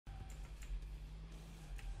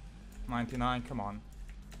99, come on.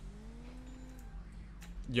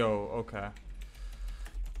 Yo, okay.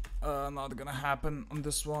 Not gonna happen on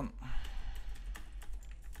this one.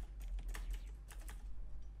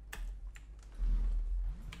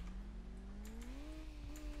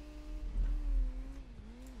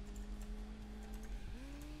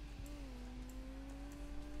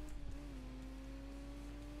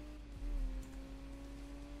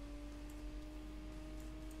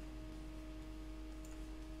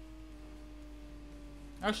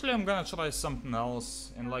 Actually, I'm gonna try something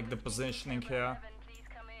else in like the positioning here.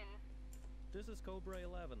 This is Cobra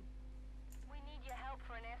 11. We need your help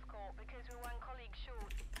for an escort because we're one colleague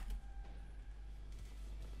short.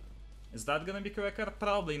 Is that gonna be quicker?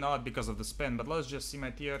 Probably not because of the spin, but let's just see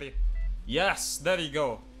my theory. Yes, there you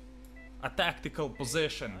go. A tactical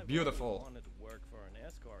position, beautiful. Wanted to work for an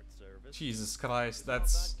escort service. Jesus Christ,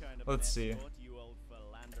 that's... let's see.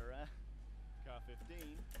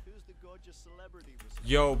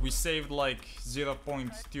 Yo, we saved like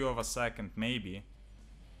 0.2 of a second, maybe.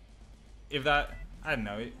 If that... I don't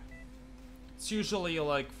know. It's usually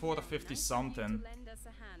like 450 something.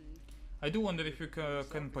 I do wonder if you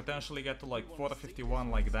can potentially get to like 451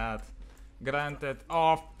 like that. Granted...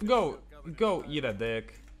 Oh, go eat a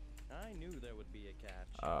dick. I knew there would be a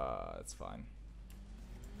catch. It's fine.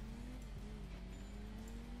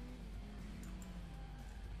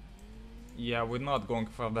 Yeah, we're not going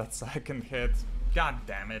for that second hit. God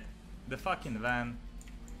damn it. The fucking van.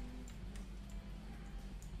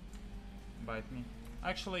 Bite me.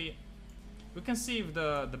 Actually, we can see if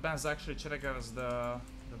the Benz actually triggers the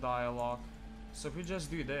dialogue. So if we just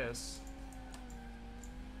do this.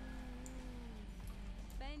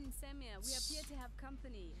 Ben, Semir, we appear to have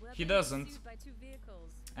company. We're He being doesn't. pursued by 2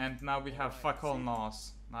 vehicles. And now we have fuck all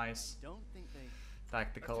NOS. Nice.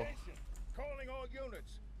 Tactical. Attention. Calling all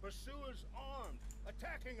units. Pursuers armed,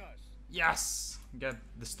 attacking us. Yes! Get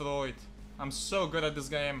destroyed. I'm so good at this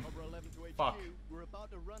game. Fuck. We're about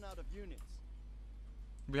to run out of units.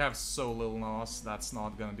 We have so little NOS, that's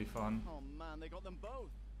not gonna be fun. Oh man, they got them both.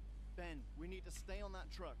 Ben, we need to stay on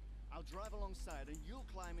that truck. I'll drive alongside and you'll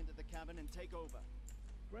climb into the cabin and take over.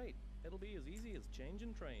 Great. It'll be as easy as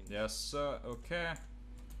changing trains. Yes, sir. Okay.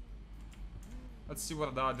 Let's see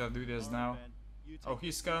what the other dude is now. Oh,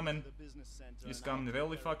 he's coming. He's coming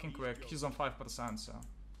really fucking quick. He's on 5%, so...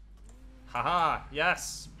 Haha,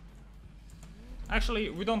 yes! Actually,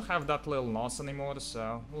 we don't have that little NOS anymore,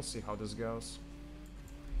 so we'll see how this goes.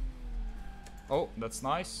 Oh, that's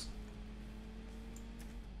nice.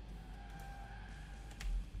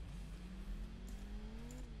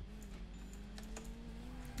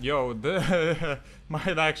 Yo, the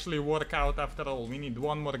might actually work out after all. We need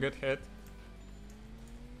one more good hit.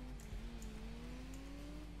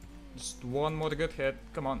 Just one more good hit.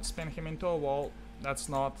 Come on, spin him into a wall. That's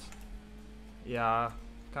not... Yeah,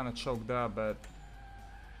 kinda choked there, but...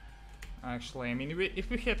 Actually, I mean, if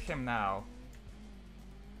we hit him now...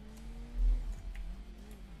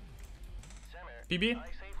 PB?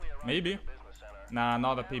 Maybe. Nah,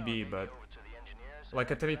 not a PB, but...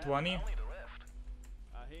 Like a 320?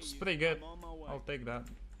 It's pretty good. I'll take that.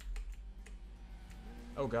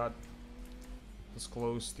 Oh god. It's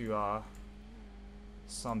close to,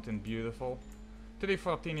 something beautiful.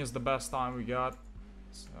 314 is the best time we got.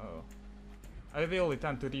 So... I really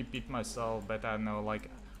tend to repeat myself, but I don't know, like...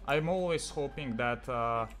 I'm always hoping that,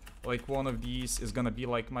 like, one of these is gonna be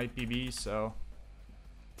like my PB, so...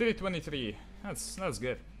 323. That's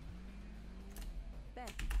good. Ben.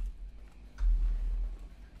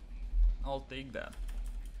 I'll take that.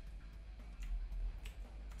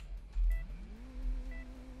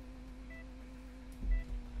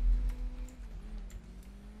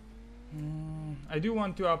 I do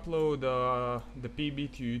want to upload the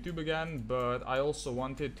PB to YouTube again, but I also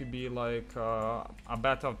want it to be like a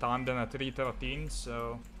better time than a 313,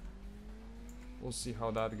 so we'll see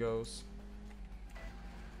how that goes.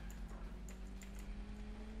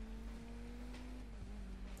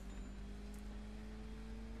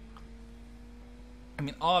 I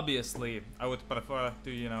mean, obviously, I would prefer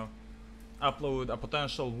to, you know, upload a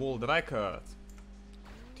potential world record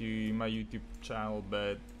to my YouTube channel,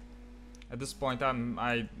 but at this point, I'm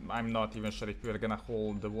not even sure if we're gonna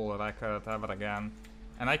hold the world record ever again.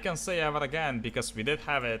 And I can say ever again because we did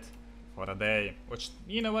have it for a day, which,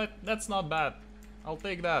 you know what, that's not bad. I'll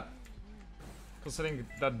take that. Considering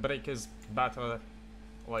that break is better,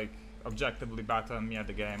 like, objectively better than me at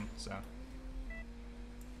the game, so.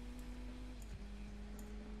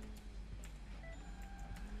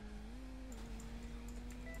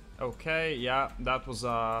 Okay, yeah, that was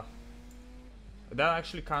that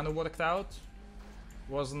actually kind of worked out.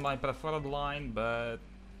 Wasn't my preferred line, but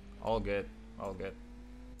All good, all good.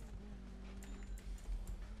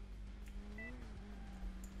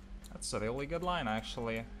 That's a really good line,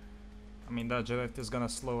 actually. I mean, that jet is gonna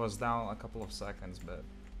slow us down a couple of seconds, but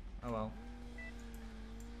oh well.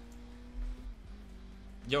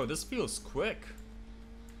 Yo, this feels quick.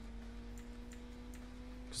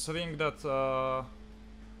 Considering that,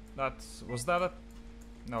 was that a...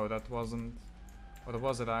 No, that wasn't... Or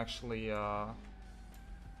was it actually, a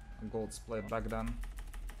gold split back then?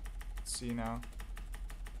 Let's see now.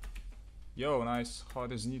 Yo, nice.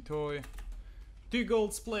 Hardest new toy. 2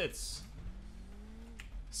 gold splits.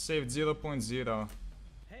 Saved 0.0.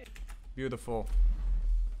 Hey, Beautiful.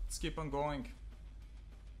 Let's keep on going.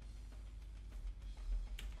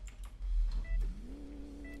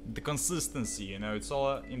 The consistency, you know, it's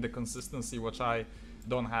all in the consistency, which I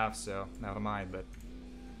don't have, so never mind, but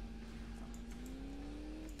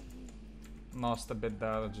lost a bit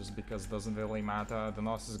there just because it doesn't really matter. The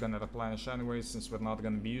NOS is gonna replenish anyway since we're not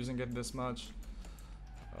gonna be using it this much.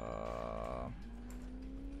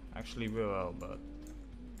 Actually we will, but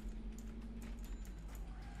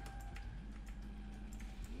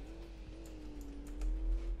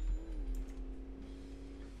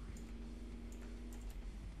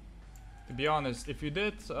to be honest, if you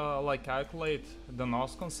did like calculate the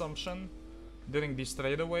NOS consumption during these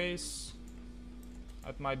straightaways,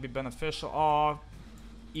 that might be beneficial. Oh,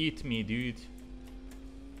 eat me, dude.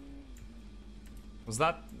 Was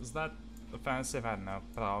that offensive? I don't know,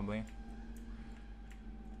 probably.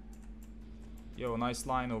 Yo, nice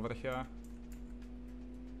line over here.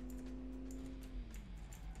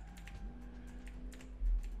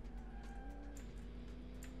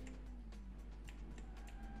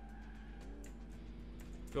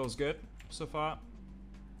 Feels good so far.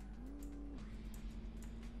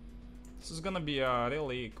 This is gonna be a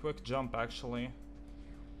really quick jump, actually.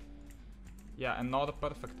 Yeah, and not a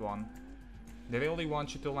perfect one. They really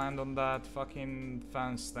want you to land on that fucking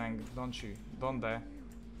fence thing, don't you? Don't they?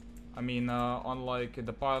 I mean, on like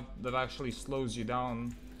the part that actually slows you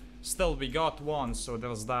down. Still, we got one, so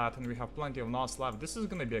there's that, and we have plenty of NOS left. This is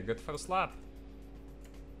gonna be a good first lap.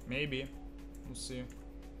 Maybe. We'll see.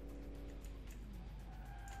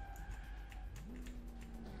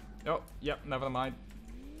 Oh, yep, never mind.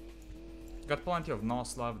 Got plenty of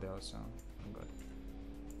NOS left there, so I'm good.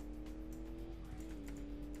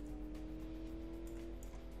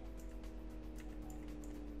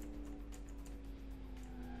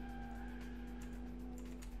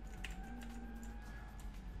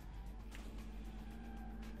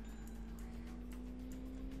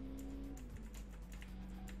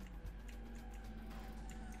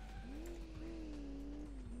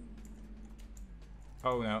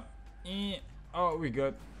 Oh no. Oh, we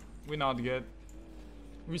good. We not good.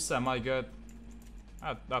 We semi-good.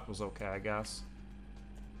 That was okay, I guess.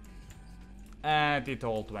 And it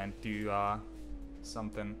all went to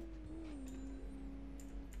something.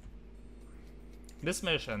 This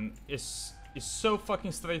mission is so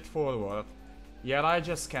fucking straightforward. Yet I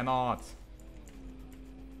just cannot.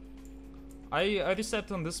 I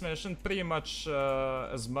reset on this mission pretty much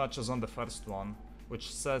as much as on the first one,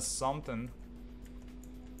 which says something.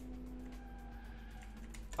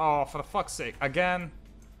 Oh, for fuck's sake, again?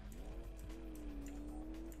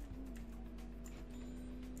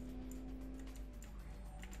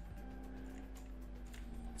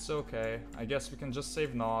 It's okay. I guess we can just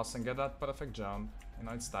save NOS and get that perfect jump. You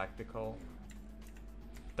know, it's tactical.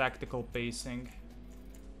 Tactical pacing.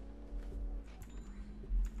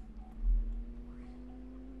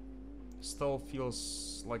 Still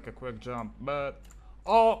feels like a quick jump, but...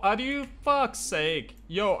 Oh, are you... Fuck's sake!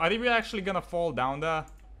 Yo, are we actually gonna fall down there?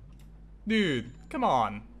 Dude, come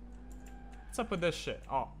on. What's up with this shit?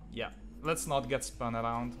 Oh, yeah. Let's not get spun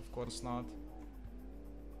around. Of course not.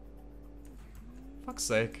 Fuck's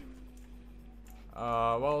sake.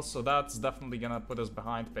 Well, so that's definitely gonna put us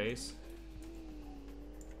behind pace.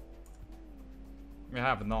 We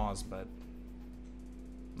have NOS, but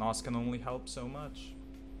NOS can only help so much.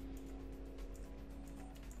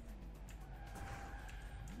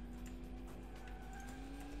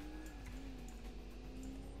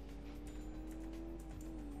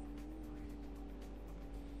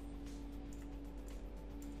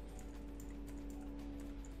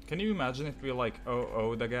 Can you imagine if we like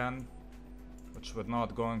 0-0'd again? Which we're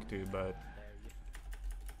not going to, but...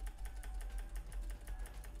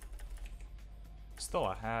 Still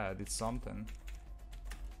ahead, it's something.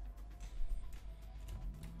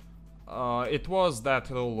 It was that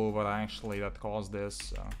rollover actually that caused this,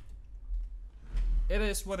 so... It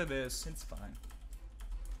is what it is, it's fine.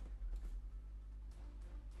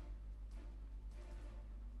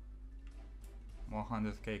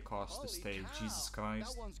 100k cost to Holy stay. cow, Jesus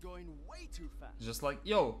Christ. That one's going way too fast. Just like,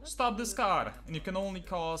 yo, stop this car! And you can only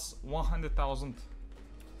cause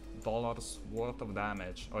 $100,000 worth of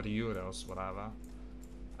damage, or euros, whatever.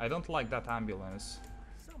 I don't like that ambulance.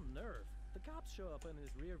 Some nerve. The cops show up in his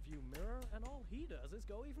rear view mirror, and all he does is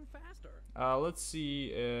go even faster. Let's see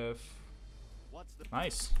if... What's the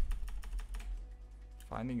Nice.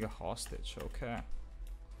 Finding a hostage, okay.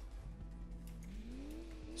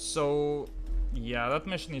 So, yeah, that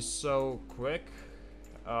mission is so quick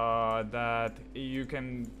that you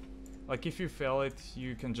can, like, if you fail it,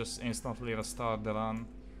 you can just instantly restart the run.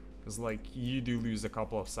 Because, like, you do lose a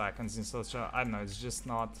couple of seconds in such a, I don't know, it's just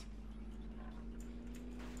not...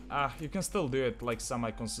 you can still do it, like,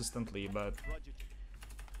 semi-consistently, but... Roger.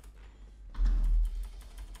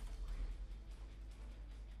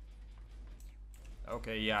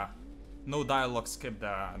 Okay, yeah. No dialogue skip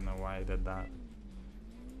there, I don't know why I did that.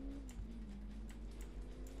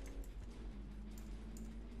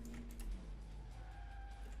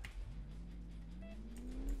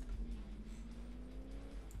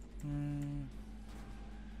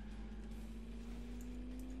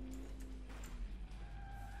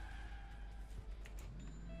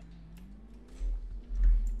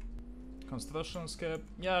 Construction skip?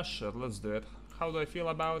 Yeah, sure, let's do it. How do I feel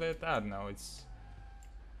about it? I don't know, it's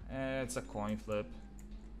a coin flip.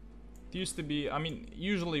 It used to be, I mean,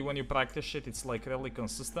 usually when you practice shit, it's like really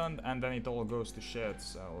consistent, and then it all goes to shit,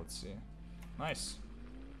 so let's see. Nice.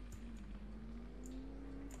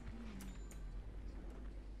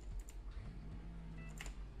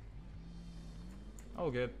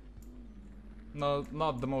 All good. No,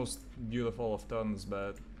 not the most beautiful of turns,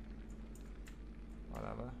 but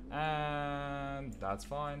whatever. And that's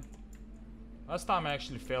fine. Last time I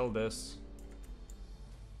actually failed this.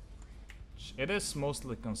 It is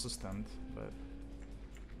mostly consistent, but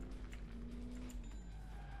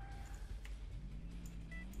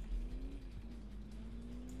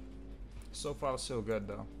so far so good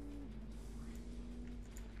though.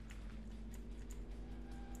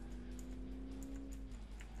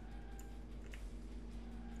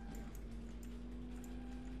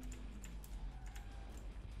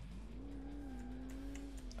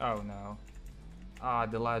 Oh no.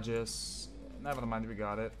 The ledges. Never mind, we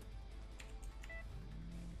got it.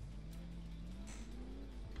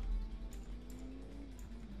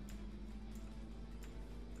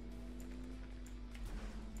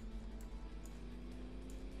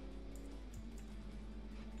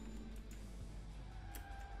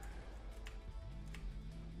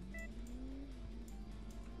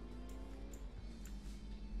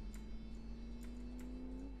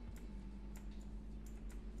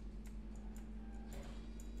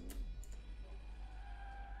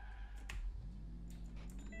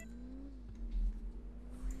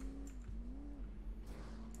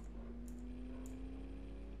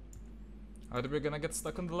 Are we gonna get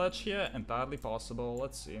stuck on the ledge here? Entirely possible.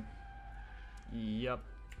 Let's see. Yep.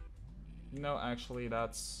 You know, actually,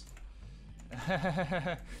 that's...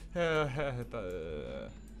 I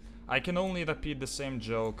can only repeat the same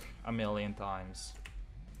joke a million times.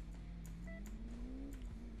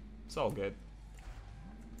 It's all good.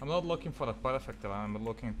 I'm not looking for a perfect run, I'm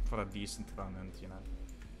looking for a decent run, and, you know...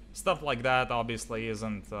 Stuff like that obviously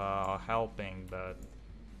isn't helping, but...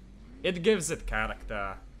 It gives it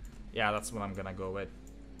character. Yeah, that's what I'm gonna go with.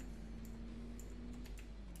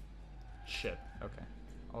 Shit, okay.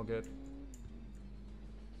 All good.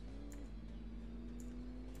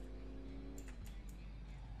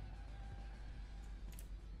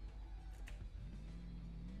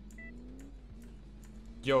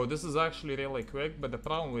 Yo, this is actually really quick, but the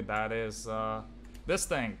problem with that is this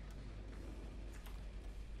thing.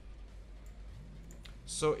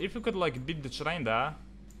 So if you could like beat the terrain there,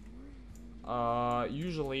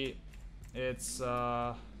 usually it's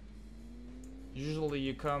usually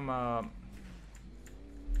you come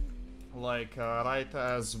like right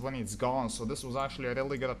as when it's gone. So this was actually a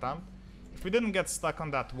really good attempt. If we didn't get stuck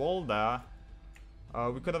on that wall there,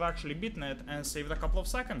 we could have actually beaten it and saved a couple of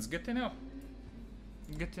seconds. Good to know.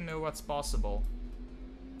 Good to know what's possible.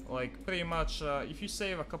 Like pretty much, if you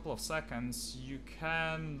save a couple of seconds, you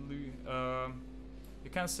can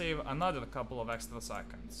save another couple of extra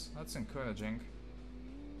seconds. That's encouraging.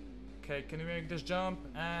 Okay, can we make this jump?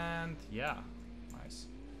 And yeah, nice.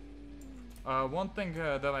 One thing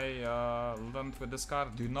that I learned with this car: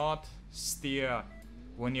 do not steer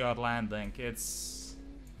when you are landing. It's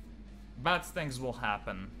bad things will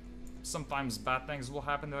happen. Sometimes bad things will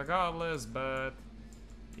happen regardless, but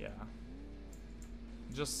yeah.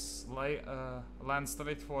 Just land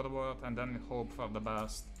straight forward and then hope for the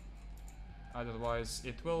best. Otherwise,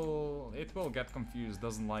 it will get confused.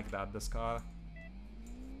 Doesn't like that, this car.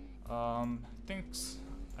 I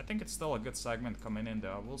think it's still a good segment coming in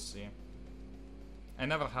there. We'll see. I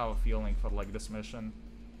never have a feeling for like this mission.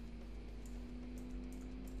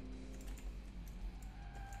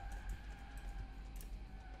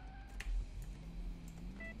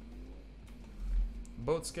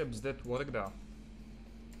 Both skips did work though.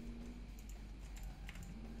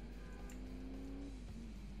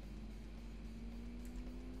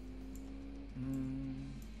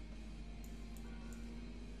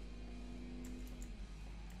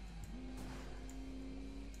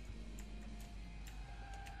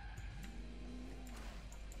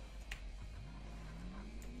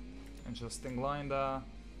 Interesting line there.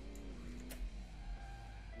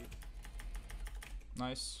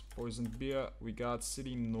 Nice. Poisoned beer. We got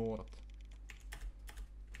City North.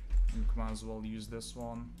 We might as well use this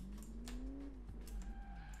one.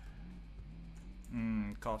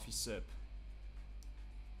 Coffee sip.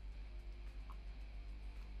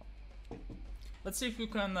 Let's see if you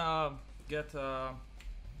can get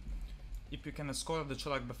if you can escort the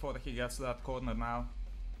truck before he gets to that corner now.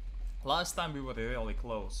 Last time we were really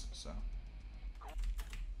close, so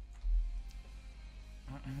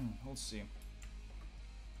we'll see.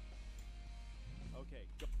 Okay,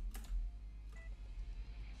 go.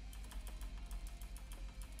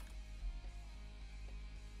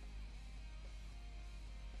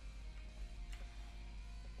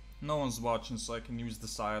 No one's watching, so I can use the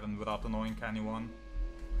siren without annoying anyone.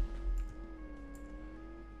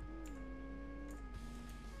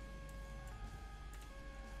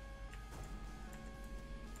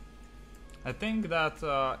 I think that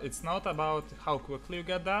it's not about how quickly you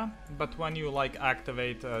get there, but when you like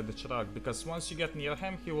activate the truck, because once you get near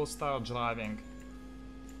him, he will start driving.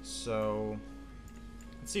 So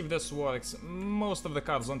let's see if this works. Most of the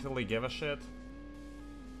cars don't really give a shit.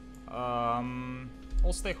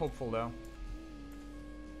 I'll stay hopeful though.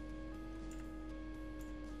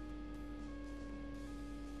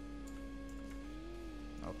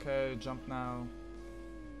 Okay, jump now.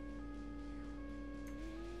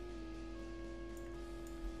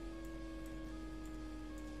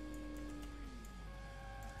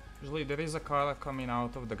 Usually there is a car coming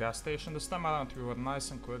out of the gas station. This time around we were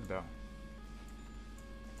nice and quick though.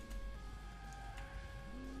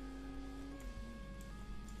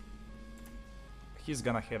 He's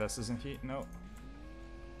gonna hit us, isn't he? No.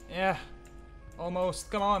 Yeah.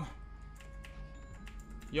 Almost. Come on.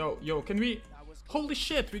 Yo, can we... Holy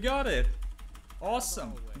shit, we got it!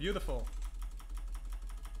 Awesome. Beautiful.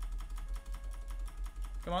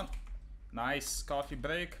 Come on. Nice. Coffee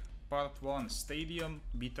break. Part 1. Stadium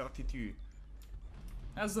B32.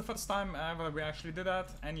 That's the first time ever we actually did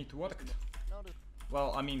that, and it worked.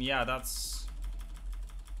 Well, I mean, yeah, that's...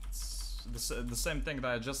 It's the same thing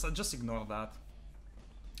that I just ignore that.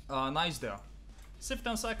 Nice there. Save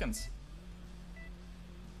 10 seconds.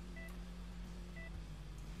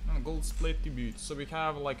 And gold split to boot. So we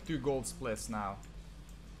have like 2 gold splits now.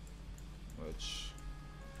 Which...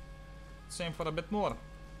 Same for a bit more.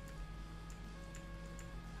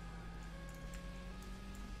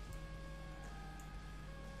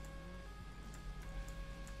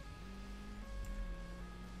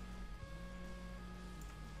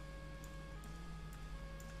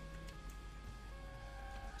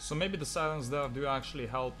 So maybe the sirens there do actually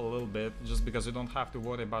help a little bit, just because you don't have to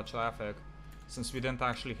worry about traffic, since we didn't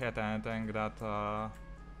actually hit anything that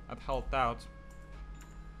helped out.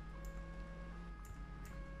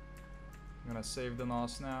 I'm gonna save the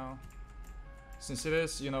NOS now. Since it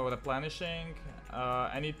is, you know, replenishing,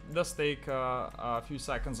 and it does take a few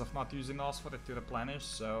seconds of not using NOS for it to replenish,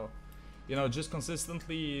 so, you know, just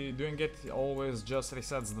consistently doing it always just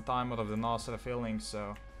resets the timer of the NOS refilling,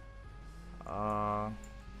 so...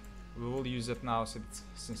 we will use it now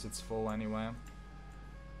since it's full anyway.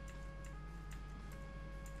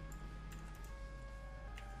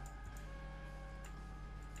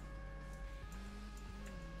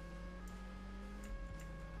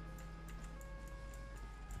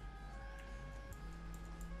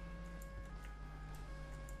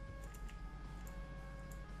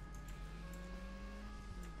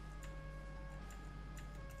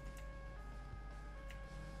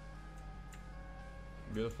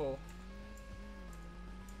 Beautiful.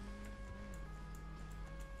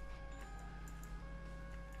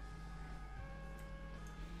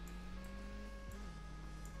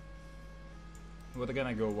 We're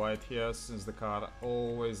gonna go white here, since the car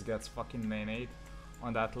always gets fucking lane 8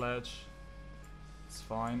 on that ledge. It's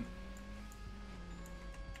fine.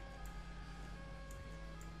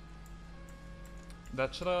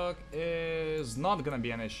 That truck is not gonna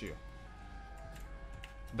be an issue.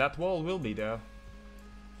 that wall will be there.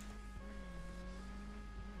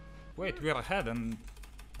 Wait, we're ahead and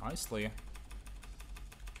nicely.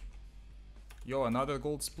 Yo, another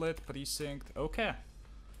gold split, precinct. Okay.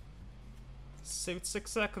 Saved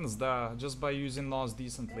 6 seconds there just by using NOS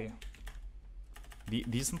decently.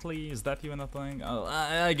 Decently? Is that even a thing? Oh,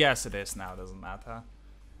 I guess it is now, doesn't matter.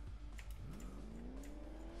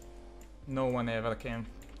 No one ever came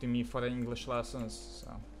to me for English lessons,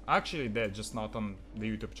 so. I actually did, just not on the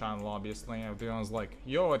YouTube channel, obviously. Everyone's like,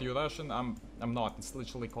 yo, are you Russian? I'm not. It's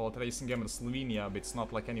literally called RacingGamerSlovenia, but it's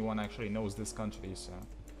not like anyone actually knows this country, so.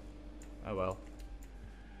 Oh well.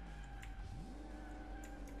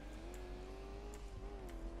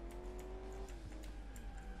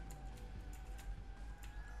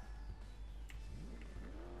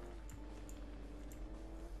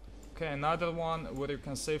 Okay, another one where you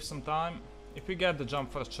can save some time. If we get the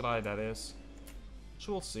jump first try, that is. Which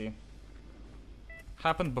we'll see.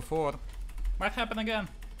 Happened before. Might happen again.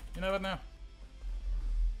 You never know.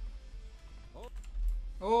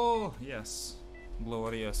 Oh, yes.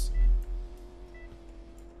 Glorious.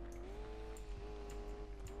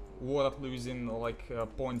 Worth losing like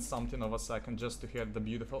point something of a second just to hear the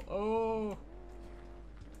beautiful. Oh!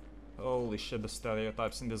 Holy shit, the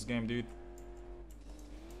stereotypes in this game, dude.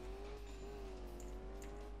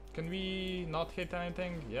 Can we not hit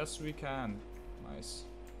anything? Yes, we can. Nice.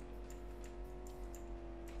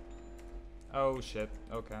 Oh shit,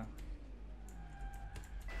 okay.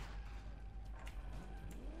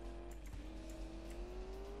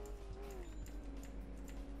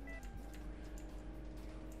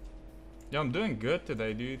 Yeah, I'm doing good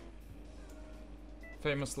today, dude.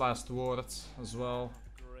 Famous last words as well.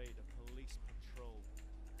 Great, a police patrol.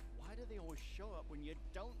 Why do they always show up when you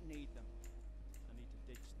don't need them? I need to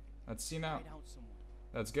ditch them. Let's see now. Hide out somewhere.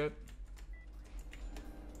 That's good.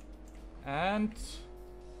 And...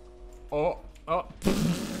 Oh, oh.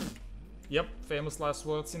 Yep, famous last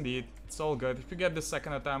words indeed. It's all good. If you get the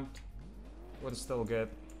second attempt, we're still good.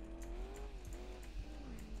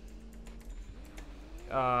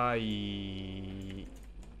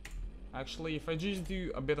 Actually, if I just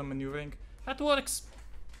do a bit of maneuvering, that works.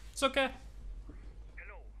 It's okay.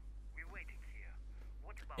 Hello, we're waiting here.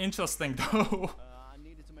 What about Interesting though. I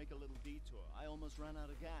needed to make a little detour. I almost ran out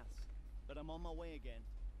of gas. But I'm on my way again.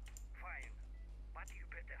 fine? But you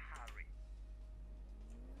better hurry.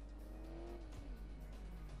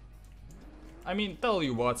 I mean, tell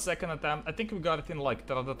you what, second attempt. I think we got it in like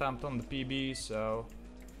third attempt on the PB, so...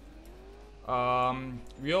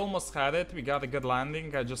 we almost had it. We got a good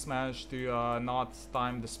landing. I just managed to not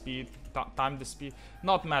time the speed,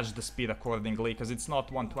 not match the speed accordingly, because it's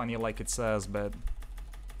not 120 like it says, but...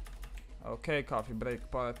 Okay, coffee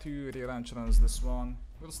break part 2, rear entrance this one.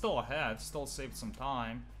 We're still ahead, still saved some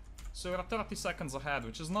time. So we're 30 seconds ahead,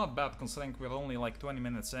 which is not bad considering we're only like 20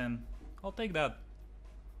 minutes in. I'll take that.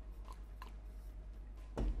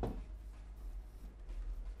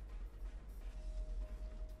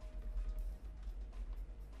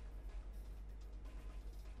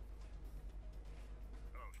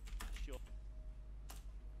 Sure.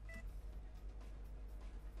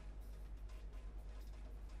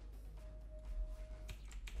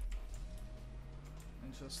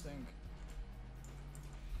 Interesting.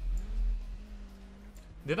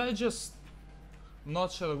 Did I just... I'm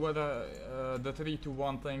not sure whether the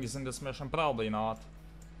 3-2-1 thing is in this mission. Probably not.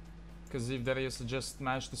 Because if there is, just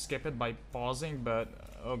manage to skip it by pausing, but...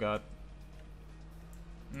 oh god.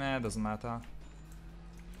 Nah, it doesn't matter.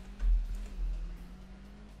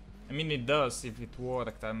 I mean, it does if it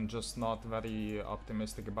worked. I'm just not very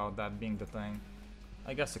optimistic about that being the thing.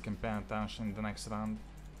 I guess I can pay attention in the next round.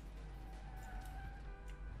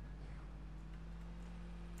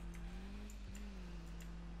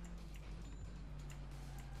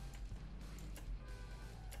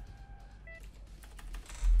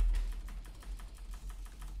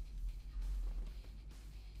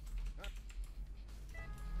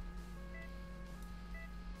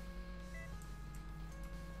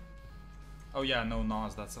 Oh yeah, no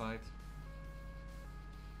NOS, that's right.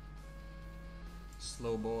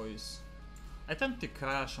 Slow boys. I tend to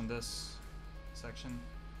crash on this section.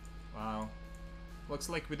 Wow. Looks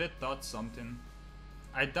like we did touch something.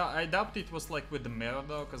 I doubt it was like with the mirror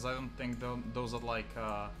though, because I don't think those are like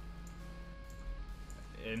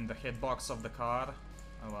in the hitbox of the car.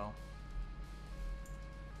 Oh well.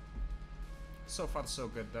 So far so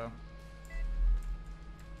good though.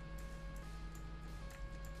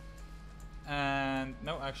 And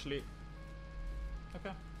no, actually,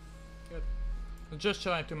 okay, good. We're just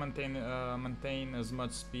trying to maintain as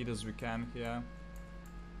much speed as we can here.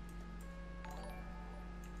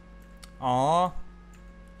 Aww,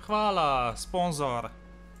 Hvala, sponzor.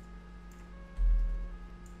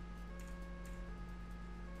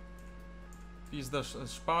 Pizda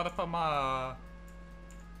šparpa ma.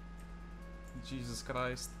 Jesus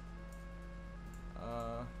Christ.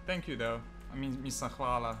 Thank you though. I mean, mislim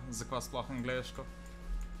hvala, zakaj sploh angleško.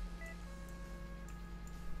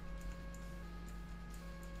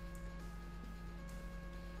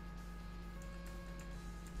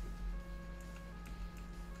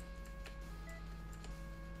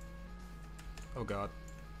 Oh god.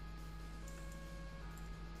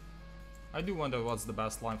 I do wonder what's the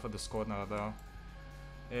best line for this corner though.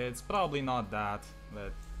 It's probably not that,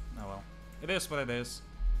 but oh well. It is what it is.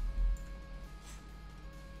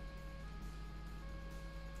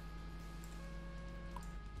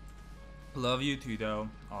 Love you too though,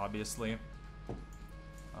 obviously.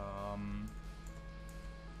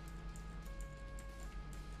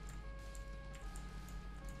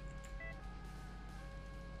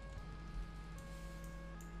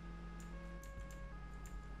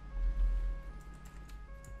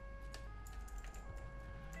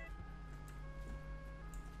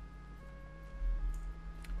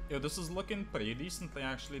 Yo, this is looking pretty decently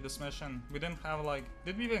actually, this mission. We didn't have like...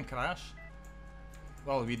 Did we even crash?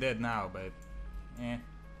 Well, we did now, but... Eh.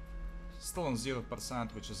 Still on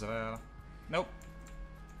 0%, which is rare. Nope.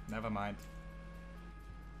 Never mind.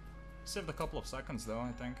 Saved a couple of seconds though,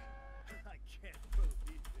 I think. I can't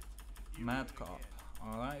believe it. You Mad did it Cop.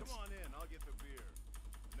 again. Alright. Come on in, I'll get the beer.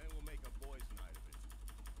 And then we'll make a boys' night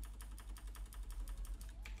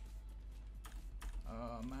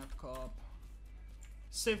of it. Mad Cop.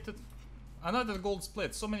 Saved it. Another gold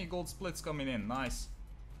split. So many gold splits coming in. Nice.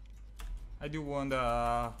 I do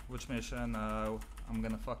wonder which mission I'm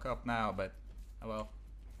gonna fuck up now, but oh well.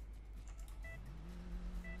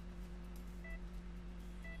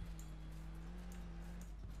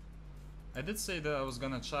 I did say that I was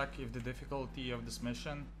gonna check if the difficulty of this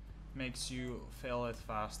mission makes you fail it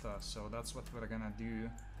faster, so that's what we're gonna do.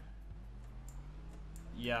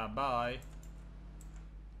 Yeah, bye.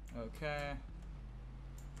 Okay.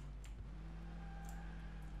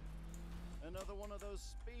 Another one of those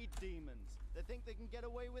speed demons. They think they can get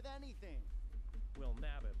away with anything. We'll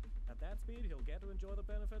nab him. At that speed, he'll get to enjoy the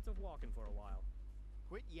benefits of walking for a while.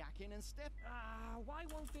 Quit yakking and step. Why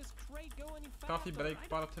won't this crate go any faster? Coffee break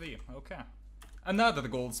part 3. Okay. Another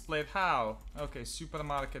gold split. How? Okay,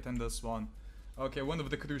 supermarket in this one. Okay, one of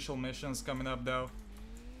the crucial missions coming up though.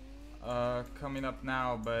 Coming up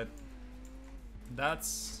now, but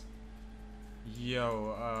that's...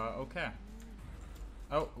 Yo, okay.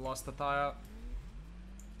 Oh, lost a tire.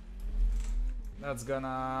 That's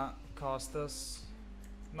gonna cost us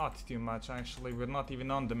not too much actually. We're not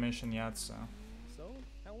even on the mission yet, so. So,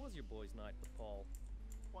 how was your boys' night with Paul?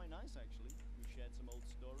 Quite nice, actually. We shared some old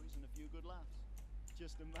stories and a few good laughs.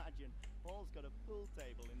 Just imagine, Paul's got a pool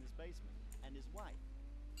table in his basement, and his wife.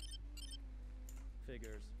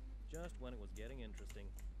 Figures. Just when it was getting interesting.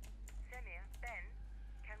 Semir, Ben,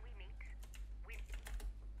 can we meet?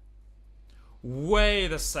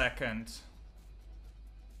 Wait a second.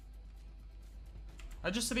 I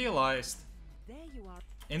just realized. There you are.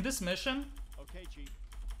 In this mission, Okay, Chief.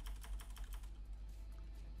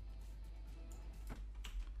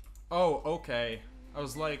 oh, okay. I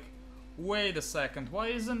was like, wait a second, why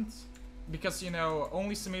isn't... Because, you know,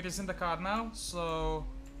 only Samir is in the car now, so...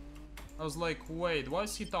 I was like, wait, why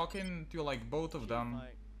is he talking to, like, both of them?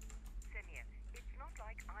 Semir, it's not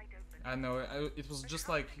like I don't I know, it was just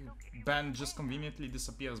like, Ben just conveniently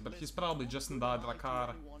disappears, but he's probably just in the other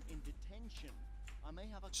car.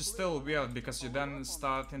 Which is still weird, because you then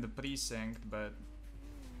start in the precinct, but...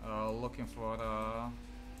 looking for,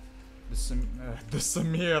 the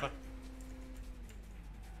Samir.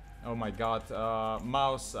 Oh my god,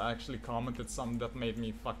 Mouse actually commented something that made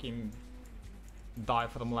me fucking die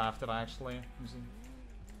from laughter actually.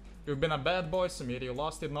 You've been a bad boy, Samir, you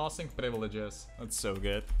lost your nothing privileges. That's so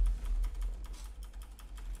good.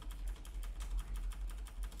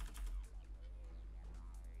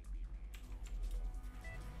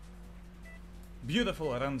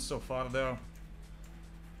 Beautiful run so far though.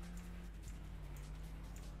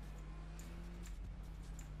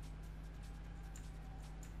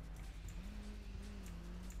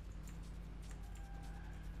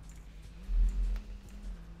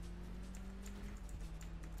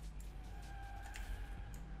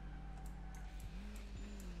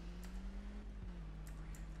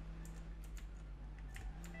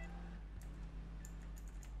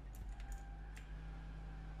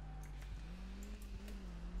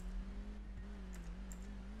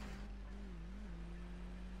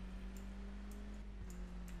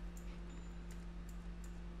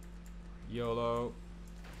 YOLO.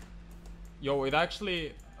 Yo, it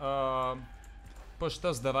actually pushed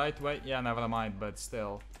us the right way. Yeah, never mind, but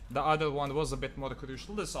still. The other one was a bit more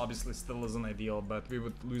crucial. This obviously still isn't ideal, but we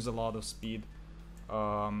would lose a lot of speed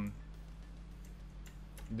doing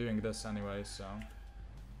this anyway, so.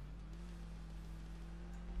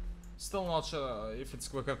 Still not sure if it's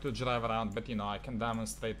quicker to drive around, but you know, I can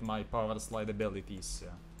demonstrate my power slide abilities.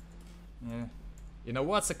 Yeah. You know,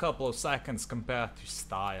 what's a couple of seconds compared to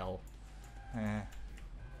style?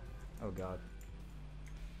 Oh god.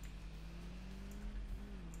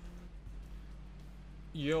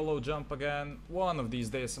 YOLO jump again. One of these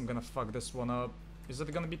days I'm gonna fuck this one up. Is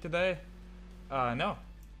it gonna be today? No.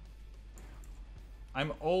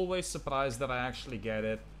 I'm always surprised that I actually get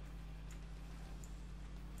it.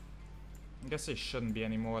 I guess it shouldn't be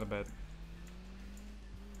anymore, but...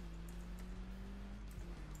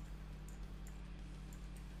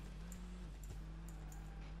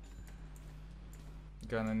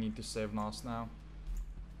 Gonna need to save NOS now.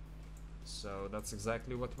 So that's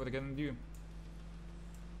exactly what we're gonna do.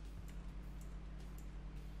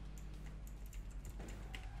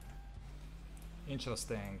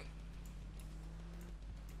 Interesting.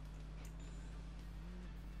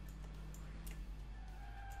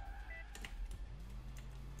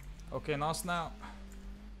 Okay, NOS now.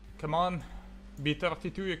 Come on.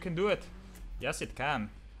 B32, you can do it. Yes, it can.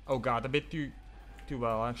 Oh god, a bit too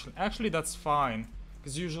well, actually. Actually, that's fine.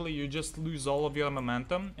 Because usually you just lose all of your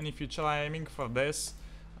momentum. And if you try aiming for this,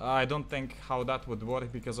 I don't think how that would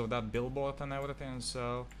work because of that billboard and everything.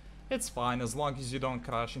 So it's fine as long as you don't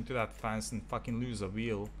crash into that fence and fucking lose a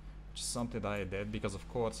wheel. Which is something that I did, because of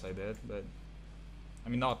course I did. But I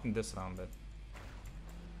mean, not in this round, but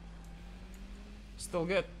still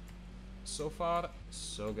good. So far,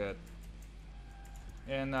 so good.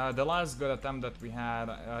 And the last good attempt that we had,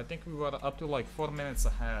 I think we were up to like 4 minutes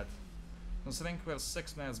ahead. Considering we're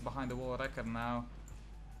 6 minutes behind the world record now,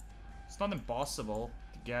 it's not impossible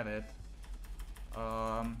to get it.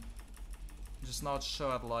 Just not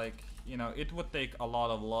sure, like, you know, it would take a lot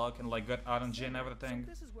of luck and like good RNG and everything. So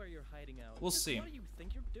this is where you're hiding out. We'll Just see. What do you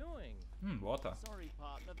think you're doing? Water. Sorry,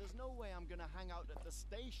 partner, there's no way I'm gonna hang out at the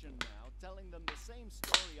station now, telling them the same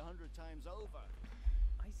story 100 times over.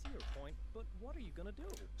 I see your point, but what are you gonna do?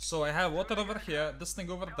 So I have water over here, this thing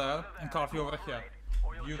over there, and coffee over here.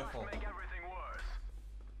 Beautiful.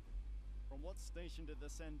 From what station did they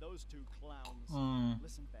send those two clowns?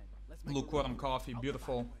 Listen, Ben, let's make a Lukewarm run. coffee,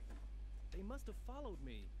 beautiful. They must have followed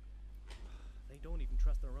me. They don't even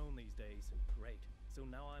trust their own these days. Great. So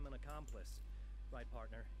now I'm an accomplice. Right,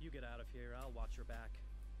 partner. You get out of here. I'll watch your back.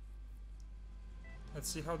 Let's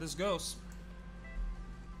see how this goes.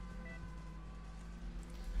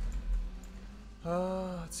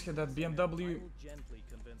 Let's hit that BMW. I will gently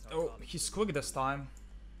convince our Oh, colleagues he's to- quick this time.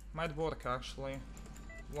 Might work actually.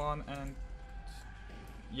 1 and...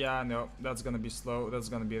 Yeah, no, that's gonna be slow. That's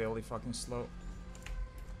gonna be really fucking slow.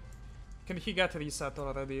 Can he get reset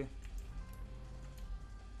already?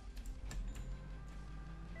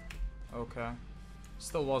 Okay.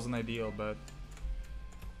 Still wasn't ideal, but...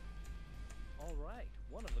 All right.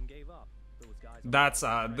 One of them gave up. Those guys. That's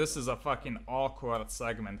this is a fucking awkward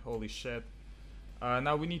segment, holy shit.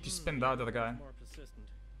 Now we need to spin the other guy. More persistent.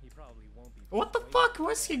 He probably won't be. What the fuck?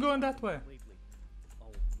 Why is he going that way? Completely.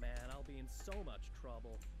 Oh man, I'll be in so much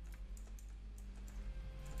trouble.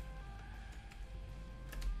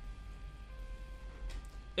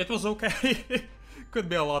 It was okay. Could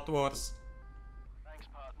be a lot worse. Thanks,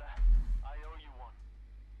 partner. I owe you one.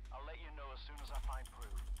 I'll let you know as soon as I find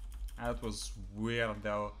proof. That was weird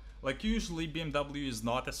though. Like usually BMW is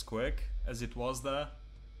not as quick as it was there.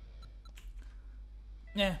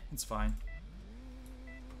 Yeah, it's fine.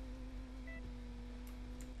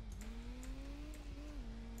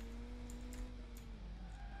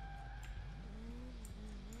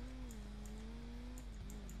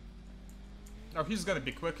 Oh, he's gonna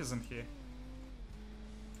be quick, isn't he?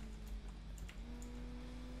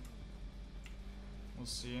 We'll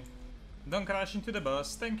see. Don't crash into the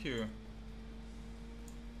bus, thank you.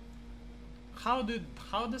 How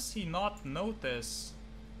does he not notice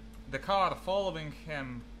the car following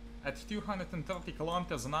him at 230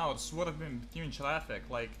 kilometers an hour, swerving between traffic?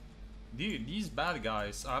 Like, dude, these bad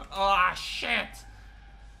guys are... Ah, shit!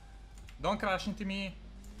 Don't crash into me.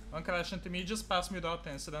 Don't crash into me. Just pass me without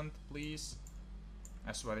incident, please.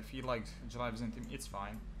 I swear, if he, like, drives into me, it's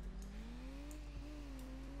fine.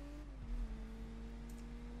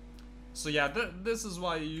 So yeah, this is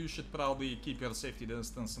why you should probably keep your safety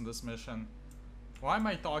distance in this mission. Why am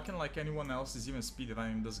I talking like anyone else is even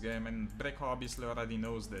speedrunning this game? And Brick obviously already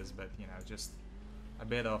knows this, but you know, just a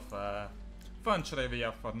bit of fun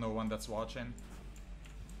trivia for no one that's watching.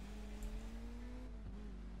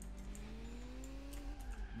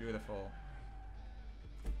 Beautiful.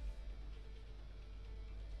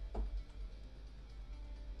 Dang,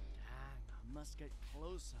 I must get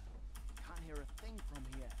closer. Can't hear a thing from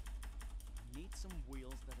here. I need some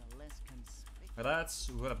wheels that are less conspicuous. That's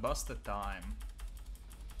busted time.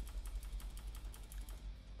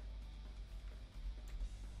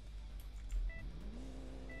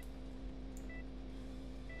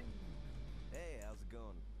 Hey, how's it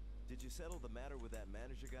going? Did you settle the matter with that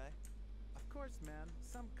manager guy? Of course, man.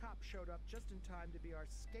 Some cop showed up just in time to be our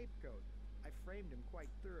scapegoat. I framed him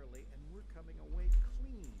quite thoroughly, and we're coming away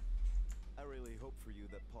clean. I really hope for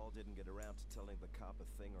you that Paul didn't get around to telling the cop a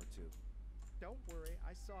thing or two. Don't worry,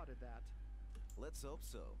 I saw to that. Let's hope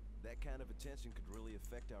so. That kind of attention could really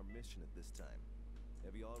affect our mission at this time.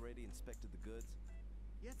 Have you already inspected the goods?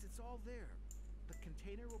 Yes, it's all there. The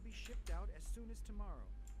container will be shipped out as soon as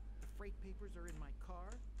tomorrow. The freight papers are in my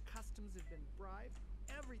car. Customs have been bribed.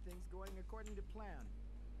 Everything's going according to plan.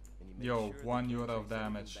 And you make Yo, sure that €1 they of trace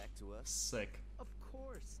everything damage. back to us? Sick. Of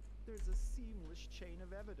course, there's a seamless chain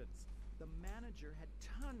of evidence. The manager had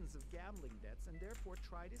tons of gambling debts and therefore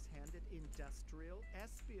tried his hand at industrial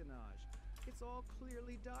espionage. It's all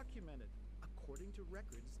clearly documented. According to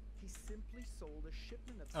records, he simply sold a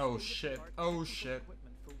shipment of Oh shit, state-of-the-art oh technical shit.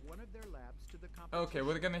 equipment for one of their labs to the competition. Okay,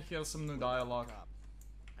 we're gonna hear some new dialogue. Cop.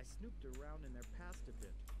 I snooped around in their past a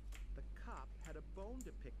bit. The cop had a bone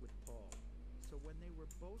to pick with Paul. So when they were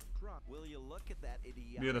both drunk, Will you look at that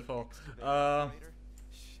idiotic Beautiful. excavator operator?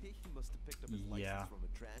 She must have picked up his Yeah. license from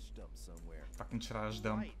a trash dump somewhere. Fucking trash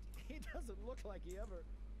dump. right, he doesn't look like he ever...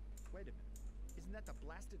 Wait a minute. Isn't that the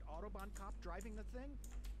blasted Autobahn cop driving the thing?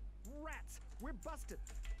 Rats! We're busted!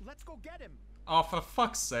 Let's go get him! Oh, for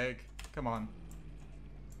fuck's sake. Come on.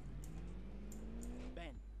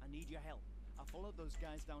 Ben, I need your help. I followed those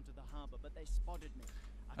guys down to the harbor, but they spotted me.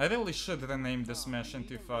 I really should rename this mission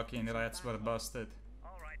to fucking Rats Were Busted.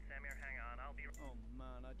 Alright, Samir, hang on. I'll be... Oh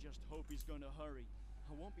man, I just hope he's gonna hurry.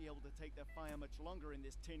 I won't be able to take their fire much longer in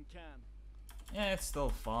this tin can. Yeah, it's still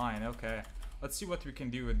fine, okay. Let's see what we can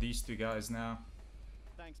do with these two guys now.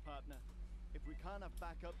 Thanks, partner. If we can't have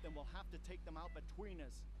backup, then we'll have to take them out between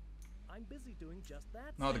us. I'm busy doing just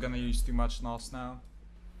that. Not gonna use too much NOS now.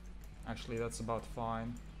 Actually, that's about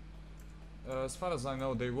fine. As far as I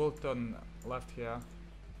know, they will turn left here.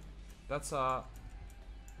 That's a...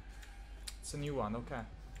 It's a new one, okay.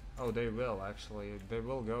 Oh, they will, actually. They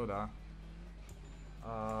will go there.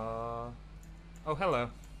 Oh, hello.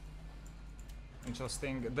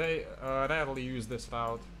 Interesting. They rarely use this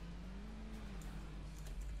route.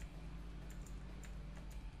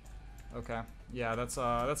 Okay. Yeah, that's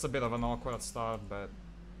a bit of an awkward start, but...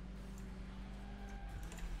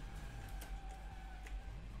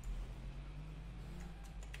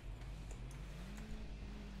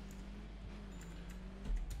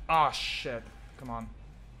 Ah, shit. Come on.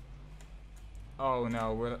 Oh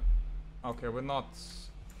no, we're... Okay, we're not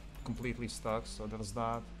completely stuck, so there's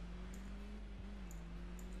that.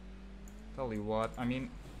 Tell you what, I mean...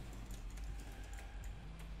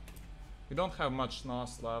 We don't have much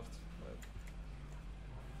NOS left.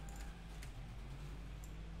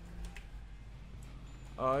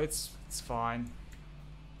 But it's fine.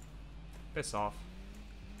 Piss off.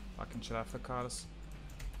 Fucking traffic cars.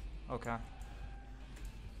 Okay.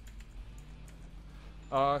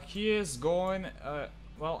 He is going,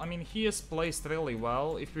 well, I mean, he is placed really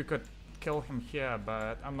well if we could kill him here,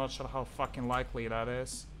 but I'm not sure how fucking likely that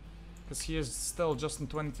is. Because he is still just on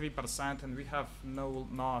 23% and we have no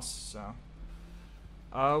NOS,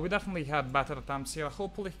 so... we definitely had better attempts here.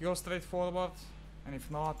 Hopefully he goes straight forward, and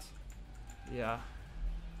if not, yeah,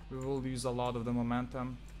 we will lose a lot of the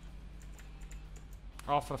momentum.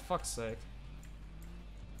 Oh, for fuck's sake.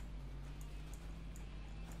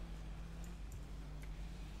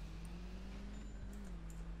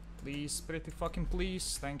 Please, pretty fucking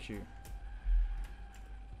please, thank you.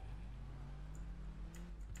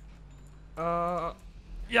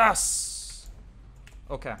 Yes!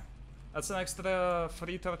 Okay. That's an extra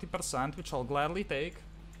free 30%, which I'll gladly take.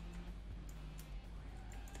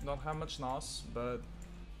 Don't have much NOS, but...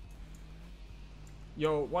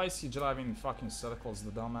 Yo, why is he driving in fucking circles,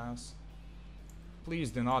 the dumbass?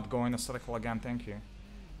 Please do not go in a circle again, thank you.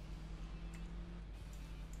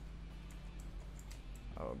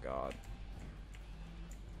 Oh god.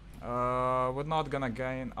 We're not gonna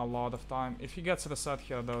gain a lot of time. If he gets reset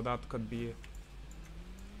here though, that could be...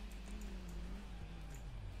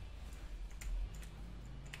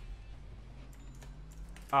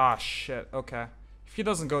 Ah shit, okay. If he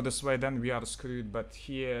doesn't go this way, then we are screwed, but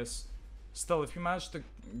he is. Still, if you manage to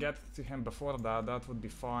get to him before that, that would be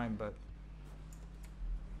fine, but...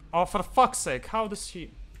 Oh, for fuck's sake, how does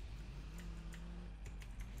he...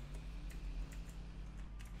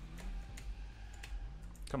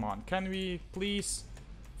 Come on, can we please?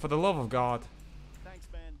 For the love of God. Thanks,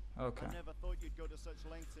 Ben. Okay. I never thought you'd go to such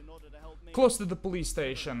lengths in order to help me. Close to the police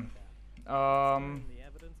station. The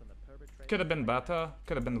evidence and the perpetrator Could have been better,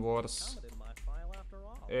 could have been worse. commented in my file after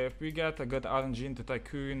all. If we get a good RNG into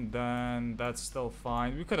Tycoon, then that's still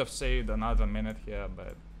fine. We could have saved another minute here,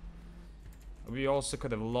 but we also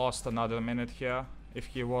could have lost another minute here if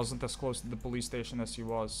he wasn't as close to the police station as he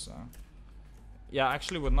was. So. Yeah,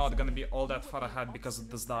 actually we're not gonna be all that far ahead because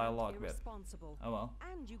of this dialogue bit. Oh well.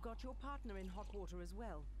 And you got your partner in hot water as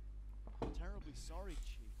well. Terribly sorry,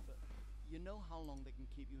 Chief, but you know how long they can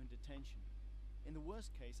keep you in detention. In the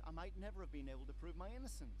worst case, I might never have been able to prove my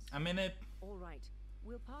innocence. A minute. All right.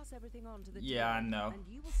 We'll pass everything on to the Yeah, I team, know. and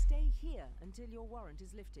you will stay here until your warrant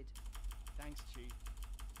is lifted. Thanks, Chief.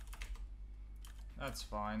 That's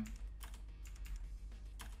fine.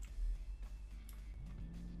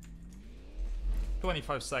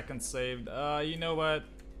 "25 seconds saved. You know what?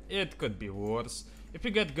 It could be worse. If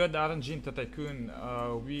you get good RNG into Tycoon,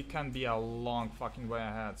 we can be a long fucking way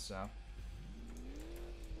ahead, so.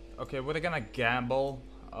 Okay, we're gonna gamble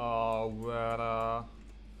where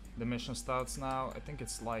the mission starts now. I think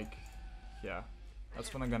it's like, yeah,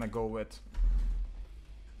 that's what I'm gonna go with.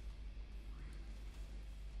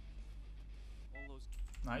 All those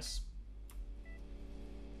Nice.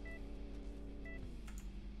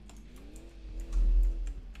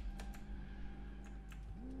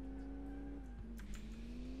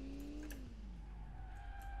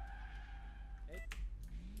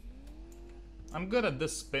 I'm good at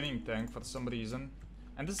this spinning thing for some reason.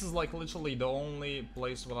 And this is like literally the only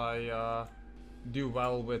place where I do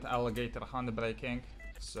well with alligator handbraking.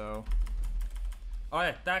 So.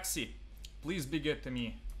 Alright, taxi. Please be good to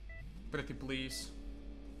me. Pretty please.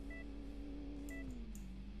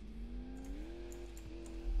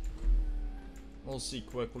 We'll see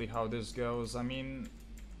quickly how this goes. I mean.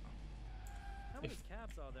 How many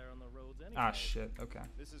cabs are there on the roads anyway? Ah shit, okay.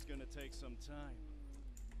 This is gonna take some time.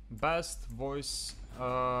 Best voice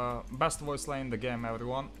line in the game,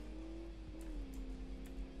 everyone.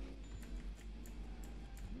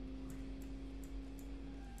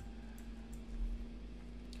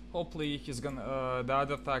 Hopefully he's gonna, the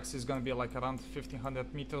other taxi is gonna be like around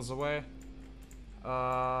 1500 meters away.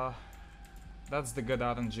 That's the good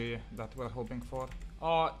RNG that we're hoping for.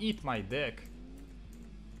 Oh, eat my dick.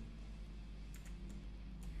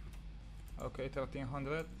 Okay,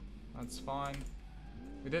 1300, that's fine.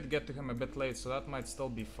 We did get to him a bit late, so that might still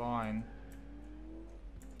be fine.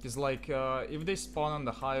 Cause like, if they spawn on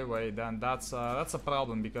the highway, then that's a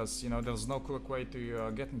problem because you know there's no quick way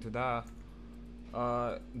to get into there.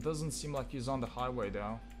 Doesn't seem like he's on the highway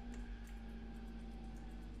though.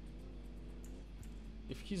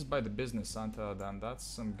 If he's by the business center, then that's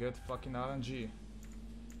some good fucking RNG.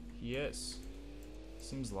 He is.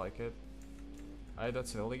 Seems like it. Alright,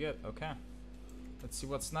 that's really good. Okay. Let's see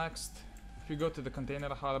what's next. If you go to the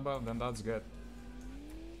container harbor, then that's good.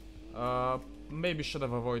 Maybe should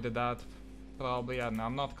have avoided that. Probably, I don't know.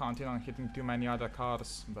 I'm not counting on hitting too many other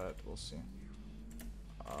cars, but we'll see.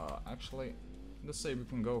 Actually, let's say we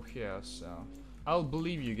can go here, so... I'll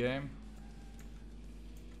believe you, game.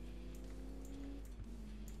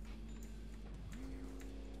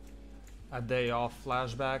 A day off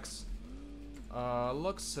flashbacks.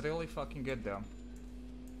 Looks really fucking good though.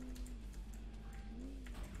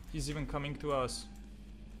 He's even coming to us.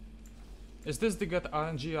 Is this the good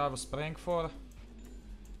RNG I was praying for?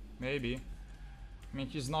 Maybe. I mean,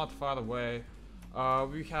 he's not far away.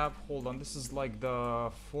 We have, hold on, this is like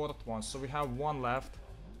the fourth one, so we have one left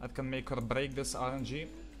that can make or break this RNG.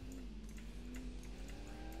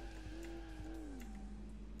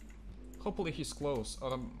 Hopefully he's close,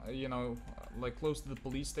 or you know, like close to the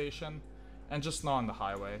police station, and just not on the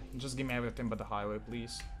highway. Just give me everything but the highway,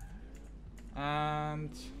 please.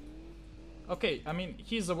 And okay, I mean,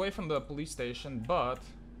 he's away from the police station, but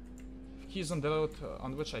if he's on the road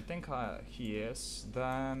on which I think he is,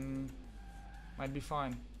 then might be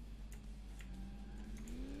fine.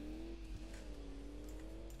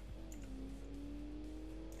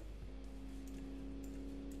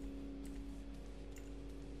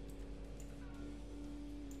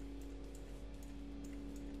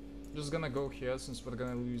 Just gonna go here since we're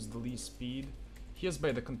gonna lose the least speed. Here's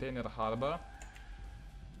by the container harbor.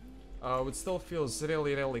 It still feels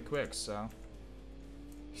really, really quick, so...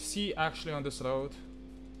 Is he actually on this road?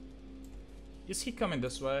 Is he coming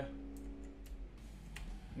this way?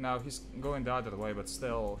 No, he's going the other way, but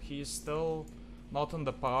still, he's still not on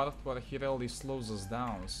the part where he really slows us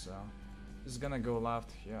down, so... He's gonna go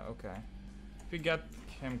left here, okay. If we get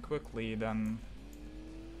him quickly, then...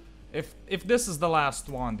 If this is the last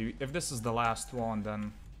one,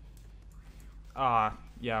 then Ah,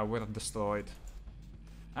 yeah, we're destroyed.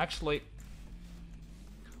 Actually,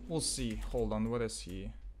 we'll see. Hold on, what is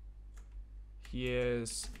he? He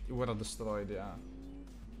is... We're destroyed, yeah.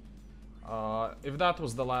 If that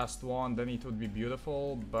was the last one, then it would be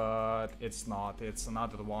beautiful, but it's not. It's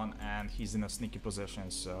another one, and he's in a sneaky position,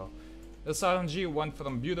 so... This RNG went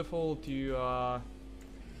from beautiful to,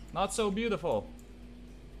 not so beautiful.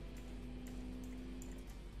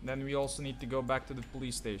 Then we also need to go back to the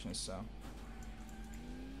police station, so...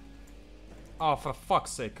 Oh, for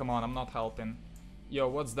fuck's sake, come on, I'm not helping. Yo,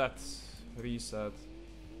 what's that? Reset.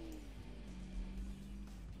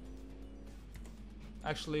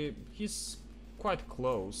 Actually, he's quite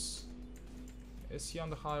close. Is he on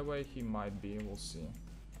the highway? He might be, we'll see.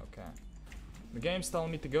 Okay. The game's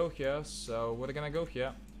telling me to go here, so we're gonna go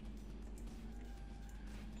here.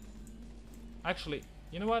 Actually,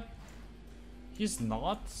 you know what? He's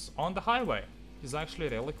not on the highway. He's actually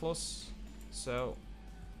really close, so...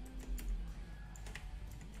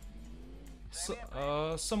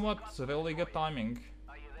 somewhat really good timing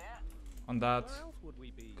on that, Where else would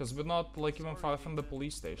we be? because we're not like even far from the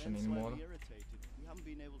police station Ben's anymore. slightly irritated. We haven't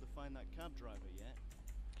been able to find that cab driver yet.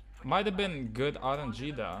 Might have been good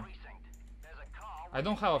RNG though. I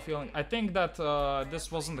don't have a feeling. I think that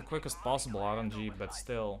this wasn't the quickest possible RNG, but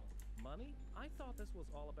still. Money? I thought this was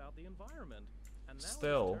all about the environment. And now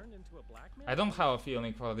Still. it's turned into a blackmail? I don't have a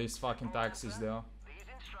feeling for these fucking taxis though. These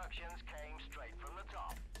instructions came straight from the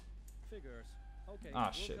top. Figures. Okay, Ah,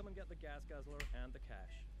 we'll shit. come and get the gas guzzler and the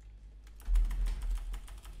cash.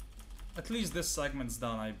 At least this segment's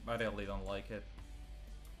done. I really don't like it.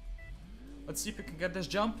 Let's see if we can get this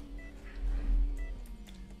jump.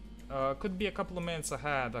 Could be a couple of minutes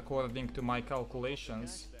ahead according to my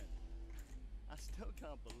calculations. Cash then. I still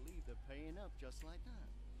can't believe they're paying up just like that.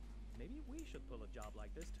 Maybe we should pull a job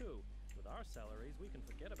like this too. With our salaries, we can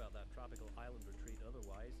forget about that tropical island retreat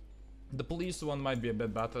otherwise. The police one might be a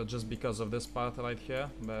bit better just because of this part right here,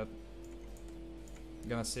 but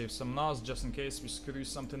gonna save some NOS just in case we screw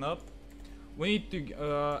something up. We need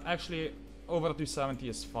to actually over 270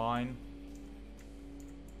 is fine.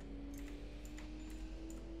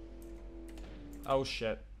 Oh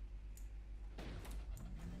shit.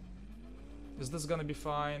 Is this gonna be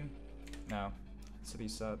fine? No. Let's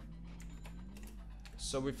reset.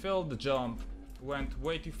 So we failed the jump, went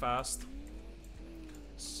way too fast.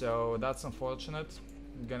 So that's unfortunate.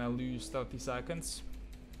 I'm gonna lose 30 seconds.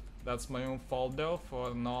 That's my own fault though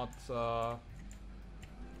for not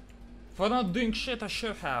doing shit I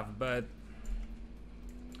should have, but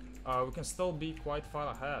we can still be quite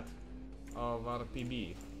far ahead of our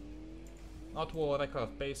PB. Not world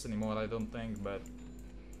record pace anymore, I don't think, but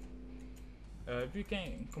if we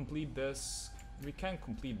can complete this, we can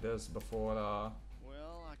complete this before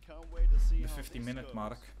Well, I can't wait to see the how 50-minute this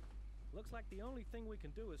mark. goes. Looks like the only thing we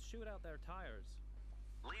can do is shoot out their tires.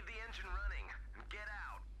 Leave the engine running and get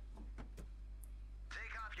out.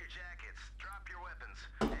 Take off your jackets, drop your weapons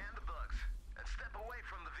and the bugs, and step away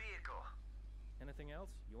from the vehicle. Anything else?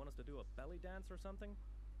 You want us to do a belly dance or something?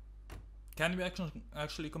 Can we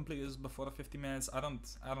actually complete this before 50 minutes? I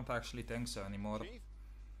don't actually think so anymore. Chief,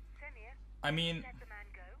 Semir, I mean, let the man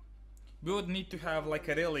go. we would need to have like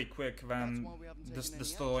a really quick van why we haven't taken this any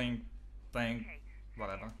destroying thing, Okay,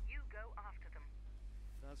 whatever. you go after them.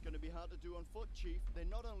 that's going to be hard to do on foot, Chief. They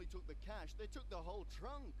not only took the cash, they took the whole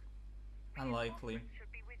trunk. Unlikely. Reinforcements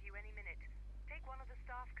should be with you any minute. Take one of the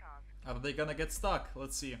staff cars. Are they gonna get stuck?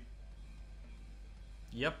 Let's see.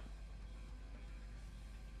 Yep.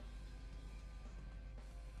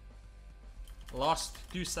 Lost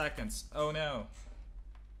 2 seconds. Oh no.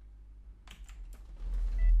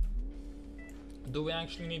 Do we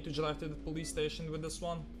actually need to drive to the police station with this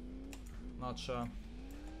one? Not sure.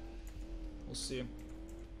 We'll see.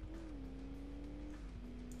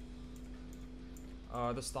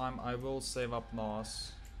 This time I will save up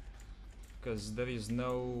NOS, because there is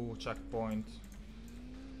no checkpoint.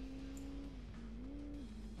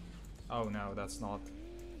 Oh no, that's not.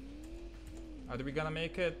 Are we gonna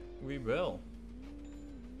make it? We will.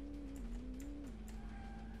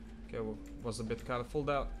 Okay, was a bit careful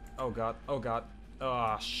there. Oh god, oh god.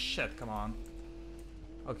 Oh shit, come on.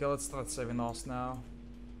 Okay, let's start saving NOS now.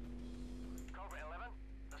 Cobra 11,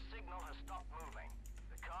 the signal has stopped moving.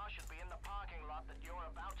 The car should be in the parking lot that you're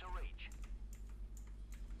about to reach.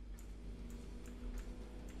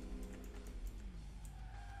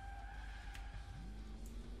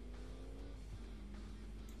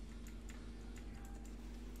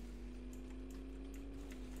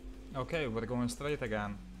 Okay, we're going straight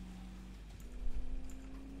again.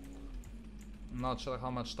 I'm not sure how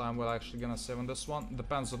much time we're actually gonna save on this one.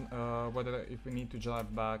 Depends on whether if we need to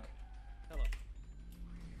drive back. Hello.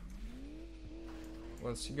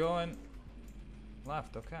 Where's he going?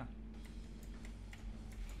 Left, okay.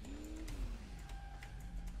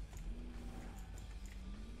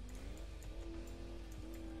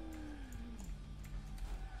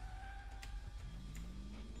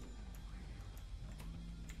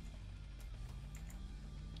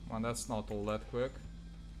 Well, that's not all that quick.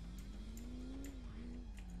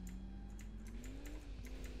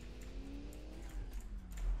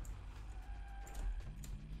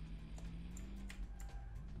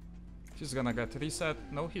 He's gonna get reset.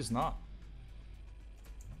 No, he's not.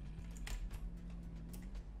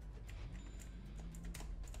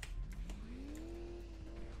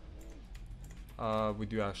 We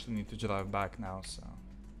do actually need to drive back now, so.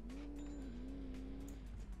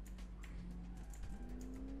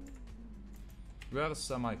 We are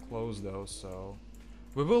semi-close though, so.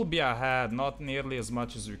 We will be ahead, not nearly as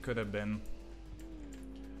much as we could have been.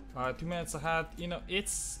 2 minutes ahead, you know,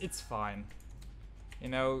 it's fine. You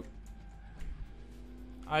know,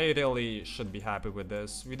 I really should be happy with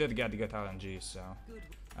this. We did get RNG, so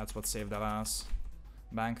that's what saved our ass.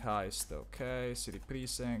 Bank heist, okay. City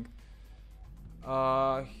precinct.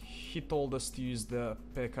 He told us to use the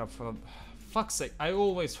pickup for... Fuck's sake, I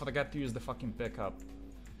always forget to use the fucking pickup.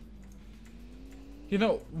 You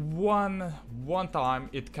know, one time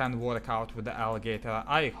it can work out with the alligator.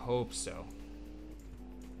 I hope so.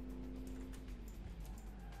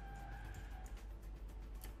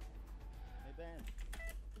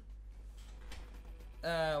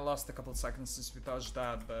 Lost a couple seconds since we touched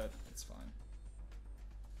that, but it's fine.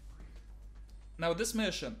 Now this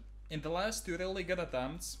mission, in the last 2 really good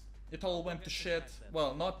attempts, it all went to shit.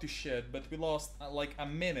 Well, not to shit, but we lost like a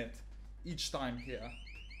minute each time here.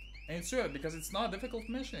 And it's weird because it's not a difficult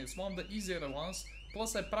mission, it's one of the easier ones,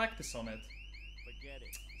 plus I practice on it.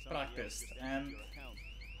 Practiced, and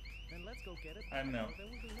I don't know.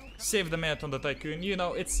 Save the minute on the Tycoon, you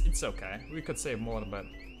know, it's okay. We could save more, but...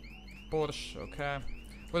 Porsche, okay.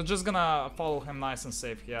 We're just gonna follow him nice and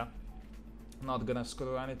safe here. Not gonna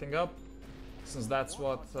screw anything up, since that's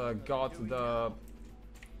what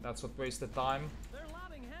that's what wasted time.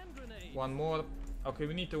 One more. Okay,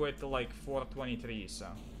 we need to wait till like 4:23, so.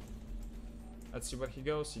 Let's see where he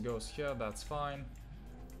goes. He goes here, that's fine.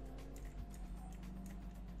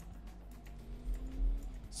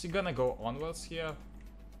 Is he gonna go onwards here?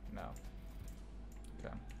 No.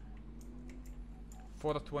 Okay.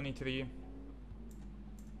 4:23.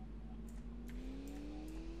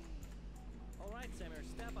 Alright, Samir,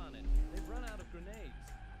 step on it. They've run out of grenades.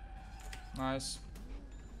 Nice.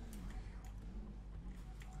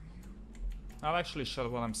 Not actually sure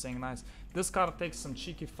what I'm saying nice. This car takes some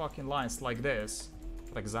cheeky fucking lines like this,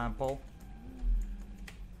 for example.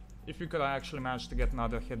 If we could actually manage to get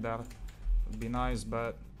another hit there, would be nice,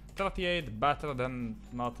 but 38 better than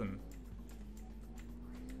nothing.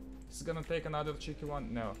 Is he gonna take another cheeky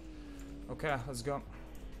one? No. Okay, let's go.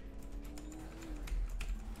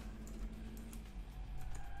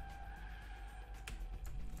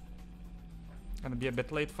 Gonna be a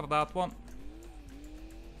bit late for that one.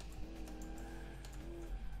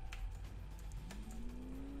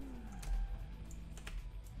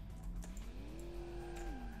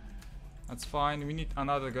 That's fine, we need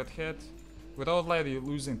another good hit. Without lady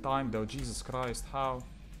losing time though, Jesus Christ, how?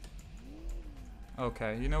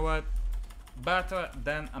 Okay, you know what? Better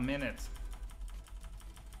than a minute.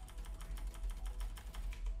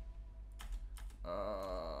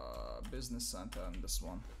 Business center on this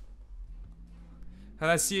one. And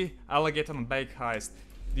I see alligator and bake heist.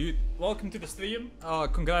 Dude, welcome to the stream.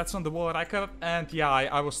 Congrats on the world record. And yeah,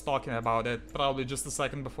 I was talking about it probably just a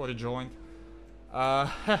second before you joined.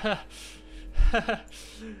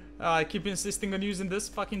 I keep insisting on using this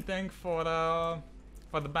fucking thing for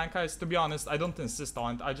the bank heist. To be honest, I don't insist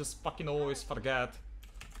on it. I just fucking always forget.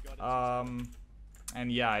 And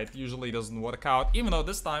yeah, it usually doesn't work out. Even though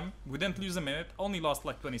this time we didn't lose a minute, only lost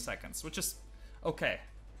like 20 seconds, which is okay.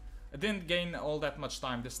 I didn't gain all that much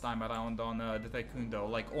time this time around on the Tycoon though,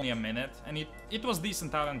 like only a minute, and it was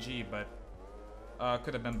decent RNG, but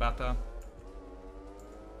could have been better.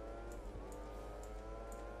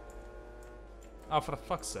 Oh, for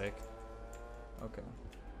fuck's sake. Okay.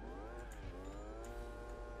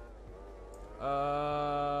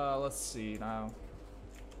 Let's see now.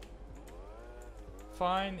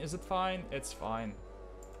 Fine, is it fine? It's fine.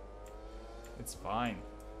 It's fine.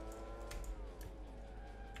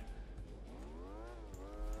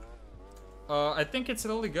 I think it's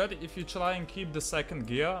really good if you try and keep the second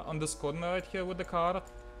gear on this corner right here with the car.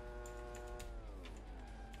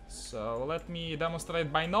 So let me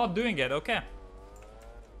demonstrate by not doing it, okay?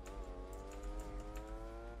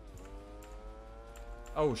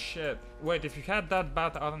 Oh shit. Wait, if you had that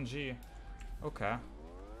bad RNG, okay,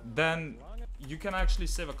 then you can actually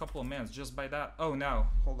save a couple of minutes just by that. Oh no,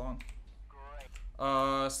 hold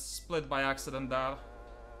on. Split by accident there.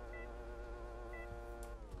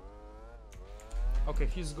 Okay,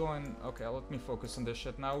 he's going. Okay, let me focus on this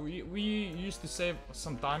shit now. We used to save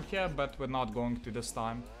some time here, but we're not going to this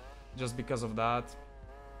time, just because of that.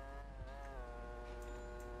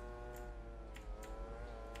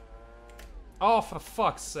 Oh, for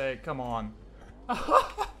fuck's sake, come on.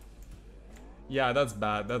 Yeah, that's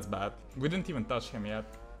bad, that's bad. We didn't even touch him yet.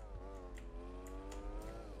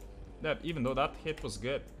 That, even though that hit was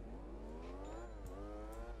good.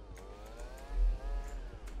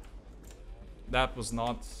 That was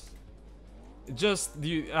not... Just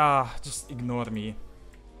ignore me.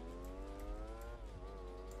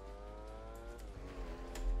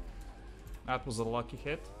 That was a lucky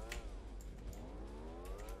hit.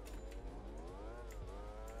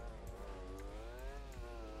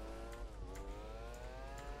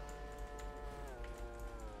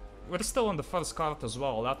 We're still on the first card as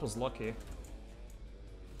well, that was lucky.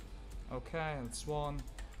 Okay, that's one.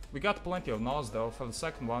 We got plenty of NOS though for the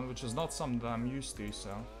second one, which is not something I'm used to,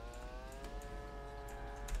 so...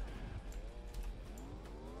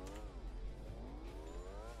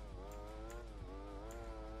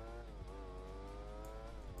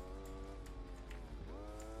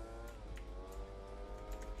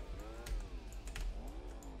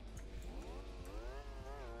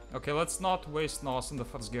 Okay, let's not waste NOS in the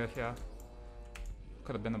first gear here.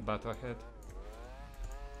 Could have been a better hit.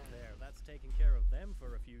 There, that's taking care of them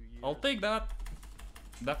for a few years. I'll take that.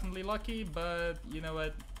 Definitely lucky, but you know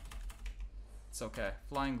what? It's okay.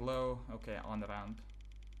 Flying low. Okay, on the round.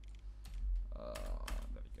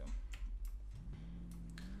 There we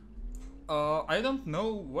go. I don't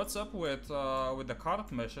know what's up with the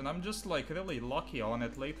cart mission. I'm just like really lucky on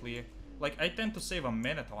it lately. Like I tend to save a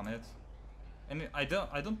minute on it. And I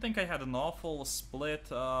don't think I had an awful split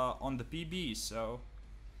on the PB, so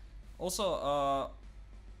also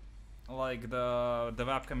like the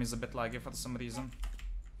webcam is a bit laggy for some reason.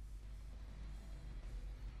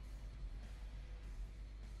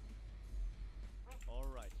 All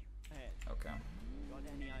right, Ed. Okay. Got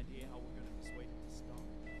any idea how we're gonna persuade him to stop?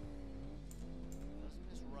 Doesn't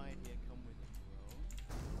this ride here come with a drone?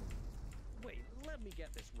 Wait, let me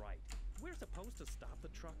get this right. We're supposed to stop the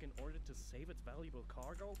truck in order to save its valuable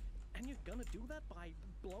cargo, and you're gonna do that by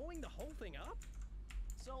blowing the whole thing up?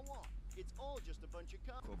 So what? It's all just a bunch of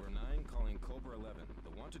cars. Cobra 9 calling Cobra 11.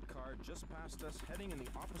 The wanted car just passed us, heading in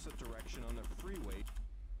the opposite direction on the freeway.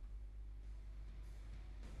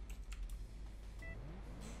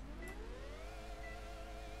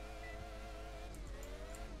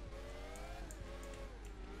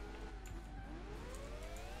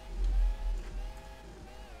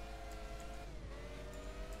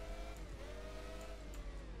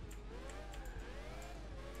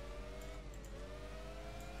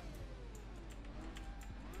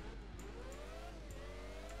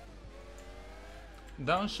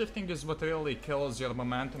 Downshifting is what really kills your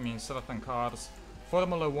momentum in certain cars.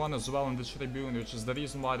 Formula 1 as well in the Tribune, which is the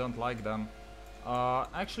reason why I don't like them.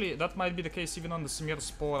 Actually, that might be the case even on the Smear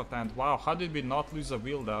Sport, and wow, how did we not lose a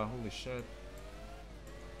wheel there? Holy shit.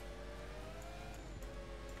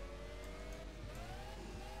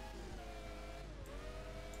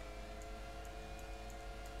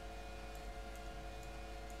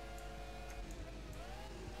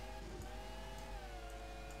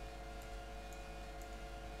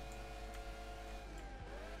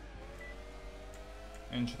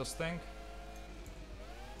 Interesting.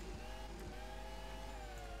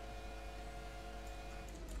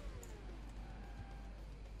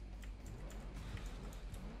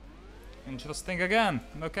 Interesting again.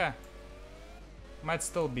 Okay. Might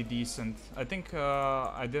still be decent. I think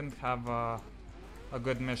I didn't have a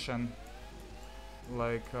good mission.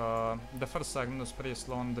 Like the first segment was pretty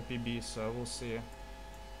slow on the PB, so we'll see.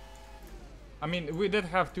 I mean, we did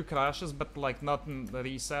have 2 crashes, but like not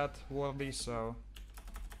reset worthy, so...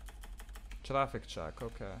 Traffic check,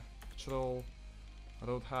 okay. Patrol,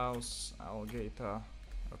 Roadhouse, Alligator,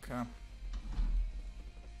 okay.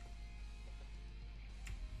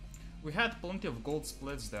 We had plenty of gold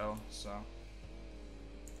splits though, so...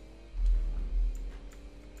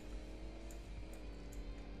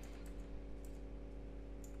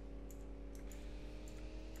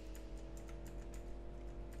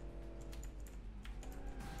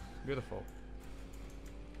 Beautiful.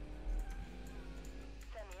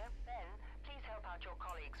 Your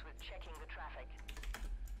colleagues with checking the traffic.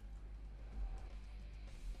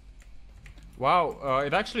 Wow,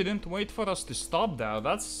 it actually didn't wait for us to stop there.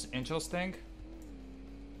 That's interesting.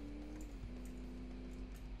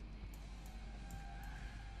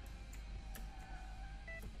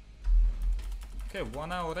 Okay,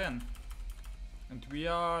 1 hour in. And we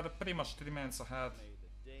are pretty much 3 minutes ahead. May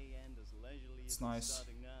the day end as leisurely It's as nice. it's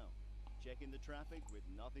starting now. Checking the traffic with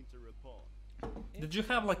nothing to report. Did you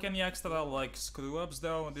have like any extra like screw ups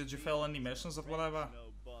though? Did you fail any missions or whatever?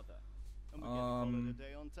 No bother. And we're getting called it a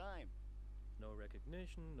day on time. No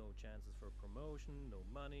recognition, no chances for promotion, no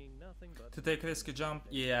money, nothing but... To take risky jump?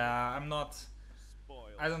 Yeah, I'm not.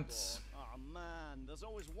 Spoiled I don't. sport. Oh man, there's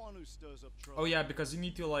always one who stirs up trouble. Oh yeah, because you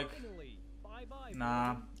need to like. Finally, bye-bye,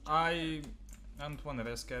 Nah, I don't want to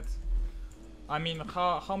risk it. I mean,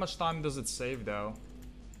 how much time does it save though?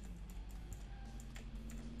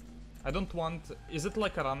 I don't want. Is it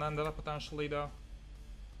like a run ender potentially though?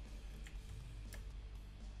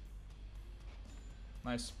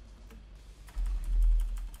 Nice.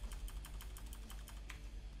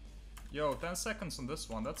 Yo, 10 seconds on this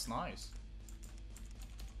one, that's nice.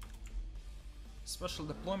 Special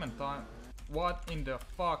deployment time. What in the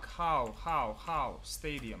fuck? How?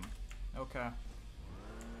 Stadium. Okay.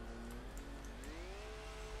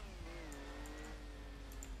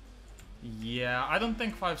 Yeah, I don't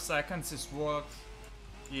think 5 seconds is worth,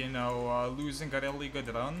 you know, losing a really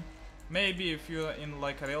good run. Maybe if you're in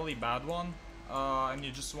like a really bad one, and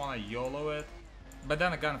you just wanna YOLO it. But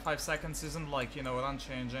then again, 5 seconds isn't like, you know, run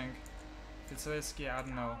changing. If it's risky, I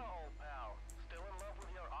don't know. Oh, pal. Still in love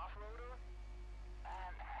with your off-roader?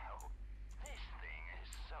 And how? This thing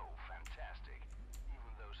is so fantastic.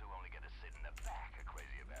 Even those who only get to sit in the back are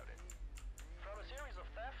crazy about it. From a series of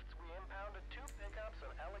thefts, we impounded 2 pickups,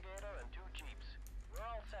 an alligator, and 2 jeeps. We're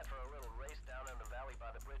all set for a little race down in the valley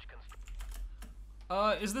by the bridge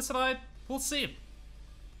Is this right? We'll see.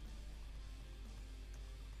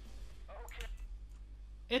 Okay.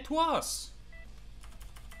 It was.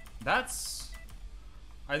 That's...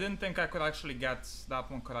 I didn't think I could actually get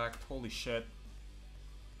that one correct. Holy shit.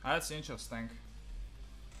 That's interesting.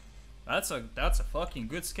 That's a fucking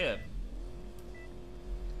good skip.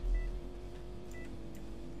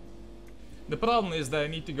 The problem is that I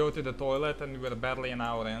need to go to the toilet and we're barely an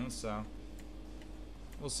hour in, so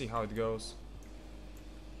we'll see how it goes.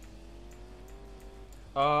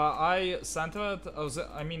 I centered,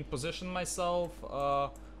 positioned myself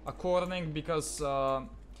according because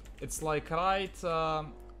it's like right,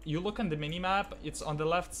 you look on the minimap, it's on the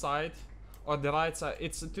left side or the right side,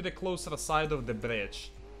 it's to the closer side of the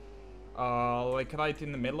bridge. Like right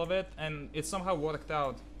in the middle of it, and it somehow worked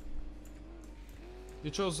out.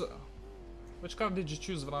 You chose... Which car did you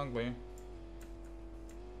choose wrongly?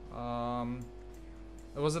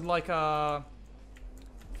 Was it like a...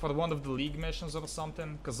 for one of the league missions or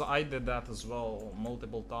something? Because I did that as well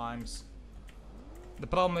multiple times. The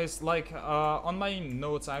problem is, like, on my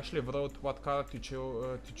notes I actually wrote what car to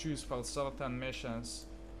choose for certain missions.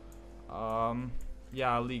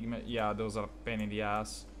 Yeah, yeah, those are a pain in the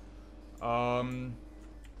ass.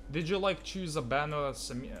 Did you like choose a banner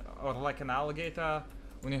or like an alligator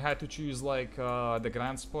when you had to choose like the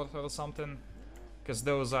Grand Sport or something? Because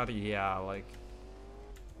those are, yeah, like,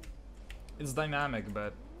 it's dynamic,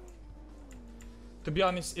 but to be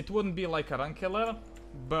honest, it wouldn't be like a run killer,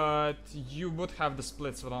 but you would have the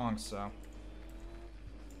splits wrong, so.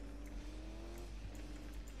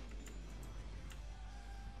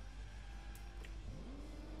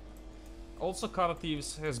 Also, Car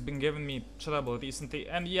Thieves has been giving me trouble recently,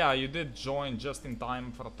 and yeah, you did join just in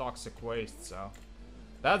time for a Toxic Waste, so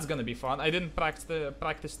that's gonna be fun. I didn't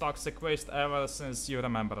practice Toxic Waste ever since you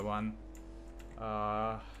remember one.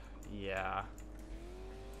 Yeah.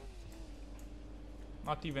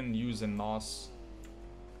 Not even using NOS,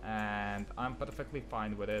 and I'm perfectly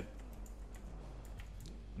fine with it.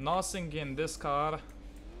 NOSing in this car,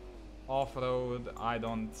 off-road, I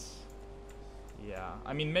don't... Yeah,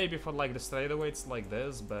 I mean maybe for like the straightaways like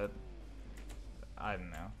this, but I don't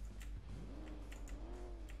know.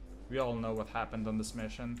 We all know what happened on this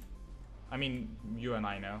mission. I mean, you and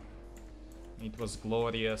I know. It was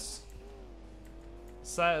glorious.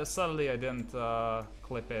 Sadly I didn't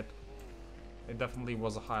clip it. It definitely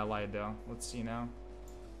was a highlight though. Let's see now.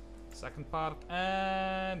 Second part,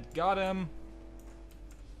 and got him!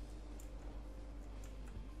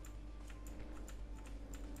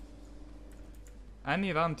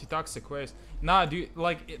 Any run to Toxic Waste. Nah, dude,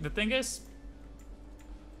 like, the thing is...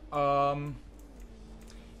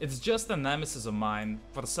 it's just a nemesis of mine,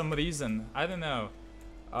 for some reason. I don't know.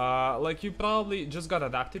 Like, you probably just got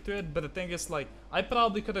adapted to it, but the thing is, like, I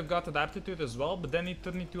probably could have got adapted to it as well, but then it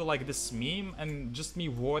turned into, like, this meme, and just me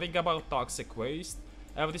worrying about Toxic Waste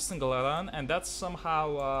every single run, and that's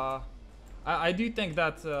somehow, I do think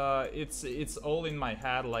that, it's all in my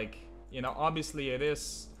head, like, you know, obviously it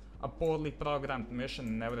is a poorly programmed mission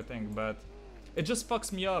and everything, but it just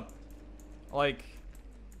fucks me up. Like,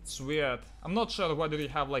 it's weird. I'm not sure whether you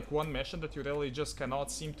have like one mission that you really just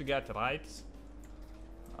cannot seem to get right.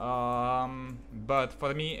 But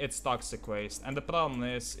for me it's toxic waste, and the problem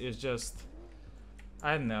is just,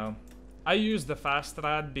 I don't know. I use the fast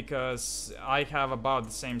strat because I have about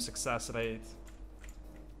the same success rate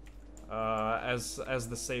as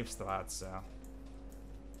the safe strat, so.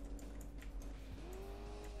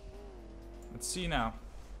 Let's see now.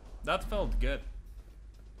 That felt good.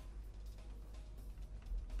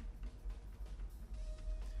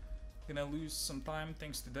 Gonna lose some time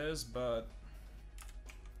thanks to this, but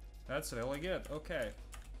that's really good. Okay.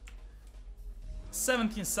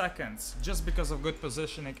 17 seconds, just because of good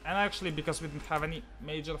positioning, and actually because we didn't have any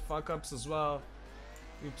major fuck-ups as well.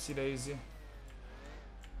 Oopsie daisy.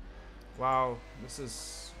 Wow, this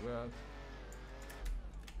is weird.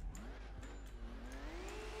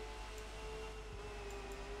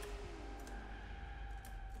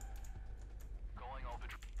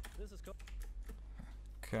 This is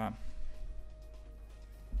Okay.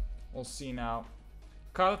 We'll see now.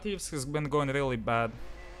 Car thieves has been going really bad.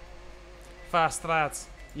 Fast rats.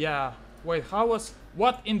 Yeah. Wait, how was...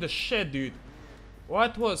 What in the shit, dude?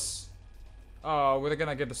 What was... Oh, we're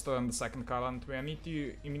gonna get destroyed on the second car, aren't we? I need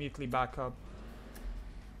to immediately back up.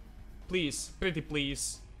 Please. Pretty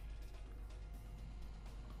please.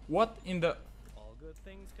 What in the... all good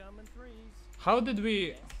things come in threes. How did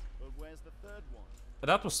we... But where's the third one?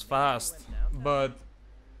 That was fast, but...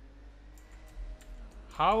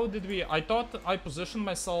 How did we... I thought I positioned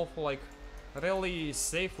myself, like, really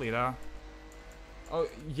safely there. Oh,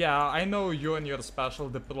 yeah, I know you and your special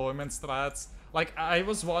deployment strats. Like, I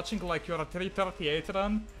was watching, like, your 338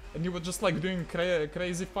 run, and you were just, like, doing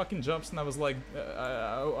crazy fucking jumps, and I was like,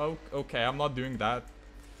 okay, I'm not doing that.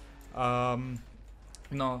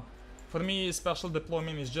 No. For me, special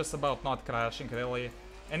deployment is just about not crashing, really.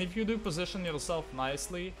 And if you do position yourself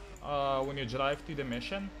nicely, when you drive to the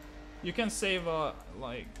mission, you can save,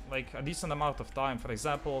 like a decent amount of time. For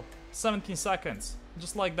example, 17 seconds.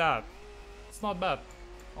 Just like that. It's not bad.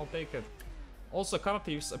 I'll take it. Also, car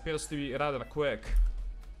thieves appears to be rather quick.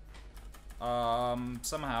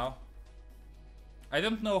 Somehow. I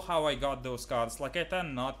don't know how I got those cars. Like, I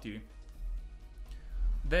tend not to.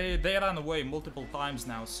 They ran away multiple times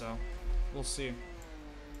now, so we'll see.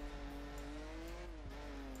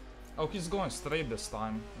 Oh, he's going straight this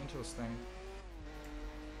time. Interesting.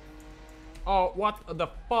 Oh, what the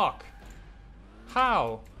fuck?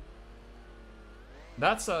 How?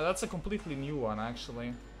 That's a completely new one,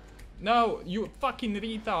 actually. No, you fucking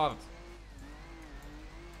retard.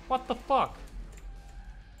 What the fuck?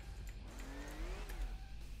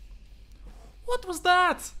 What was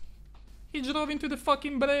that? He drove into the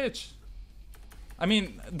fucking bridge. I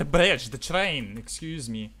mean, the bridge, the train, excuse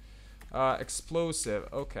me. Explosive,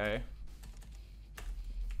 okay.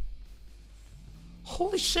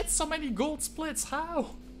 Holy shit, so many gold splits,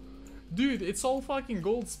 how? Dude, it's all fucking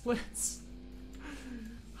gold splits.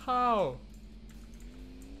 How?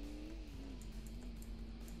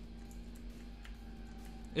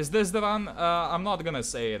 Is this the run? I'm not gonna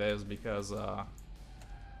say it is because,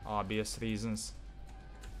 obvious reasons.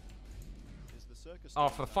 Oh,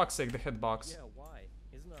 for fuck's sake, the hitbox. Yeah, why?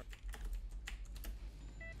 Isn't our...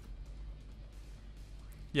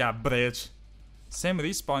 Yeah, bridge. Same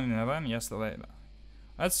respawn in a run yesterday.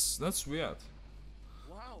 That's weird.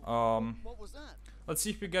 Wow. What was that? Let's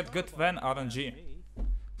see if we get good van RNG.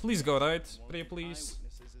 Please go right, pretty please.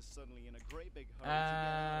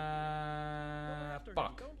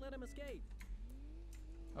 Fuck. Don't let him escape.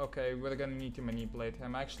 Okay, we're gonna need to manipulate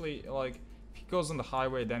him. Actually, like, if he goes on the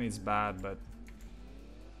highway, then it's bad, but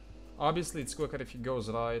obviously it's quicker if he goes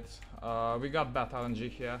right. We got bad RNG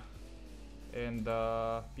here in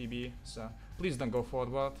the PB, so please don't go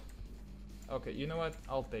forward. Okay, you know what?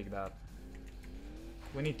 I'll take that.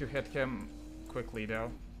 We need to hit him quickly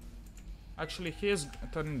though. Actually, he is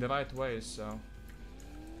turning the right way, so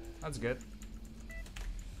that's good.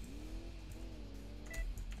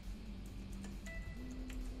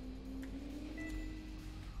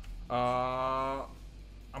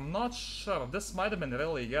 I'm not sure. This might have been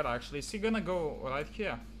really good, actually. Is he gonna go right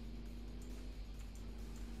here?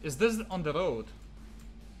 Is this on the road?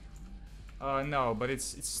 No, but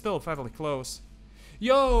it's still fairly close.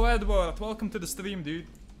 Yo, Edward, welcome to the stream, dude.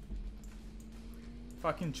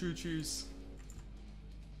 Fucking choo-choos.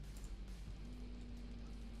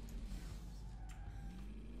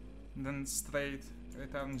 And then straight,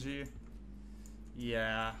 return G.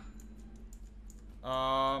 Yeah.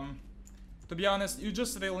 To be honest, you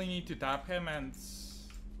just really need to tap him and...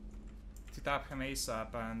 to tap him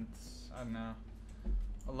ASAP and... I don't know.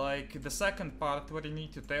 Like, the second part where you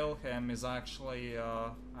need to tail him is actually,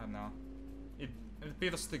 I don't know. It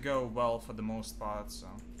appears to go well for the most part, so.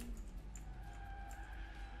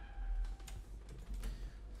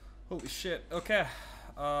 Holy shit, okay.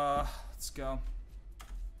 Let's go.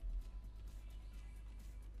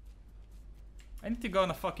 I need to go on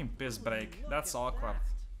a fucking piss break. That's awkward.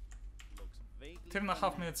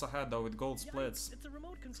 3.5 minutes ahead though with gold splits. It's a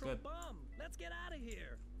remote control bomb. Let's get out of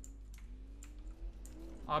here.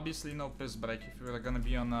 Obviously no piss break if we're gonna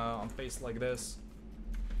be on pace like this.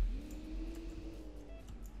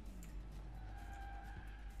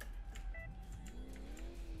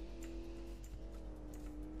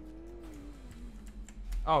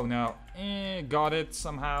 Oh no. Got it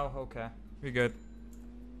somehow. Okay. We're good.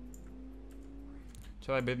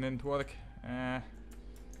 Try bit didn't work.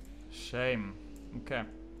 Shame. Okay.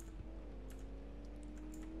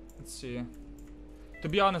 Let's see. To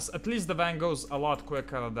be honest, at least the van goes a lot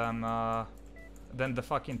quicker than the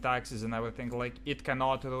fucking taxis and everything. Like, it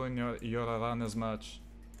cannot ruin your run as much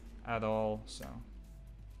at all, so.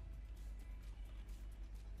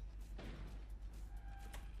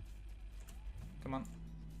 Come on.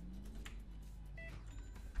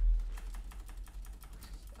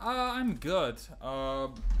 I'm good.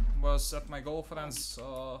 Was at my girlfriend's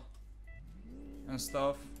and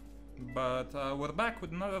stuff, but we're back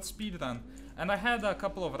with another speedrun. And I had a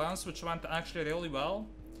couple of runs which went actually really well,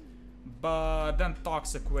 but then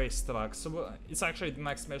toxic waste struck. So it's actually the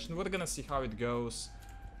next mission. We're gonna see how it goes.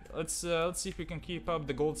 Let's see if we can keep up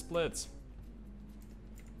the gold splits.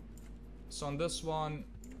 So on this one,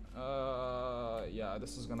 yeah,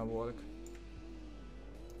 this is gonna work.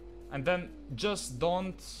 And then just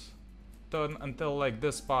don't turn until like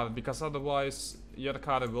this part, because otherwise your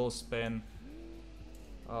car will spin.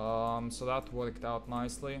 So that worked out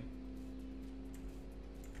nicely.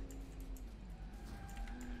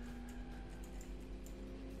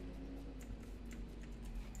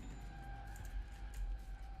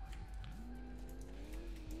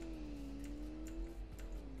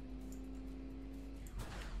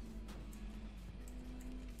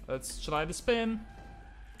 Let's try the spin.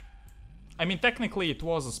 I mean, technically it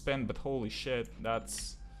was a spin, but holy shit,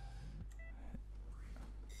 that's...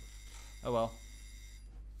 Oh well.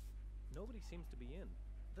 Nobody seems to be in.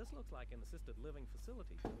 This looks like an assisted living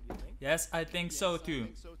facility, don't you think? Yes, I think so too. I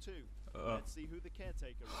think so too. Let's see who the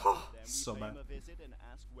caretaker is. Then we So pay bad. him a visit and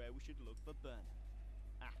ask where we should look for Bernard.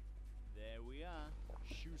 Ah, there we are.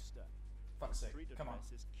 Schuster. Fuck's sake, Street come on.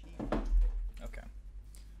 address is key. Okay.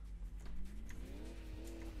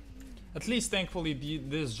 At least thankfully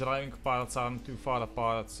these driving parts aren't too far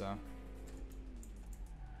apart, so.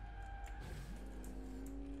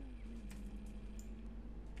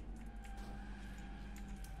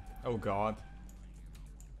 Oh god.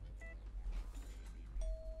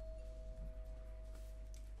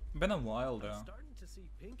 Been a while though. I'm starting to see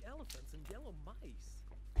pink elephants and yellow mice.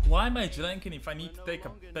 Why am I drinking if I need to take a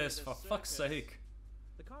piss, for fuck's sake?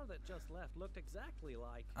 The car that just left looked exactly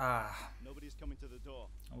like... Nobody's coming to the door.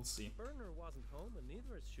 We'll see. Berner wasn't home and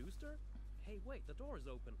neither is Schuster. Hey, wait, the door is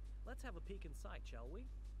open. Let's have a peek inside, shall we?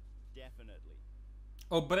 Definitely.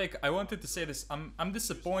 Oh, Break, I wanted to say this. I'm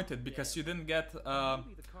disappointed because you didn't get a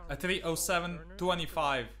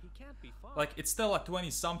 3:07:25. Like, it's still at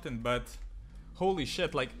 20 something, but holy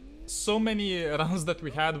shit, like so many rounds that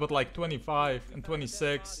we had with like 25 and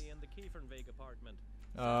 26.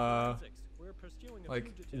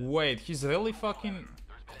 Like, wait, he's really fucking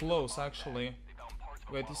close actually.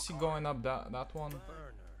 Wait, is he going up that one?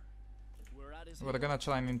 We're gonna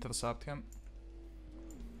try and intercept him.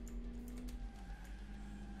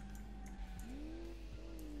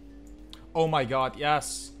 Oh my god,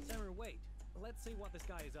 yes. Sarah, wait. Let's see what this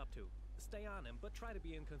guy is up to. Stay on him, but try to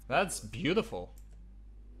be inconspicuous. That's beautiful.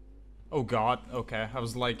 Oh god, okay. I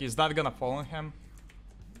was like, is that gonna fall on him?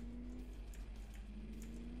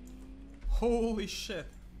 Holy shit.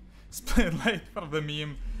 Split late for the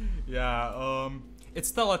meme. Yeah, it's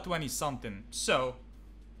still at 20 something. So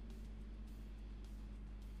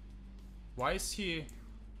why is he...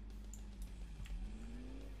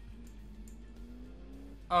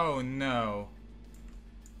 Oh no.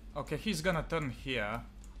 Okay, he's gonna turn here.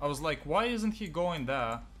 I was like, why isn't he going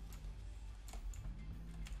there?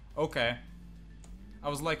 Okay. I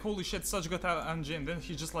was like, holy shit, such good engine. Then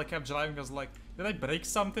he just like kept driving. I was like, did I break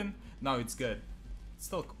something? No, it's good. It's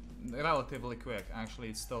still relatively quick. Actually,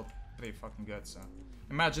 it's still pretty fucking good, so.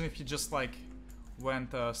 Imagine if he just like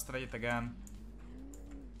went straight again.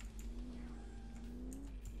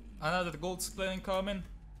 Another gold split incoming.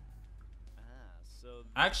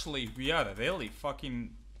 Actually, we are really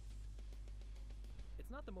fucking...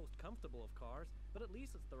 It's not the most comfortable of cars, but at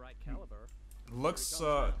least it's the right caliber. Looks,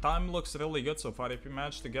 time looks really good so far. If we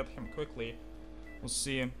manage to get him quickly, we'll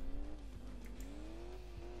see.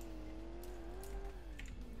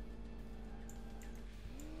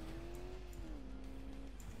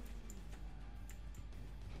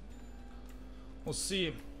 We'll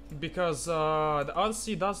see, because the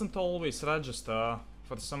RC doesn't always register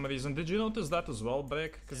for some reason. Did you notice that as well,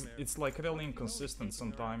 Brick? Because it's like really inconsistent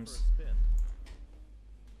sometimes.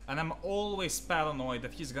 And I'm always paranoid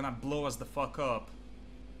that he's gonna blow us the fuck up.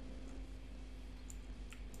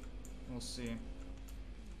 We'll see.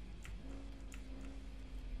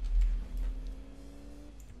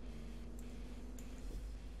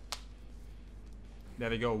 There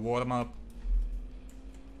we go, warm up.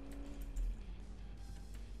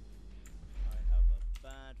 I have a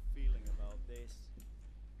bad feeling about this.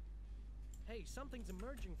 Hey, something's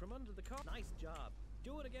emerging from under the car. Nice job.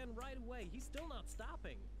 Do it again right away. He's still not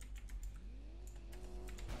stopping.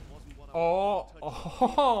 That wasn't what I Oh, wanted to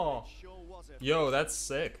touch oh, on. It sure was a yo, that's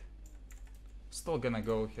sick. Still gonna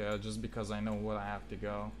go here just because I know where I have to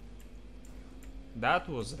go. That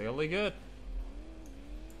was really good.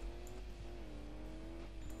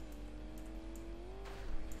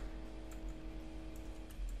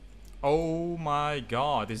 Oh my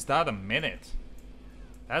god, is that a minute?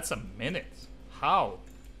 That's a minute. How?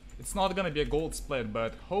 It's not gonna be a gold split,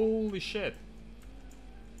 but holy shit.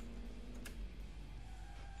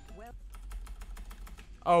 Well,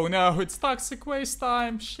 Oh no, it's toxic waste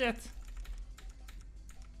time. Shit.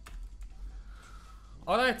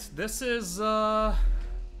 Alright, this is no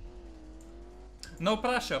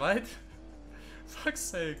pressure, right? Fuck's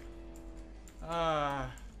sake.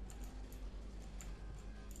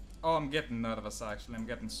 Oh, I'm getting nervous actually. I'm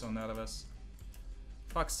getting so nervous.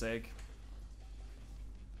 Fuck's sake.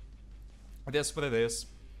 It is what it is.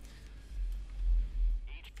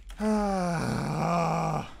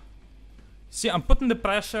 See, I'm putting the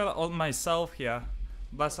pressure on myself here.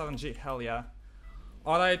 Bless RNG, hell yeah.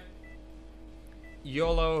 Alright.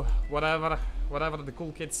 YOLO, whatever the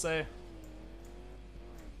cool kids say.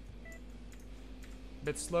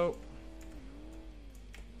 Bit slow.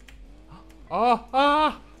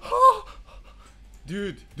 Oh.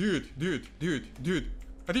 Dude.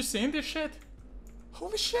 Are you seeing this shit?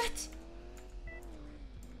 Holy shit.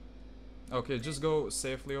 Okay, just go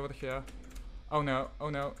safely over here. Oh no.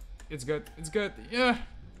 It's good. Yeah.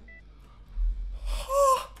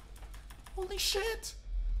 Holy shit.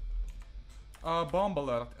 Bomb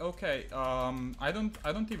alert. Okay, I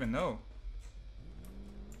don't even know.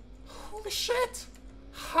 Holy shit!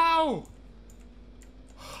 How?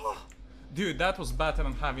 Dude, that was better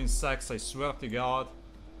than having sex, I swear to God.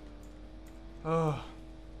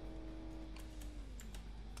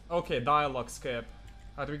 Okay, dialogue skip.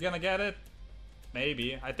 Are we gonna get it?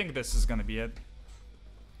 Maybe. I think this is gonna be it.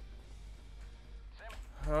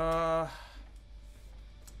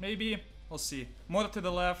 Maybe. We'll see. More to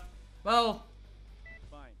the left. Well,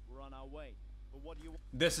 fine. We're on our way. But what do you want?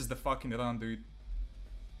 this is the fucking run, dude.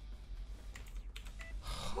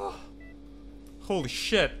 Holy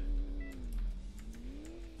shit.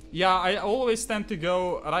 Yeah, I always tend to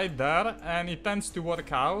go right there, and it tends to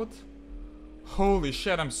work out. Holy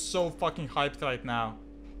shit, I'm so fucking hyped right now.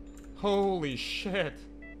 Holy shit.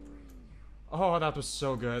 Oh, that was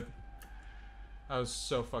so good. That was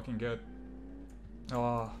so fucking good.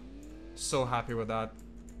 Oh, so happy with that.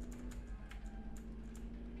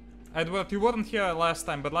 Edward, you weren't here last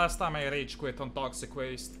time, but last time I rage quit on Toxic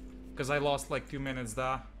Waste. Because I lost like 2 minutes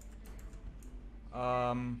there.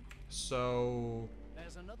 So...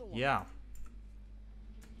 There's another one. yeah.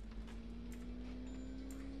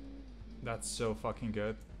 That's so fucking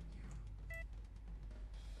good.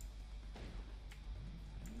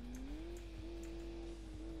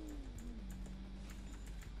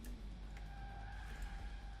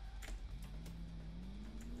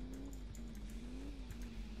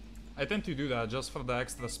 I tend to do that just for the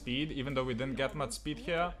extra speed, even though we didn't get much speed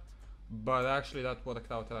here. But actually that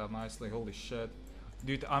worked out nicely, holy shit.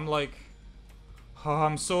 Dude, I'm like... oh,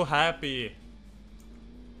 I'm so happy.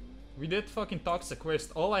 We did fucking Toxic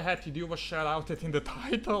Waste. All I had to do was shout out it in the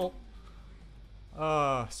title.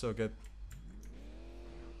 Ah, so good.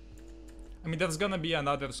 I mean, there's gonna be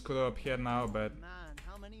another screw up here now, but... Man,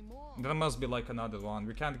 how many more? there must be like another one.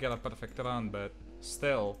 We can't get a perfect run, but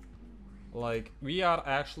still. Like, we are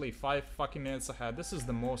actually 5 fucking minutes ahead. This is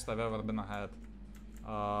the most I've ever been ahead.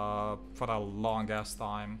 For a long ass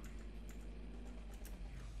time.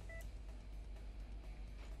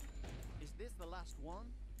 Is this the last one?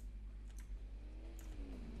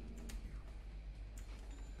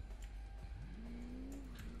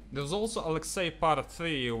 There's also Alexei Part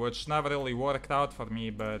 3, which never really worked out for me,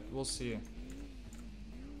 but we'll see.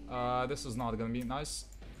 This is not gonna be nice.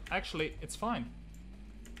 Actually, it's fine.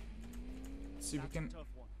 Let's see if we can...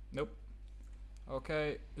 Nope.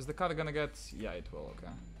 Okay, is the car gonna get... Yeah, it will,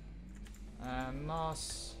 okay. And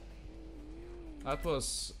NOS... That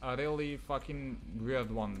was a really fucking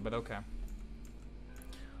weird one, but okay.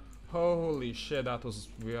 Holy shit, that was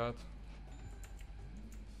weird.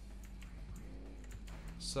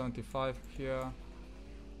 75 here.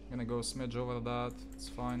 Gonna go a smidge over that, it's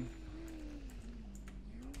fine.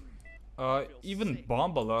 Even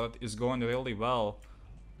Bomb Alert is going really well.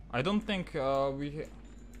 I don't think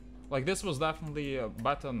like this was definitely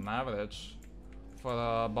better than average for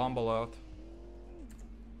Bomb Alert.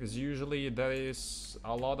 Because usually there is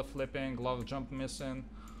a lot of flipping, a lot of jump missing.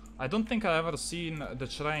 I don't think I've ever seen the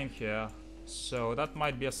terrain here, so that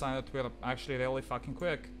might be a sign that we're actually really fucking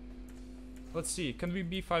quick. Let's see, can we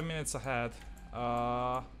be 5 minutes ahead?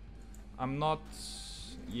 I'm not...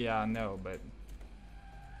 Yeah, no, but...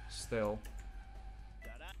 Still.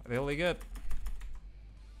 Really good.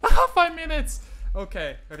 5 minutes!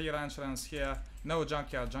 Okay, rear entrance here. No,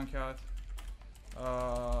 junkyard.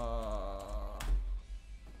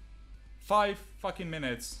 5 fucking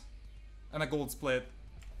minutes. And a gold split.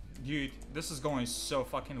 Dude, this is going so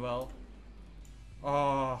fucking well.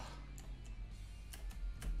 Oh.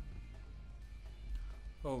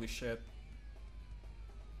 Holy shit.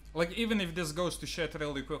 Like, even if this goes to shit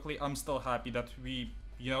really quickly, I'm still happy that we,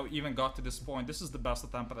 you know, even got to this point. This is the best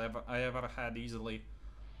attempt I ever had easily.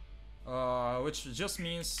 Which just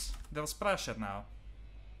means there's pressure now.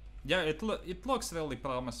 Yeah, it looks really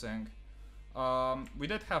promising. We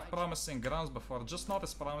did have promising runs before, just not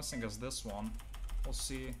as promising as this one. We'll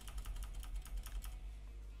see.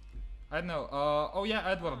 I don't know. Oh yeah,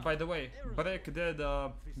 Edward, by the way, Brick did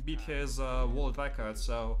beat his world record,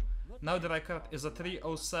 so now the record is a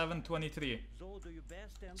 3:07:23.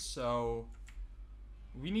 So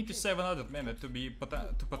we need to save another minute to be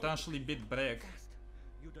to potentially beat Brick.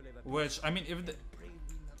 Which, I mean, if the,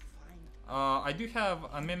 I do have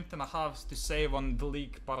a minute and a half to save on the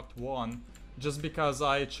league part 1, just because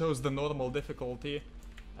I chose the normal difficulty.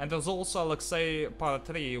 And there's also Alexei part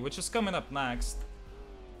 3, which is coming up next.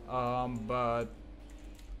 But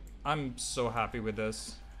I'm so happy with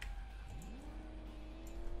this.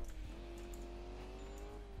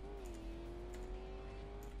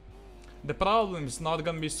 The problem is not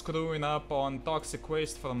gonna be screwing up on Toxic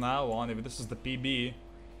Waste from now on if this is the PB.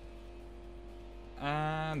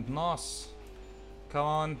 And NOS. Come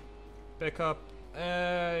on. Pick up.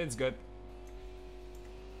 It's good.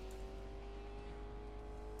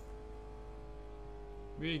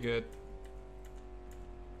 Really good.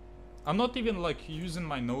 I'm not even like using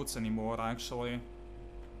my notes anymore actually.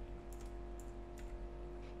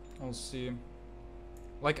 I'll see.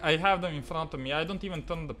 Like I have them in front of me, I don't even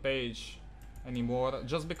turn the page anymore,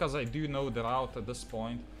 just because I do know the route at this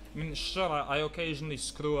point. I mean, sure, I occasionally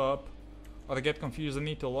screw up or get confused and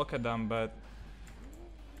need to look at them, but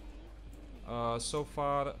so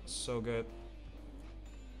far, so good.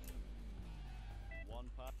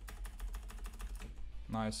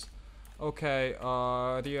 Nice. Okay,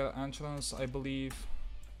 rear entrance, I believe.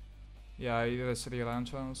 Yeah, it is rear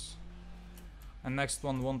entrance. And next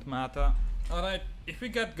one won't matter. Alright, if we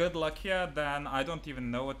get good luck here, then I don't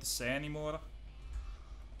even know what to say anymore.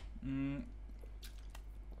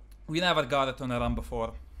 We never got it on a run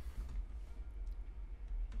before.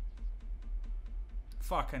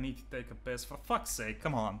 Fuck, I need to take a piss, for fuck's sake,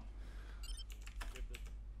 come on.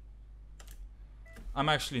 I'm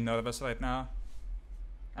actually nervous right now.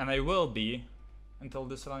 And I will be until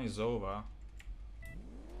this run is over.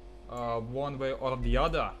 One way or the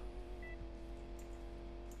other.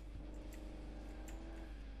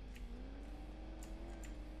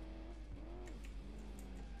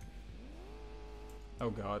 Oh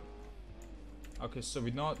god. Okay, so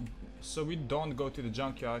we don't go to the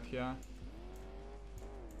junkyard here.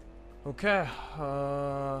 Okay.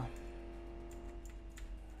 Oh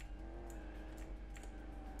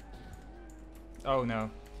no.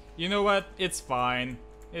 You know what? It's fine.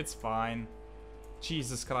 It's fine.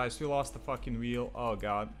 Jesus Christ, we lost the fucking wheel. Oh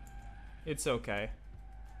god. It's okay.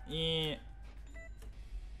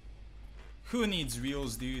 Who needs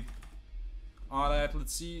wheels, dude? Alright,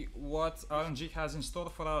 let's see what RNG has in store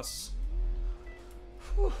for us.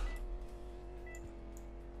 Whew.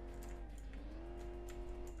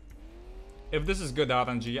 If this is good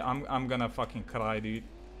RNG, I'm gonna fucking cry, dude.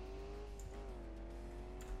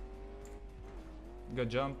 Good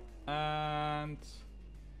jump. And...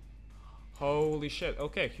 holy shit.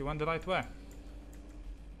 Okay, he went the right way.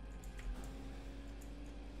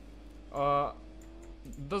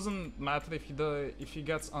 doesn't matter if he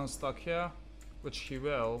gets unstuck here, which he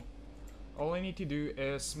will. All I need to do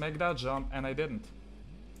is make that jump, and I didn't.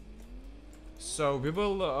 So we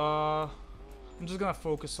will. I'm just gonna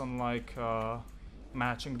focus on like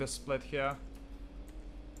matching the split here.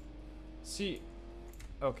 See,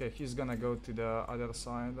 okay, he's gonna go to the other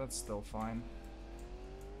side. That's still fine.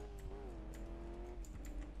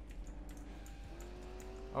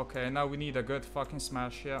 Okay, now we need a good fucking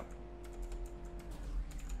smash here.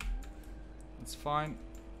 It's fine.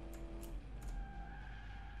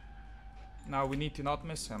 Now we need to not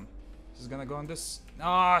miss him. He's gonna go on this.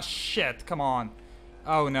 Ah, shit, come on.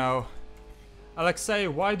 Oh no. Alexei,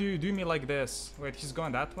 why do you do me like this? Wait, he's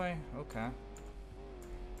going that way? Okay.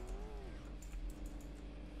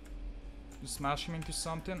 You smash him into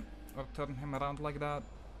something or turn him around like that.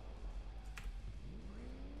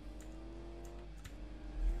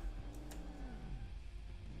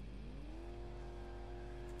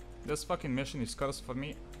 This fucking mission is cursed for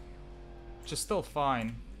me, which is still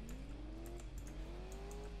fine.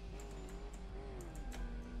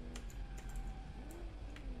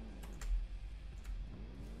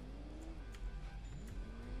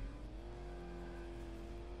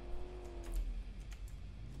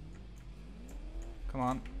 Come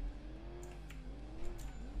on.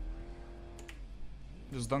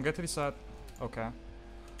 Just don't get reset. Okay.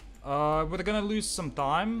 We're gonna lose some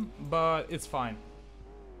time, but it's fine.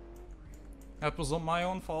 That was my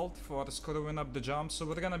own fault for screwing up the jump, so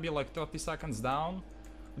we're gonna be like 30 seconds down,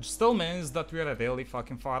 which still means that we're really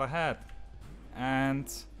fucking far ahead. And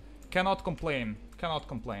cannot complain, cannot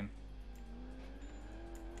complain.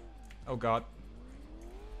 Oh god.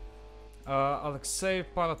 Alexei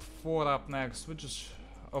part 4 up next, which is...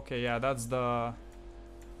 Okay, yeah, that's the...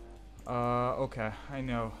 okay, I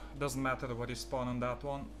know. Doesn't matter what you spawn on that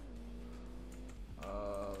one.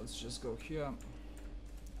 Let's just go here.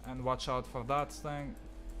 And watch out for that thing.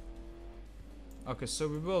 Okay, so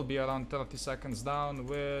we will be around 30 seconds down,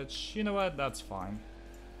 which, you know what, that's fine.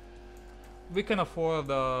 We can afford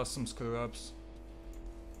some screw-ups.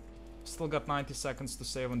 Still got 90 seconds to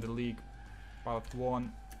save on the league. Part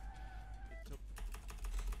 1.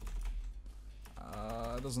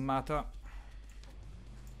 Doesn't matter.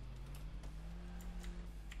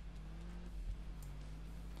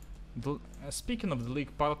 Speaking of the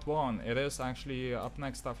league part 1, it is actually up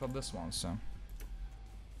next after this one, so...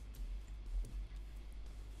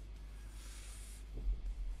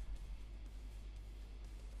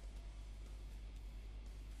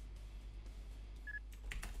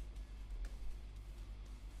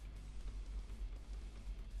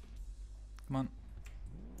 Come on.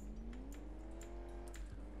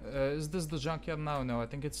 Is this the junkyard now? No, I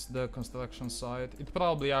think it's the construction site. It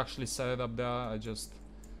probably actually set it up there, I just...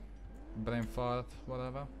 brain fart,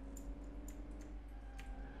 whatever.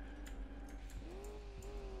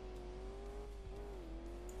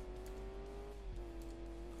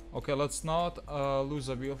 Okay, let's not lose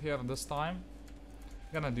a wheel here this time.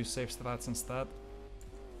 Gonna do safe strats instead.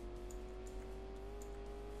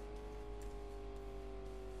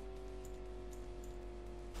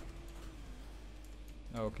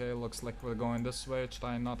 Okay, looks like we're going this way,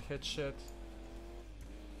 try and not hit shit.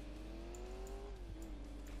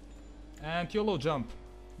 And YOLO jump,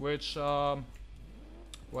 which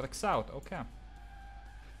works out, okay.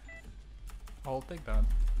 I'll take that.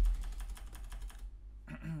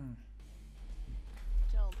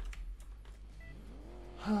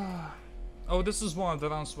 Oh, this is one of the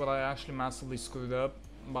rounds where I actually massively screwed up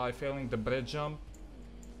by failing the bridge jump.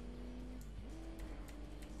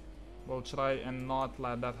 We'll try and not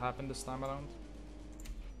let that happen this time around.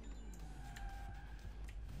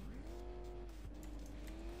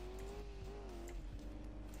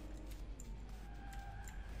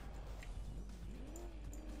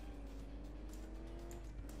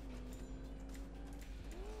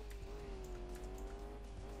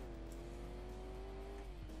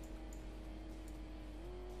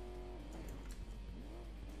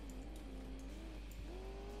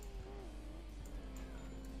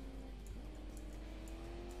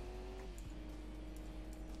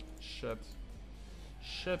 Shit.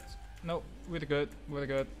 Shit. No, we're good. We're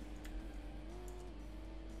good.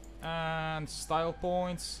 And style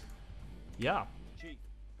points. Yeah. Chief,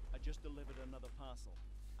 I just delivered another parcel.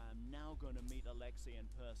 I'm now going to meet Alexei in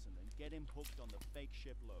person and get him hooked on the fake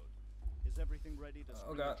shipload. Is everything ready to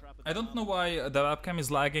spring the trap at I the don't know mouth? why the webcam is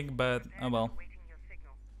lagging, but oh well. Waiting your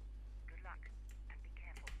signal. Good luck and be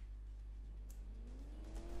careful.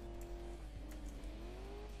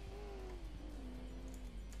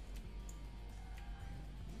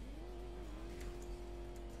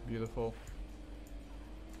 Beautiful.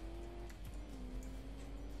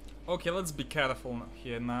 Okay, let's be careful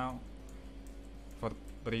here now. For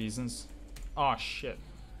reasons. Oh shit.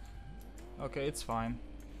 Okay, it's fine.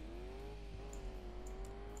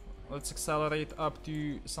 Let's accelerate up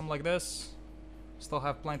to something like this. Still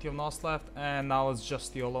have plenty of NOS left, and now it's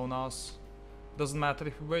just YOLO NOS. Doesn't matter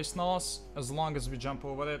if we waste NOS, as long as we jump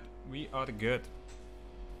over it, we are good.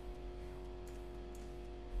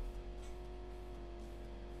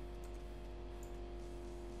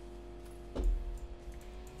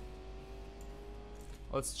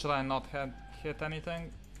 Let's try not hit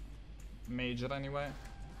anything major anyway,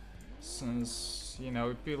 since, you know,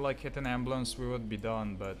 if we like hit an ambulance we would be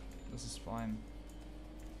done, but this is fine.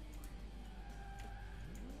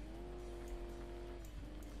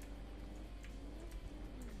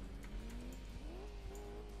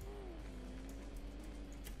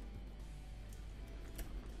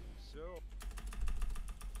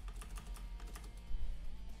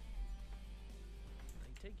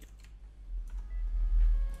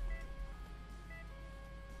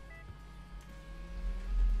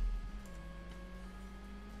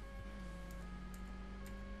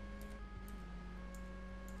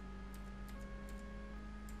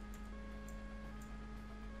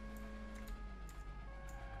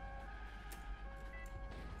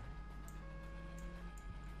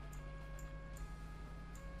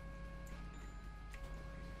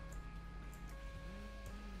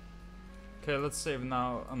 Okay, let's save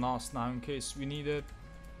now a NOS now in case we need it.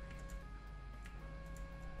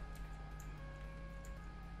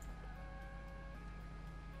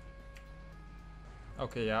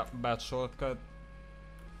 Okay, yeah, bad shortcut.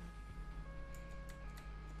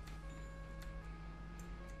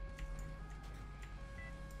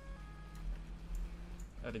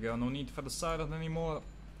 There you go, no need for the siren anymore.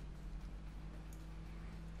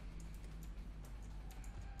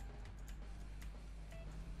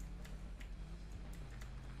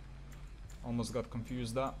 Almost got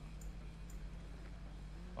confused that.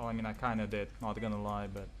 Oh, I mean, I kinda did, not gonna lie,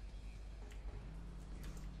 but...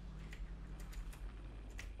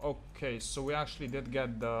 Okay, so we actually did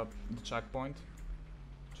get the checkpoint.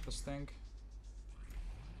 Interesting.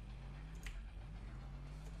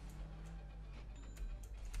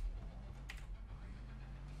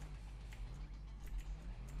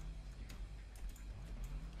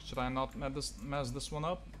 Should I not mess this one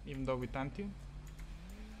up, even though we tend to?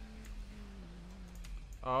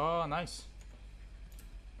 Oh, nice.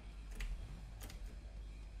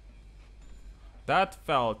 That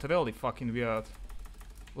felt really fucking weird.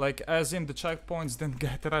 Like, as in the checkpoints didn't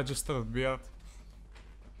get registered weird.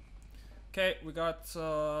 Okay, we got,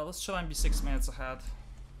 let's try and be 6 minutes ahead.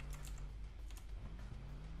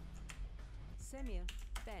 Semir,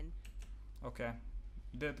 Ben. Okay,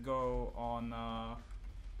 did go on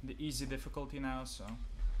the easy difficulty now, so...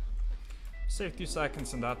 Save 2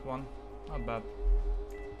 seconds in that one, not bad.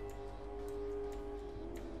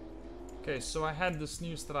 Okay, so I had this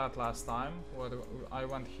new strat last time, where I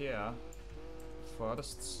went here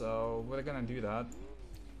first, so we're gonna do that.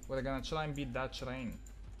 We're gonna try and beat that train.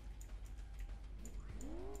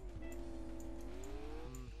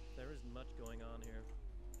 There isn't much going on here.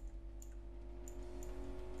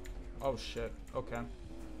 Oh shit, okay.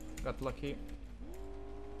 Got lucky.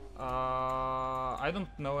 I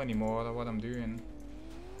don't know anymore what I'm doing.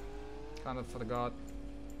 Kind of forgot.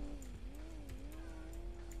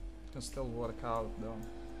 Can still work out though.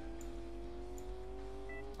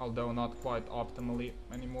 Although not quite optimally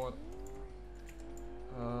anymore.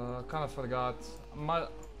 Kind of forgot.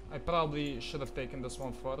 I probably should have taken this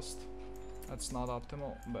one first. That's not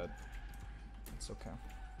optimal, but it's okay.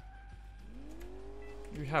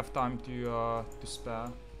 We have time to spare.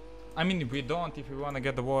 I mean, we don't if we want to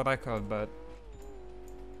get the world record, but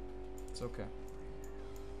it's okay.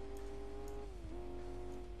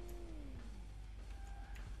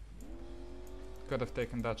 Could have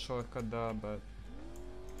taken that shortcut there, but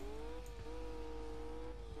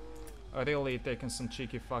I really taking some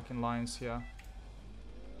cheeky fucking lines here.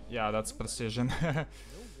 Yeah, that's precision. No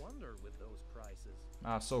wonder with those prices.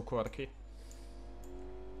 Ah, so quirky.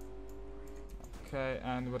 Okay,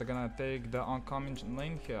 and we're gonna take the oncoming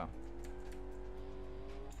lane here.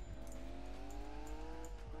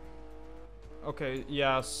 Okay,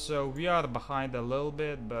 yeah, so we are behind a little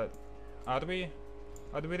bit, but are we?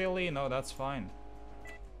 Are we really? No, that's fine.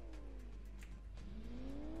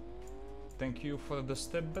 Thank you for the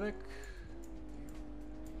step brick.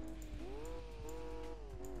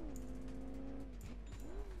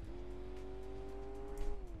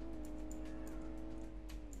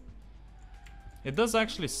 It does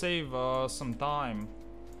actually save some time,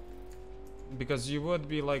 because you would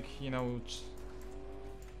be like, you know,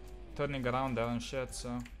 turning around there and shit,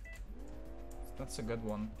 so That's a good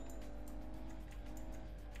one.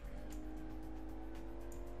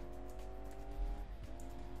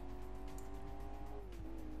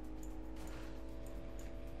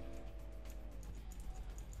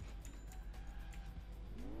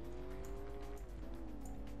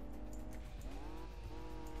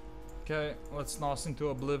 Okay, let's nos into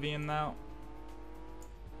oblivion now.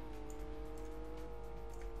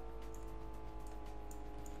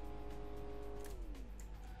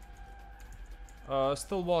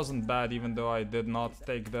 Still wasn't bad, even though I did not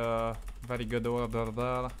take the very good order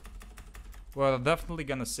there. We're definitely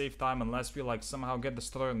gonna save time unless we like somehow get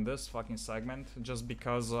destroyed in this fucking segment, just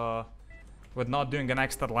because we're not doing an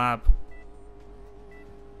extra lap.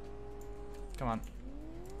 Come on,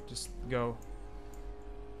 just go.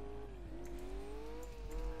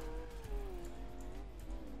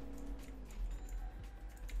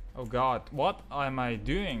 Oh god, what am I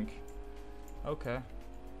doing? Okay.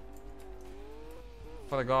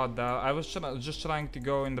 Forgot that. I was just trying to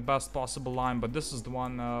go in the best possible line, but this is the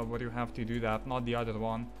one where you have to do that, not the other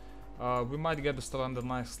one. We might get destroyed on the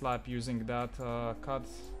next lap using that cut.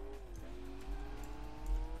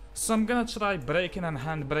 So I'm gonna try braking and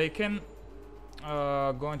hand braking.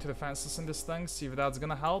 Going to the fences in this thing, see if that's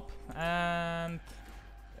gonna help. And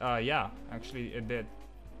yeah, actually it did.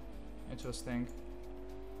 Interesting.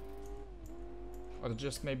 Or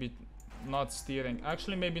just maybe not steering.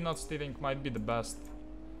 Actually, maybe not steering might be the best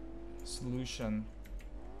solution.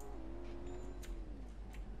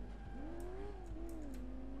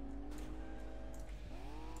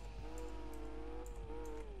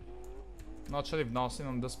 Not sure if nosing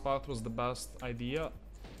on this part was the best idea.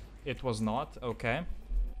 It was not, okay.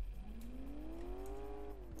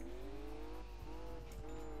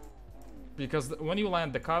 Because when you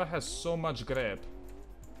land, the car has so much grip.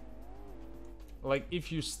 Like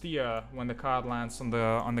if you steer when the car lands on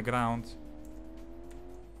the ground.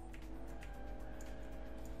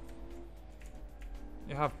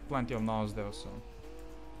 You have plenty of nose there, so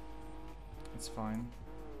it's fine.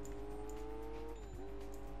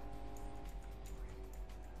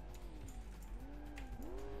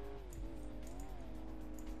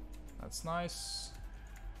 That's nice.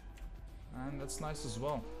 And that's nice as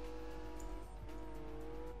well.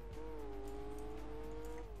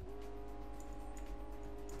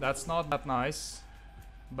 That's not that nice,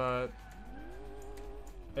 but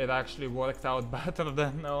it actually worked out better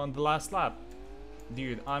than on the last lap.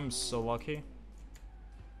 Dude, I'm so lucky.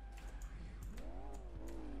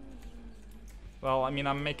 Well, I mean,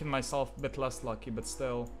 I'm making myself a bit less lucky, but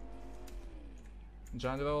still. In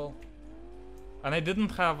general. And I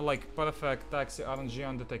didn't have, like, perfect taxi RNG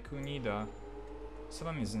on the Tycoon either. This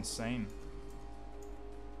run is insane.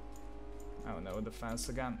 Oh no, the fence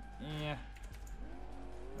again. Yeah.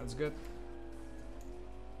 That's good.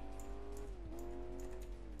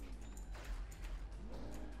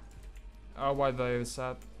 Why did I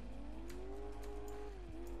reset?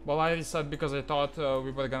 Well, I reset because I thought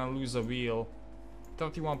we were gonna lose a wheel.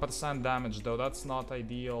 31% damage though, that's not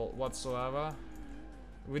ideal whatsoever.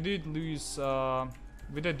 We did lose,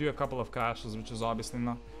 we did do a couple of crashes, which is obviously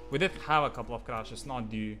not... We did have a couple of crashes, not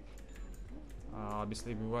due.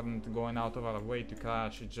 Obviously we weren't going out of our way to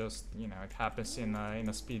crash, it just, you know, it happens in a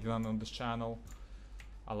speedrun on this channel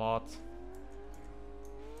a lot.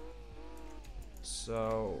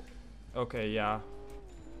 So, okay, yeah.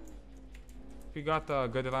 We got a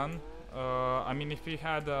good run. I mean, if we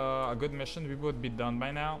had a good mission, we would be done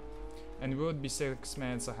by now. And we would be 6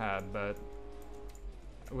 minutes ahead, but...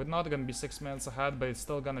 We're not gonna be 6 minutes ahead, but it's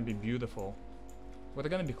still gonna be beautiful. We're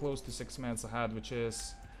gonna be close to 6 minutes ahead, which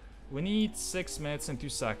is... We need 6 minutes and 2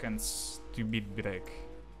 seconds to beat Brick.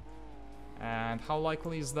 And how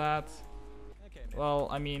likely is that? Well,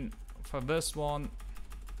 I mean, for this one,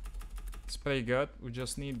 it's pretty good. We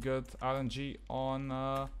just need good RNG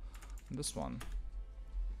on this one.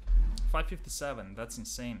 557, that's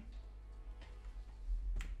insane.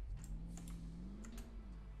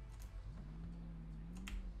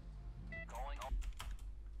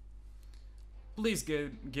 Please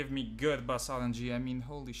give me good bus RNG. I mean,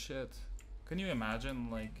 holy shit. Can you imagine,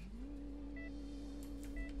 like...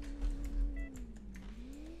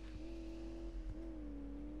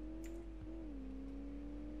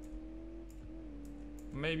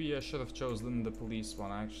 Maybe I should have chosen the police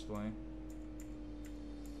one, actually.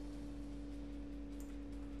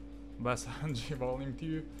 Bus RNG volume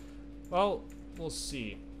 2. Well, we'll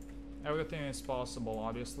see. Everything is possible,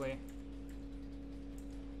 obviously.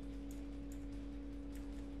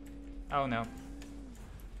 Oh no.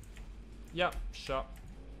 Yeah, sure.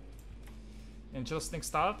 Interesting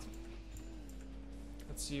start.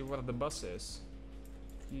 Let's see where the bus is.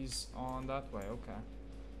 He's on that way, okay.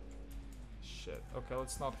 Shit, okay,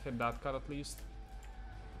 let's not hit that car at least.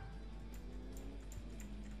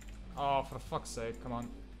 Oh, for fuck's sake, come on.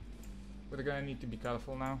 We're gonna need to be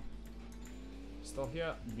careful now. Still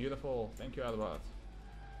here? Beautiful. Thank you, Edward.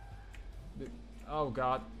 Oh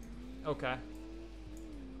god. Okay.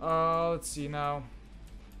 Let's see now.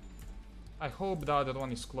 I hope the other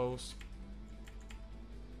one is close.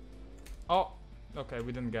 Oh! Okay,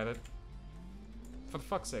 we didn't get it. For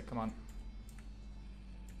fuck's sake, come on.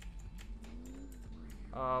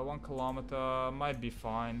 1 kilometer might be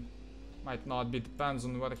fine. Might not be, depends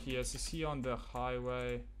on where he is. Is he on the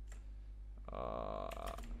highway?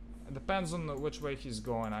 It depends on which way he's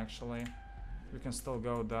going actually. We can still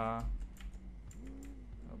go there.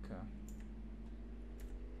 Okay.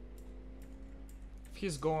 If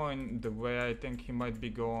he's going the way I think he might be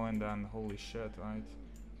going, then holy shit, right?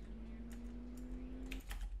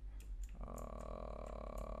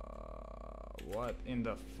 What in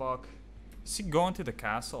the fuck? Is he going to the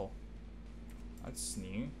castle? That's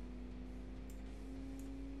new.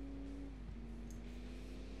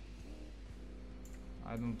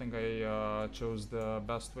 I don't think I chose the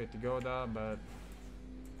best way to go there, but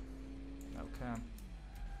okay.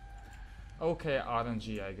 Okay,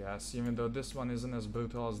 RNG, I guess, even though this one isn't as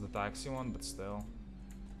brutal as the taxi one, but still.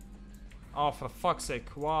 Oh, for fuck's sake,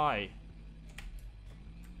 why?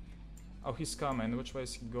 Oh, he's coming. Which way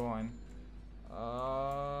is he going?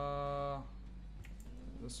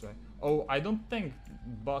 This way. Oh, I don't think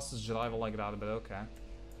buses drive like that, but okay.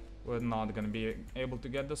 We're not gonna be able to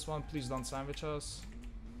get this one. Please don't sandwich us.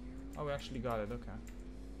 Oh, we actually got it, okay.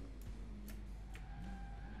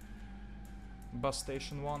 Bus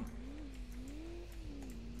station 1.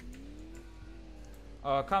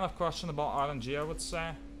 Kind of questionable RNG, I would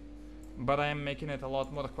say. But I am making it a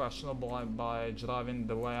lot more questionable by driving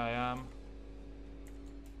the way I am.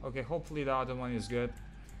 Okay, hopefully the other one is good.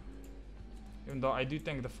 Even though I do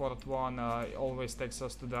think the fourth one always takes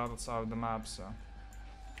us to the other side of the map, so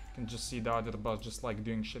you can just see the other bus just like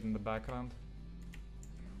doing shit in the background.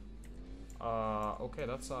 Okay,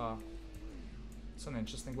 that's an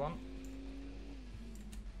interesting one.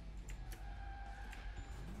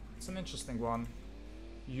 It's an interesting one.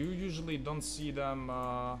 You usually don't see them.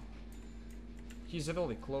 He's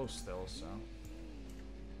really close still, so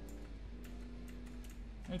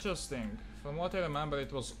interesting. From what I remember,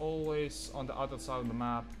 it was always on the other side of the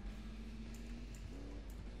map.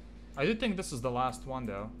 I do think this is the last one,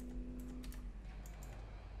 though.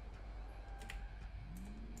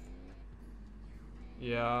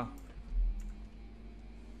 Yeah.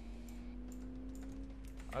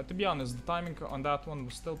 To be honest, the timing on that one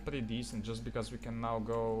was still pretty decent, just because we can now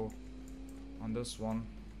go on this one.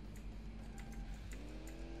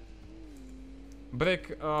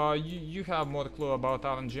 Brick, you have more clue about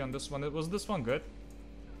RNG on this one. Was this one good?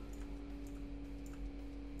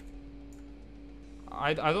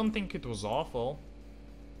 I don't think it was awful.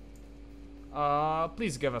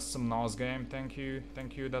 Please give us some nose game. Thank you.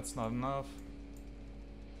 Thank you. That's not enough.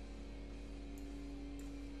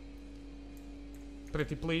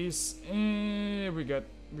 Pretty please. We got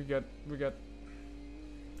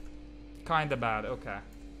kinda bad. Okay.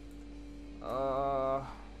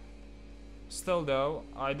 Still though,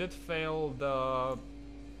 I did fail the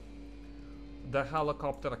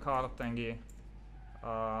helicopter car thingy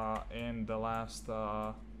in the last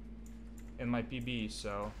in my PB,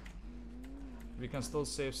 so we can still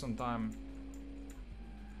save some time.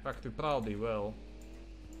 In fact, we probably will.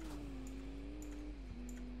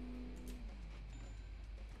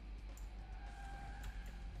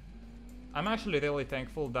 I'm actually really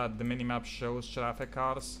thankful that the minimap shows traffic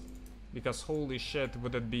cars, because holy shit,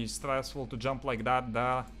 would it be stressful to jump like that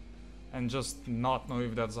there and just not know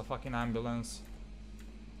if there's a fucking ambulance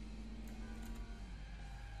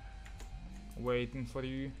waiting for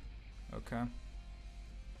you. Okay.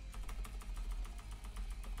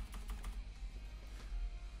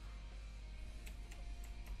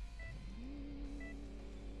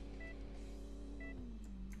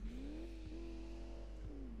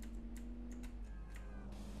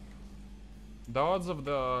 The odds of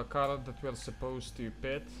the car that we're supposed to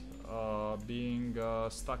pit being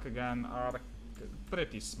stuck again are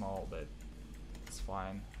pretty small, but it's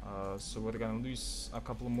fine. So we're gonna lose a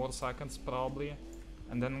couple more seconds probably,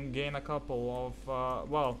 and then gain a couple of,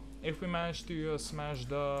 well, if we manage to smash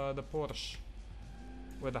the Porsche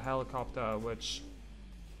with a helicopter, which...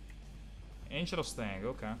 Interesting,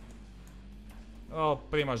 okay. Well,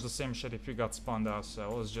 pretty much the same shit if you got spawned out, so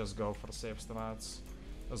let's just go for safe strats.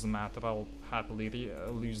 Doesn't matter, I'll happily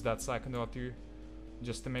lose that second or two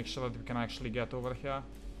just to make sure that we can actually get over here.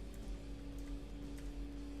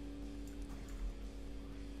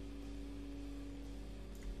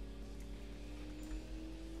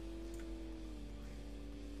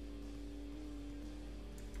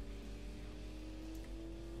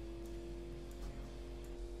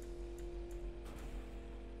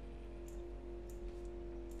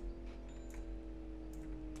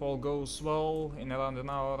 if all goes well, in around an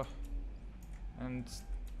hour and,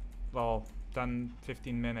 well,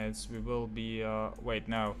 10-15 minutes, we will be, wait,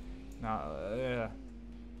 no.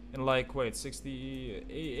 In like, wait,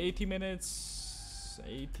 80 minutes,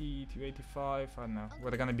 80 to 85, I don't know.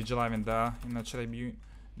 We're gonna be driving there in a tribute.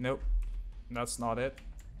 Nope, that's not it.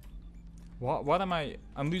 What am I?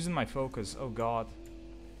 I'm losing my focus. Oh god.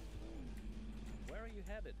 Where are you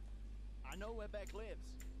headed? I know where Beck lives.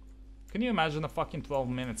 Can you imagine a fucking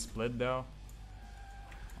 12-minute split though?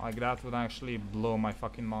 Like that would actually blow my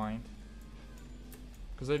fucking mind.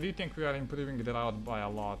 Because I do think we are improving the route by a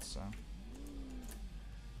lot, so.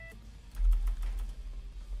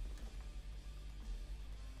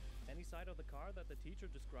 Any side of the car that the teacher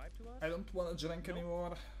described to us? I don't want to drink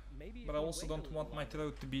anymore. Maybe But I also don't want my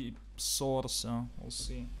throat to be sore, so we'll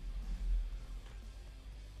see.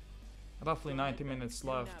 Roughly 90 minutes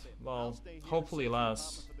left. Well, hopefully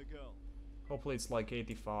less. Hopefully it's like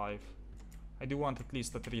 85. I do want at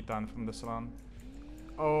least a 310 from this run.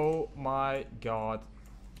 Oh my god.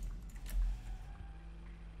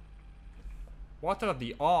 What are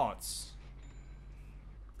the odds?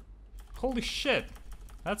 Holy shit.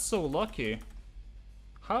 That's so lucky.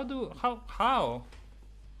 How?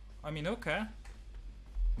 I mean, okay.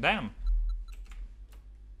 Damn.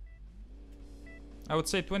 I would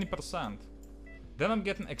say 20%. Then I'm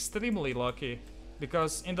getting extremely lucky.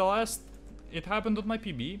 Because in the last... It happened on my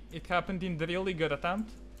PB. It happened in the really good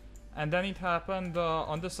attempt. And then it happened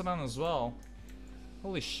on this run as well.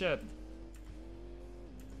 Holy shit.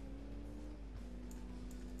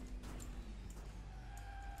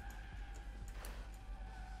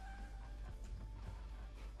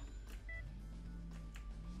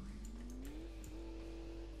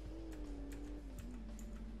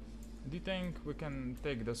 Do you think we can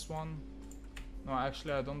take this one? No,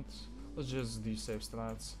 actually I don't. Let's just do save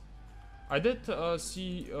strats. I did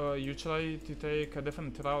see you try to take a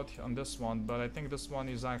different route on this one, but I think this one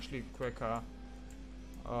is actually quicker.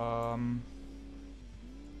 I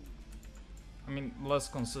mean, less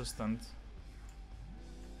consistent.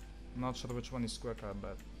 Not sure which one is quicker,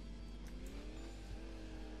 but...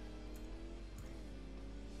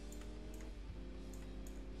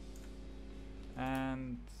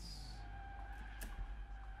 And...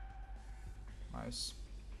 Nice.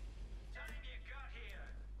 Time you got here.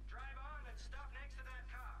 Drive on and stop next to that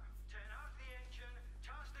car. Turn off the engine,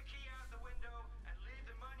 toss the key out the window, and leave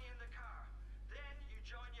the money in the car. Then you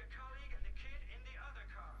join your colleague and the kid in the other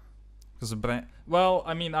car. Well,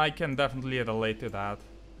 I mean, I can definitely relate to that.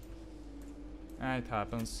 It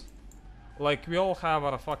happens. Like, we all have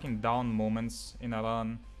our fucking down moments in a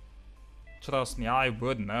run. Trust me, I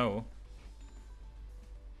would know.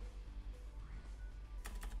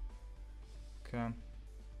 Okay.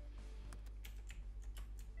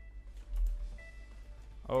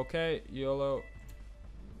 Okay, YOLO.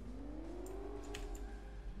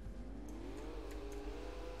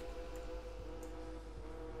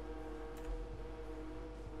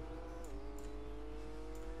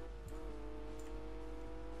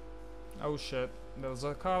 Oh shit, there's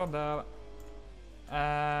a car there.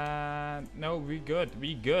 And no, we good.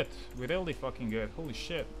 We really fucking good. Holy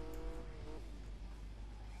shit.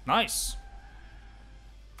 Nice.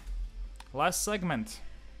 Last segment.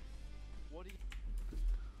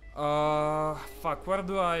 Fuck, where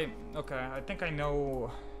do I... Okay, I think I know...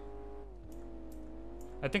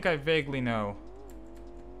 I think I vaguely know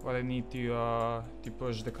what I need to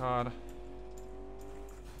push the car.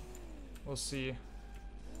 We'll see.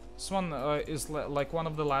 This one is like one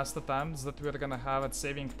of the last attempts that we're gonna have at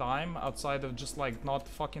saving time outside of just like not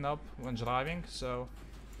fucking up when driving, so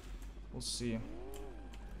we'll see.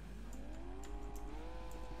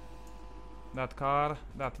 That car,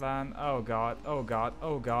 that van, oh god, oh god,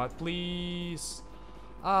 oh god, please.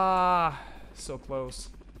 Ah, so close.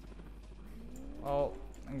 Well,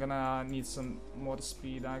 I'm gonna need some more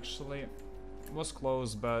speed actually. It was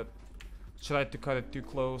close, but tried to cut it too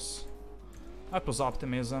close. That was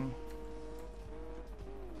optimism.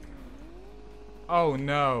 Oh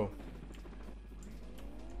no.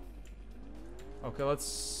 Okay,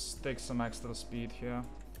 let's take some extra speed here.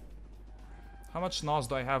 How much NOS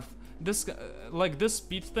do I have? This, like this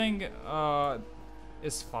speed thing,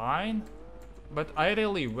 is fine, but I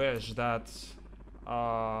really wish that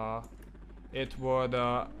it would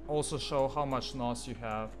also show how much NOS you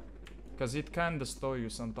have, because it can destroy you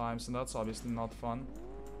sometimes, and that's obviously not fun.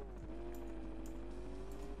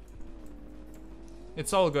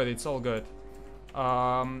 It's all good, it's all good.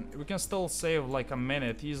 We can still save like a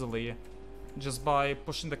minute easily just by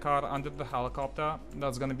pushing the car under the helicopter.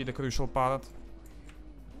 That's gonna be the crucial part.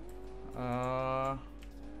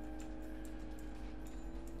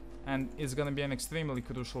 and it's gonna be an extremely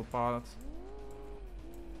crucial part.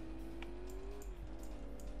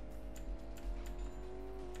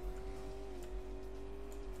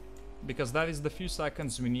 Because that is the few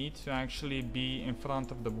seconds we need to actually be in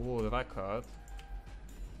front of the world record.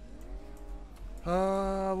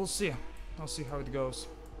 We'll see. I'll see how it goes.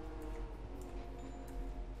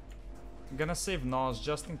 I'm gonna save NOS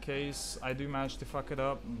just in case I do manage to fuck it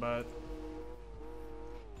up, but...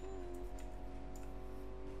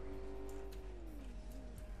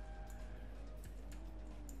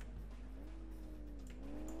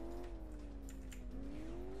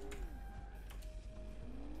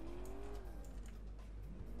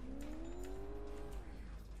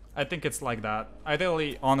 I think it's like that. I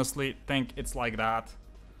really, honestly think it's like that.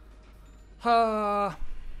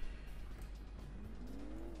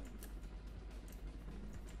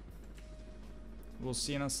 We'll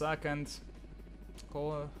see in a second.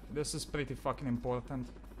 This is pretty fucking important.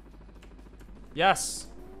 Yes!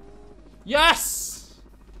 Yes!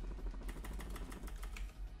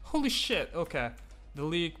 Holy shit, okay. The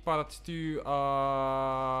league part 2,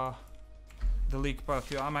 the league part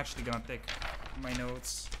 2, I'm actually gonna take my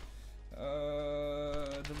notes.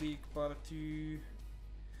 The league part 2,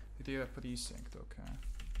 video precinct, okay.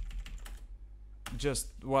 Just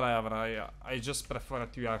whatever, I just prefer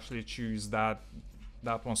to actually choose that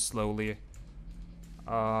one slowly.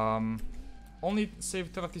 Only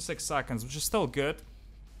saved 36 seconds, which is still good.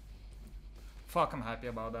 Fuck, I'm happy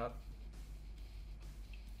about that.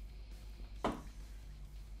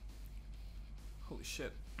 Holy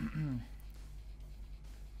shit.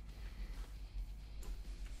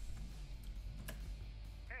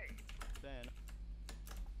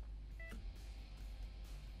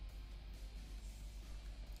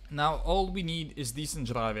 Now all we need is decent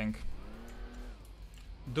driving.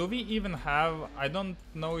 Do we even have... I don't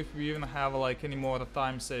know if we even have like any more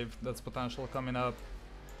time save that's potential coming up.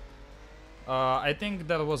 I think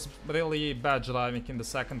there was really bad driving in the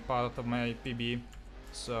second part of my PB.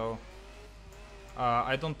 So...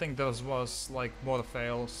 I don't think there was like more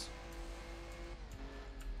fails.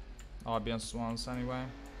 Obvious ones anyway.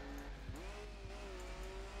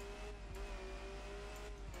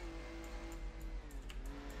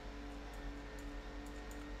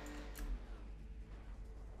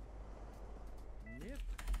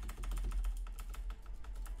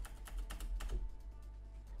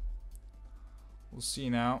 We'll see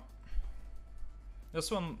now.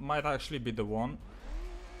 This one might actually be the one.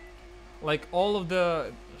 Like all of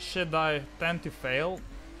the shit I tend to fail.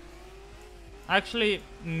 Actually,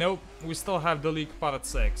 nope, we still have the league part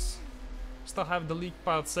 6. Still have the league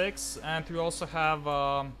part 6, and we also have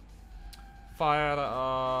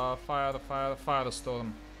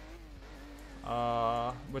Firestorm.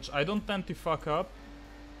 Which I don't tend to fuck up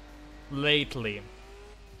lately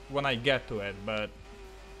when I get to it, but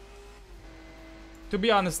to be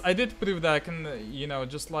honest, I did prove that I can, you know,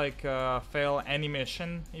 just like fail any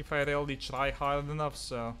mission if I really try hard enough,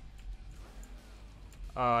 so...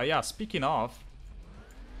 yeah, speaking of...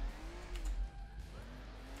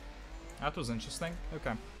 That was interesting,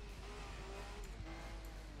 okay.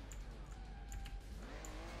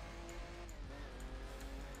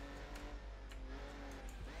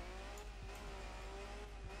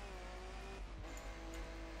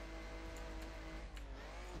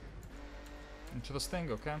 Interesting,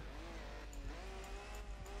 okay.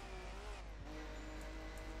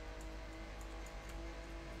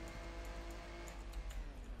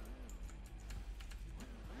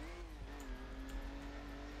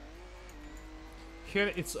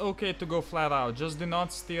 Here it's okay to go flat out, just do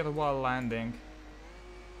not steer while landing.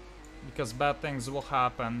 Because bad things will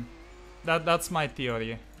happen. That's my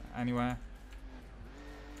theory, anyway.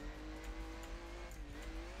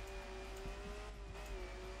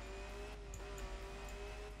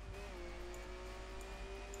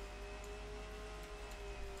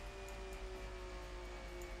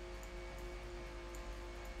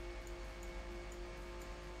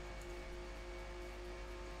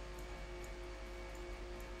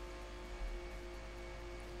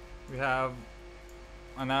 We have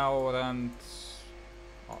an hour and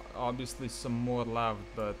obviously some more left,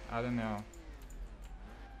 but I don't know.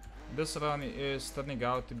 This run is turning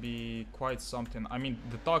out to be quite something. I mean,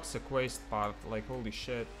 the toxic waste part, like holy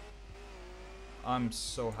shit. I'm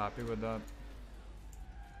so happy with that.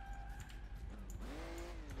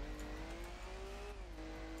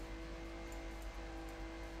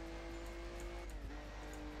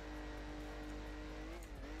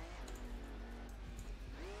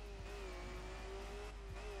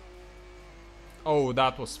 Oh,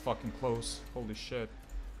 that was fucking close. Holy shit.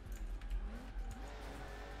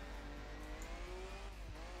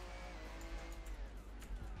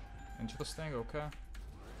 Interesting, okay.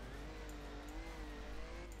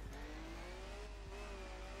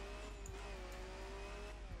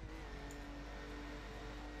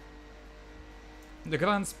 The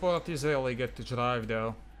Grand Sport is really good to drive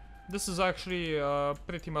though. This is actually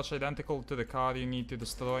pretty much identical to the car you need to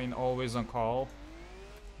destroy in Always on Call.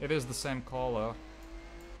 It is the same color.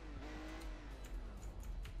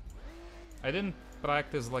 I didn't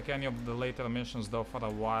practice like any of the later missions though for a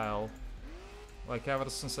while. Like ever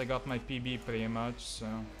since I got my PB pretty much, so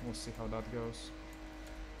we'll see how that goes.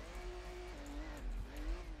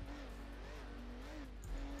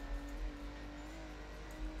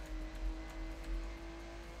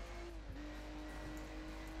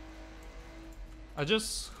 I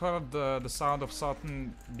just heard the sound of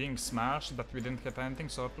something being smashed, but we didn't hit anything,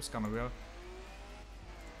 so it was kinda weird.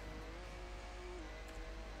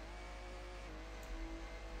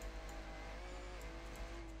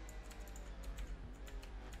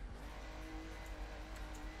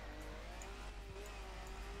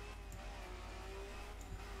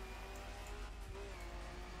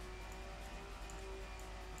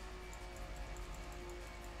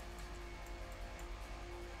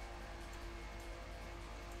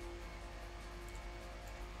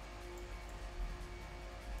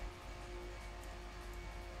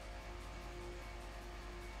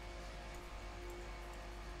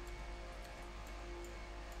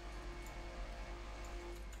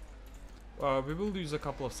 We will lose a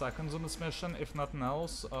couple of seconds on this mission, if nothing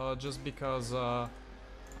else, just because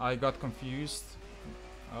I got confused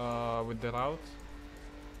with the route.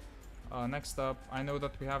 Next up, I know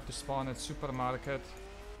that we have to spawn at supermarket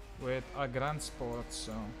with a Grand Sport,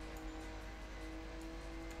 so...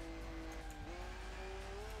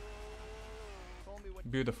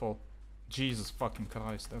 Beautiful. Jesus fucking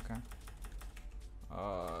Christ, okay.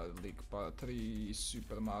 Leak part 3,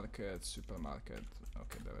 supermarket.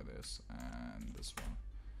 Okay, there it is. And this one.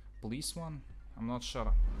 Police one? I'm not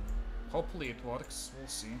sure. Hopefully it works, we'll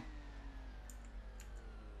see.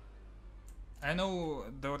 I know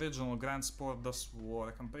the original Grand Sport does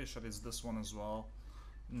work, I'm pretty sure it's this one as well.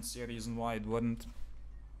 Didn't see a reason why it wouldn't.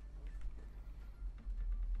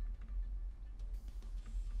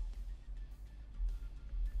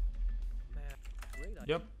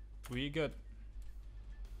 Yep, we good.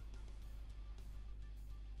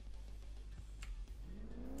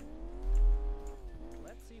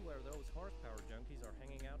 Let's see where those horsepower junkies are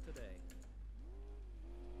hanging out today.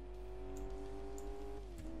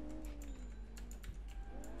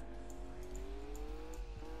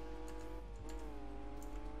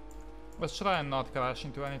 Let's try and not crash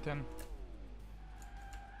into anything.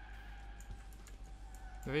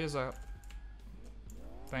 There is a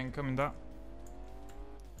thing coming down.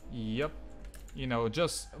 Yep. You know,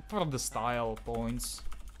 just for the style points.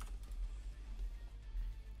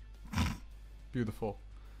 Beautiful.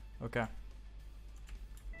 Okay.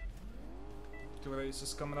 2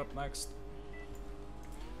 races coming up next.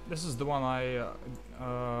 This is the one I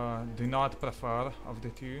do not prefer of the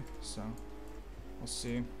two, so we'll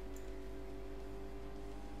see.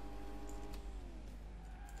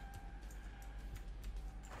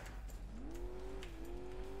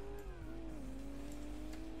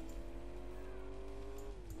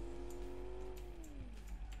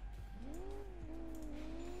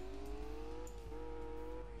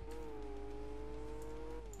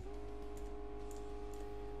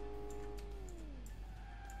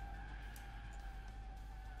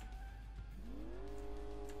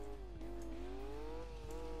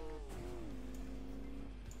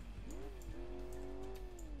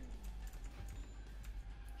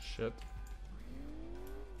 Shit.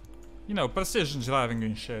 You know, precision driving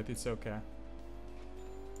and shit, it's okay.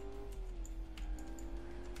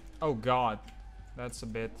 Oh god. That's a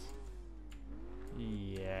bit...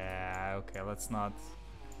 Yeah, okay, let's not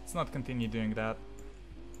continue doing that.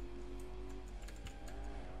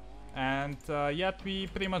 And yet we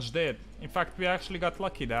pretty much did. In fact, we actually got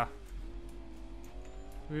lucky there.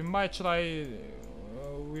 We might try...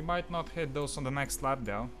 we might not hit those on the next lap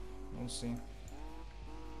though. We'll see.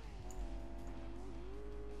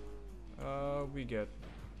 We get.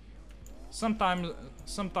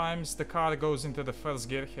 Sometimes the car goes into the first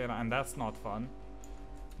gear here, and that's not fun,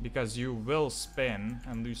 because you will spin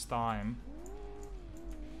and lose time.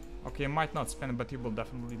 Okay, you might not spin, but you will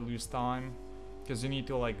definitely lose time, because you need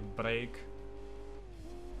to like brake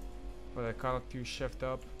for the car to shift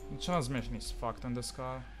up. The transmission is fucked on this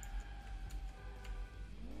car.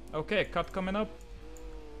 Okay, cut coming up.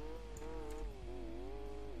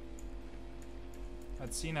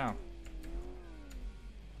 Let's see now.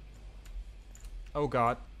 Oh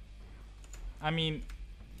god. I mean,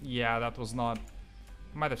 yeah, that was not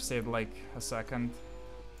Might have saved like a second.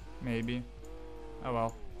 Maybe. Oh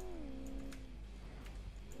well.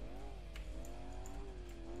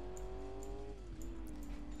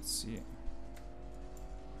 Let's see.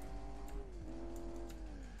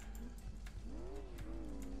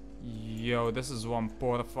 Yo, this is one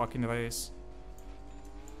poor fucking race.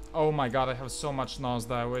 Oh my god, I have so much NOS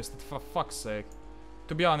that I wasted, for fuck's sake.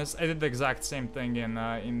 To be honest, I did the exact same thing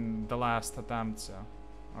in the last attempt, so.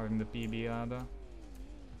 Or in the PB rather.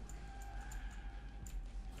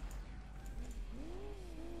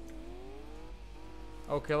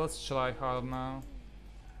 Okay, let's try hard now.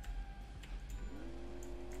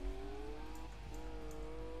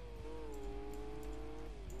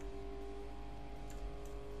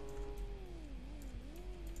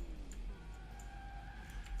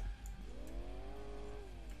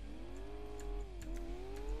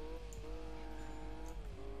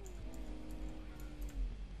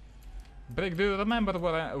 Brick, do you remember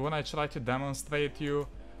when I tried to demonstrate you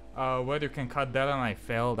where you can cut there and I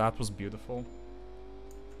failed? That was beautiful.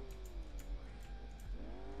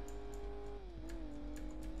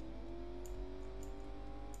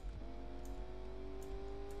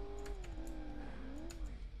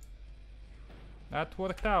 That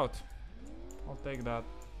worked out. I'll take that.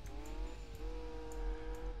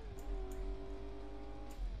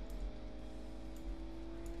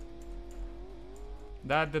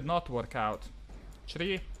 That did not work out.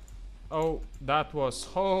 3. Oh, that was...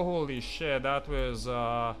 Holy shit, that was...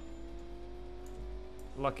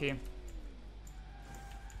 lucky.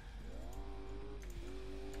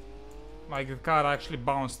 My car actually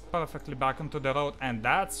bounced perfectly back into the road, and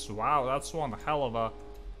that's... Wow, that's one hell of a...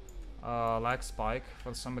 lag spike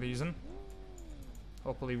for some reason.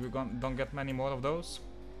 Hopefully we don't get many more of those.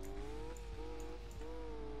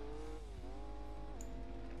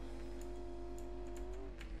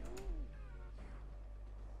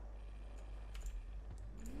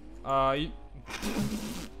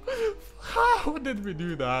 How did we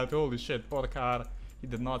do that? Holy shit, poor car. He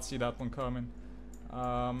did not see that one coming.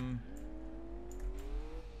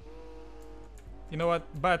 You know what?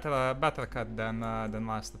 Better cut than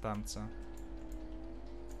last attempt. So.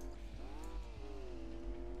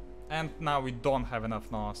 And now we don't have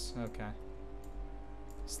enough NOS. Okay.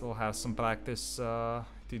 Still have some practice to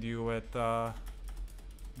do with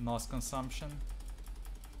NOS consumption.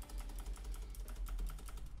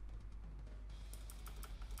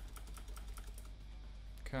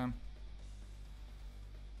 Okay.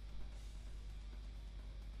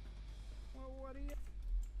 Well, what do you...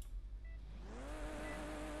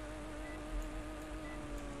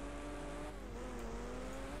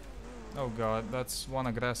 Oh god, that's one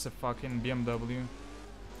aggressive fucking BMW.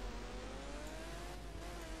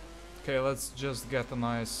 Okay, let's just get a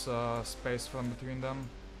nice space from between them.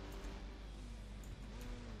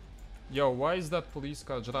 Yo, why is that police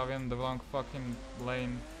car driving the wrong fucking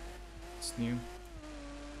lane? It's new.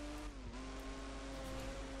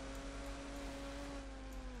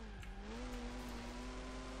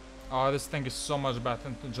 Oh, this thing is so much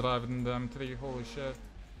better to drive than the M3, holy shit.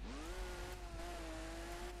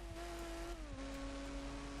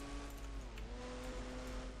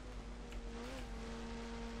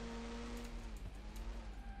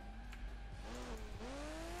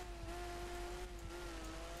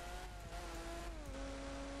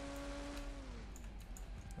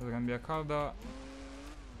 There's gonna be a car there.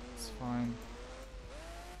 It's fine.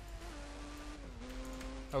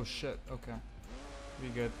 Oh shit, okay. We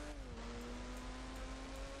good.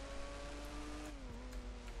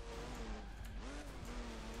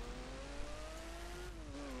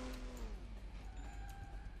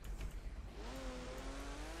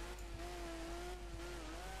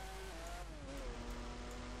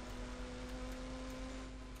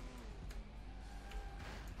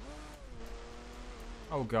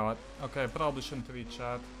 Oh god. Okay, I probably shouldn't reach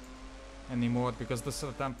that anymore because this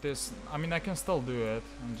attempt is... I mean, I can still do it.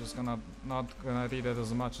 I'm just not gonna read it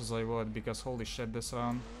as much as I would because holy shit, this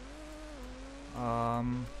round.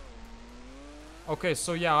 Okay,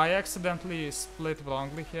 so yeah, I accidentally split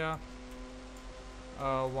wrongly here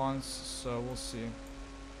once, so we'll see.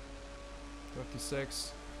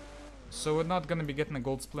 36. So we're not gonna be getting a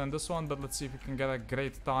gold split in this one, but let's see if we can get a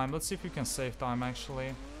great time. Let's see if we can save time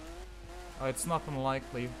actually. It's not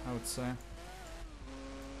unlikely, I would say.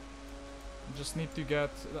 Just need to get...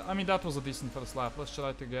 I mean, that was a decent first lap. Let's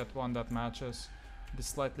try to get one that matches. This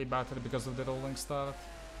slightly better because of the rolling start.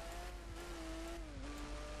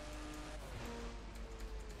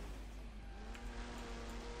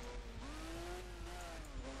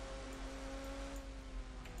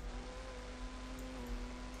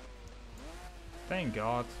 Thank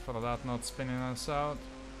God for that not spinning us out.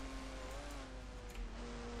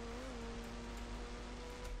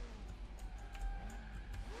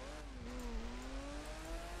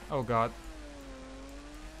 Oh God.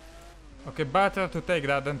 Okay, better to take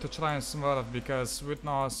that than to try and swerve, because with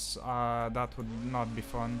NOS that would not be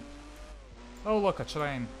fun. Oh look, a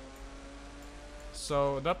train.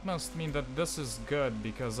 So that must mean that this is good,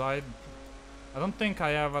 because I don't think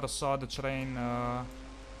I ever saw the train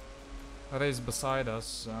race beside us,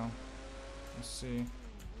 so let's see.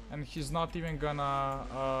 And he's not even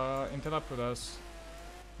gonna interrupt with us.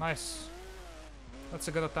 Nice. That's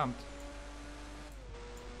a good attempt.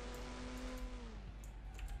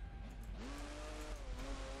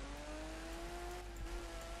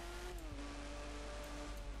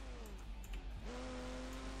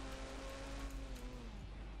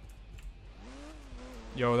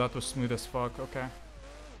 Yo, that was smooth as fuck, okay.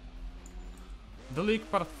 The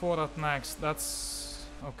League Part 4 at next, that's...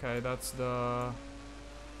 okay, that's the...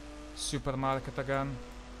 supermarket again.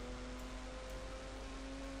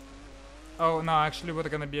 Oh, no, actually we're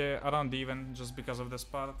gonna be around even, just because of this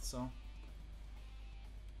part, so...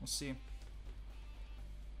 we'll see.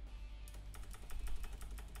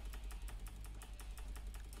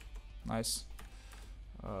 Nice.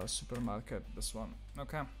 Supermarket, this one,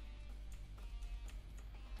 okay.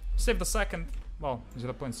 Save the second. Well,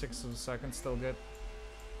 0.6 of a second, still good.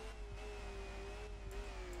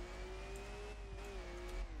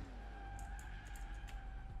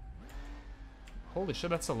 Holy shit,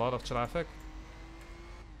 that's a lot of traffic.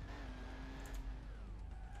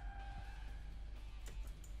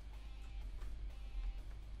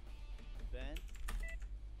 Ben?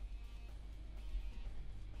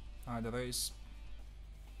 The race.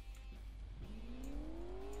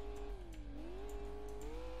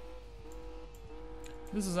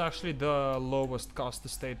 This is actually the lowest cost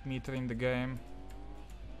estate meter in the game.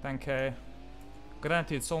 10k.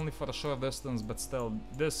 Granted, it's only for a short distance, but still,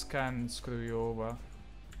 this can screw you over.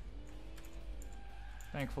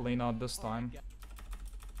 Thankfully not this time.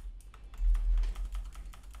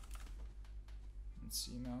 Let's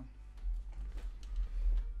see now.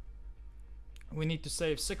 We need to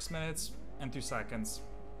save 6 minutes and 2 seconds.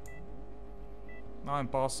 Not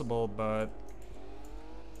impossible, but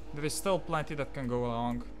there is still plenty that can go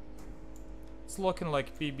wrong. It's looking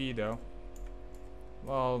like PB though.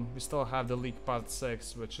 Well, we still have the League Part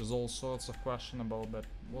 6, which is all sorts of questionable, but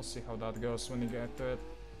we'll see how that goes when we get to it.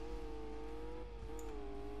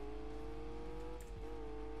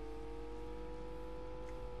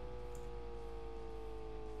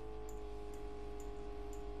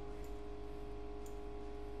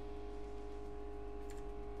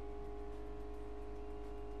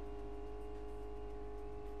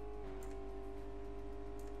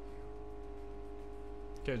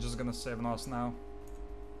 Okay, just gonna save NOS now.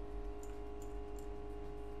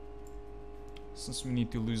 Since we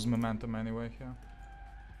need to lose momentum anyway here.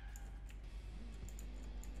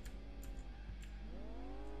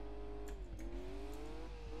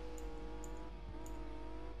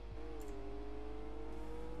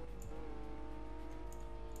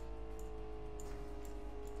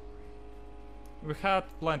 We had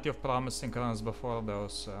plenty of promising runs before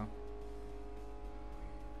those, so...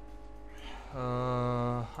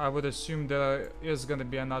 I would assume there is gonna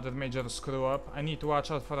be another major screw up. I need to watch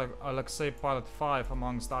out for Alexei Part 5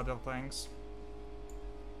 amongst other things.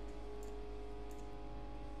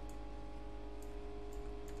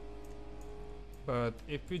 But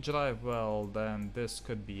if we drive well, then this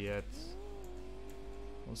could be it.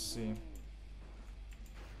 We'll see.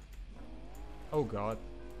 Oh god.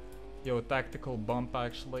 Yo, tactical bump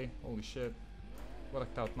actually. Holy shit.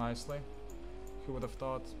 Worked out nicely. Who would have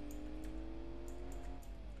thought?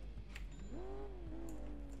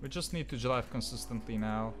 We just need to drive consistently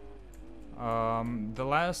now. The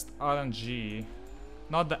last RNG,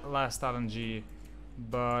 not the last RNG,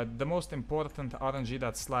 but the most important RNG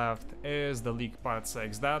that's left is the League Part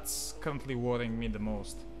 6. That's currently worrying me the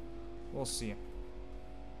most. We'll see.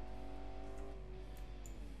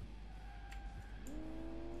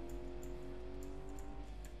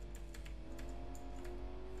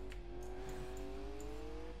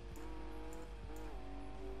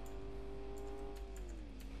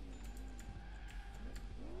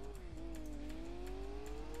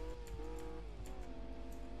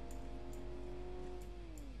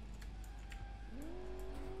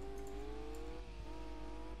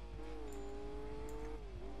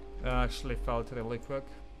 Actually felt really quick.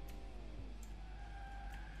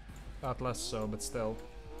 Not less so, but still.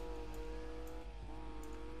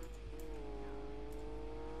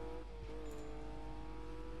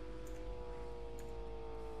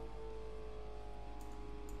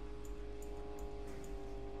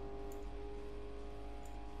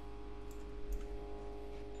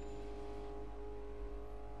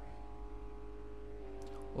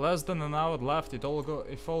 Less than an hour left.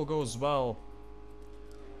 If all goes well.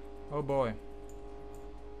 Oh boy.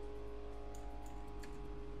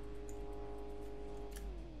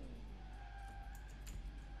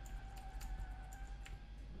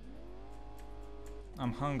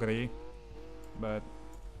 I'm hungry, but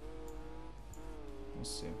we'll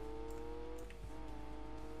see.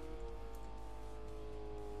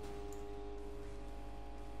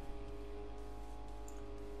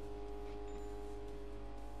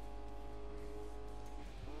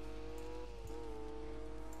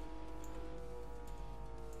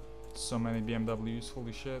 So many BMWs,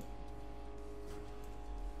 holy shit.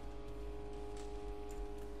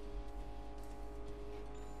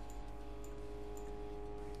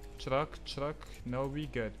 Truck. No, we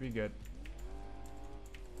good.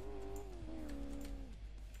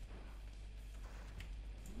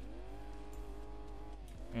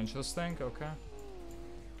 Interesting, okay.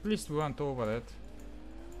 At least we went over it.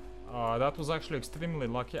 That was actually extremely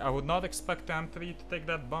lucky. I would not expect M3 to take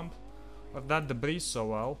that bump or that debris so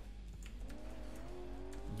well.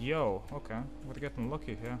 Yo, okay. We're getting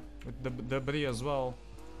lucky here. With the debris as well.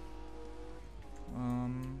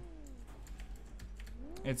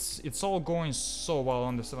 It's all going so well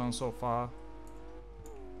on this run so far.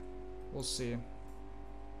 We'll see.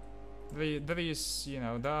 There is, you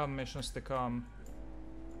know, there are missions to come.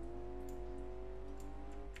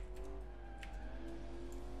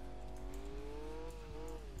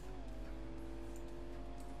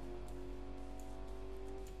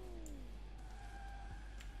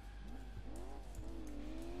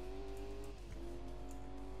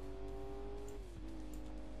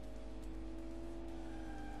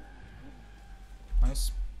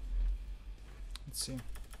 Nice. Let's see.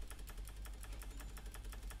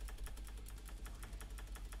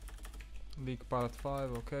 League part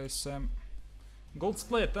 5, okay, Sam. Gold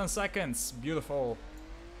split, 10 seconds, beautiful.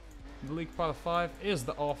 The league part 5 is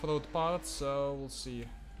the off-road part, so we'll see.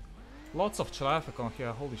 Lots of traffic on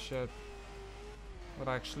here, holy shit. But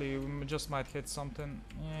actually, we just might hit something.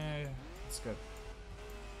 Yeah, it's good.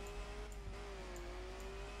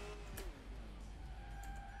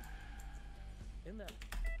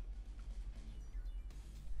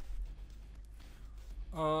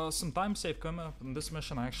 Some time save coming up in this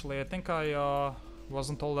mission actually. I think I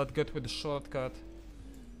wasn't all that good with the shortcut.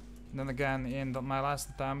 Then again, in my last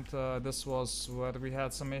attempt, this was where we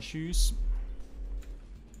had some issues.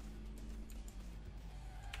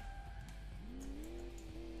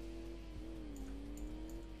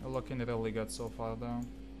 Looking really good so far though.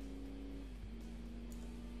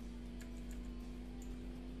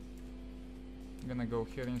 I'm gonna go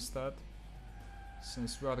here instead,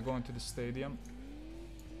 since we are going to the stadium.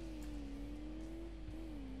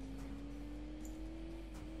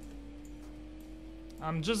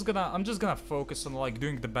 I'm just gonna focus on like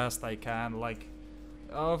doing the best I can. Like,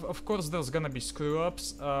 of course there's gonna be screw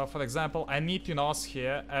ups. For example, I need to NOS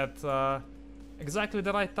here at exactly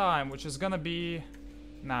the right time, which is gonna be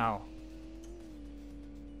now.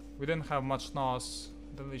 We didn't have much NOS.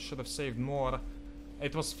 Really should have saved more.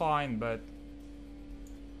 It was fine, but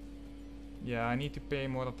yeah, I need to pay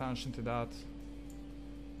more attention to that.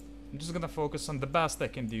 I'm just gonna focus on the best I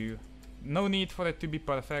can do. No need for it to be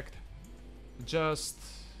perfect. Just,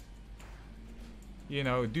 you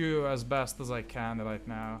know, do as best as I can right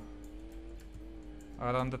now.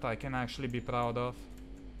 A run that I can actually be proud of.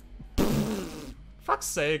 Fuck's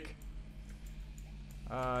sake.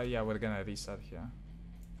 Yeah, we're gonna reset here.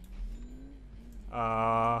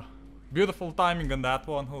 Beautiful timing on that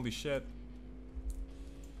one, holy shit.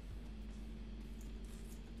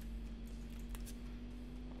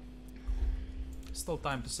 Still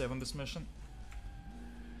time to save on this mission.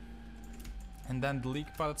 And then the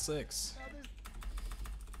league part 6.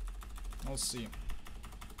 We'll see.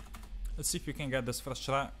 Let's see if we can get this first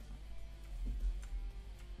try.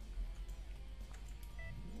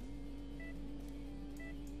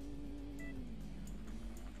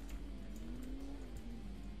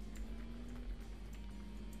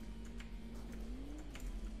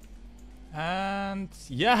 And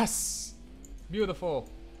yes! Beautiful.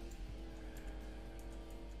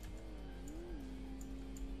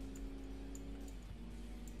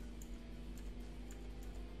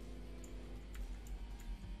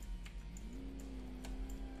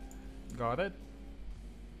 Got it.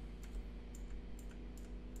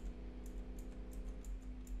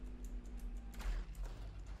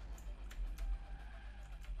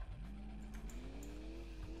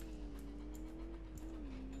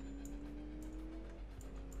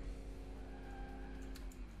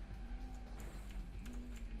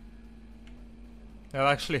 That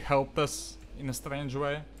actually helped us in a strange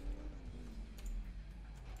way.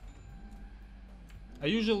 I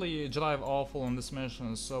usually drive awful on this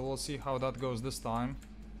mission, so we'll see how that goes this time.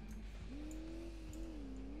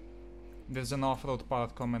 There's an off-road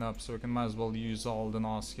part coming up, so we can might as well use all the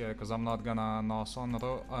NOS here, because I'm not gonna NOS on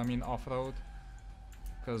road, I mean off-road,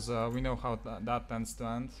 because we know how that tends to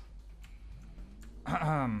end.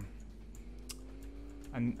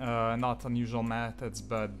 And not unusual methods,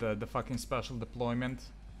 but the fucking special deployment,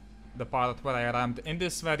 the part where I rammed in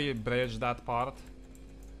this very bridge, that part.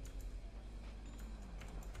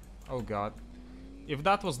 Oh god, if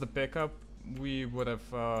that was the pickup, we would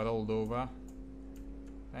have rolled over.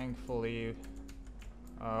 Thankfully,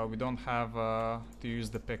 we don't have to use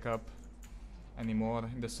the pickup anymore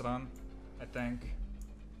in this run, I think.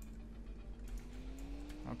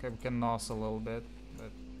 Okay, we can NOS a little bit,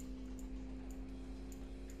 but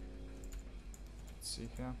let's see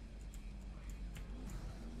here.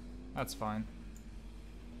 That's fine.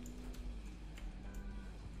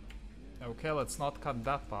 Okay, let's not cut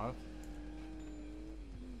that part.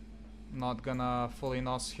 Not gonna fully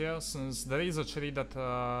NOS here, since there is a tree that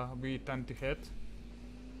we tend to hit.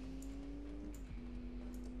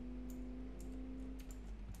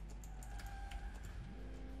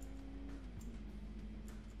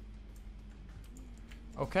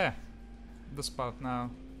 Okay, this part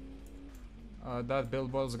now. That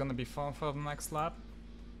billboard is gonna be fun for the next lap.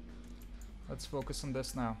 Let's focus on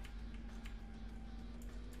this now.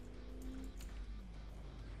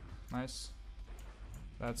 Nice.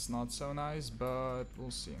 That's not so nice, but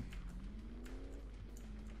we'll see.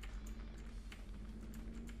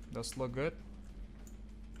 Does look good.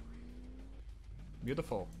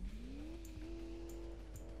 Beautiful.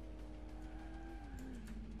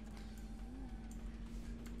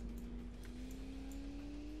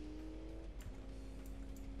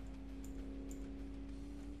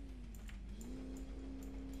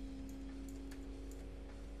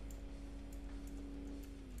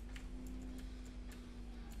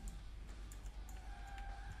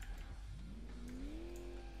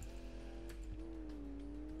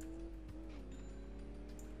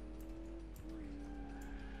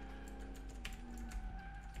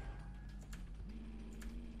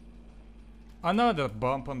 Another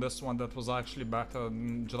bump on this one that was actually better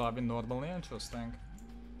than driving normally. Interesting.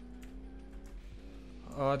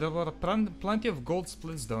 There were plenty of gold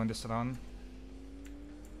splits though in this run.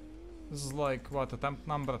 This is like, what, attempt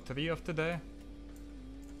number 3 of today?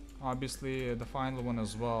 Obviously the final one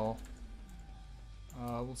as well.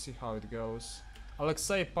 We'll see how it goes. Alex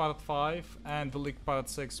say part 5 and the league part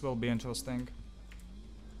 6 will be interesting.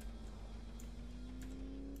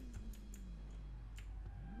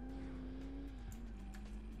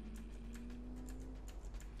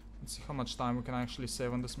 Let's see how much time we can actually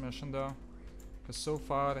save on this mission though. Because so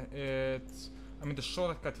far I mean the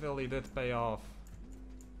shortcut really did pay off.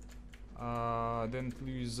 Didn't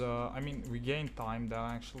lose, I mean we gained time there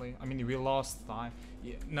actually. I mean we lost time.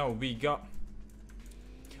 Yeah, no,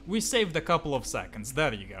 we saved a couple of seconds,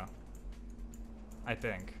 there you go. I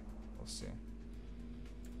think. We'll see.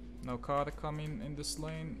 No car coming in this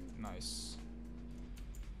lane, nice.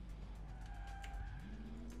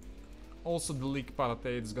 Also the league part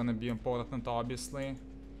 8 is gonna be important obviously.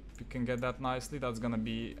 If you can get that nicely, that's gonna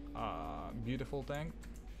be a beautiful thing.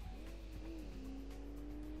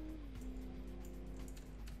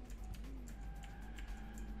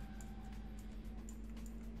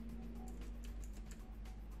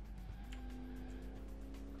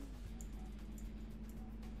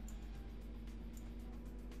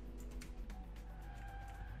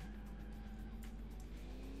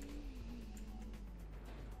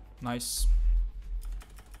 Nice.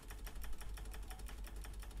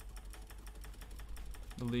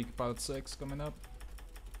 The league part 6 coming up.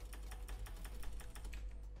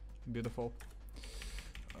 Beautiful.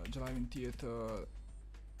 Driving theater.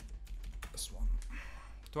 This one.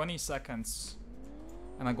 20 seconds.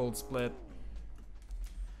 And a gold split.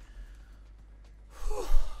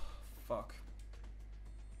 Fuck.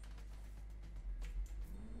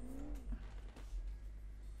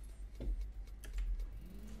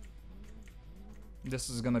 This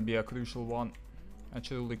is gonna be a crucial one. A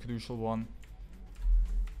truly crucial one.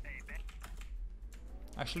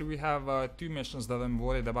 Actually, we have 2 missions that I'm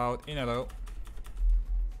worried about in a row.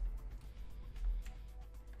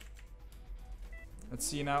 Let's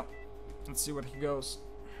see now. Let's see where he goes.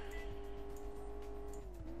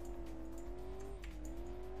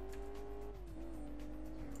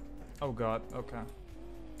 Oh god, okay.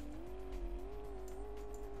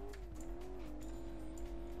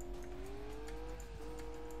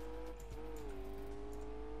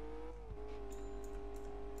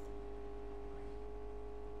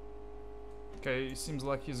 Okay, seems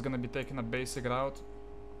like he's gonna be taking a basic route.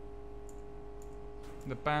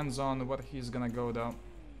 Depends on what he's gonna go though.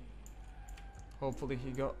 Hopefully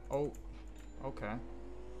he go. Oh, okay.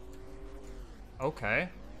 Okay.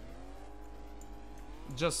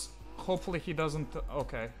 Just hopefully he doesn't.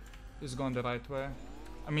 Okay, he's going the right way.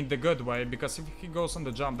 I mean the good way, because if he goes on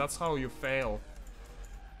the jump, that's how you fail.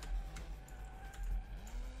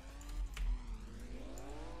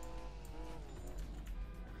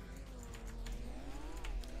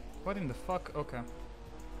 What in the fuck? Okay.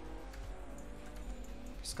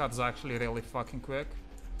 Scott's actually really fucking quick.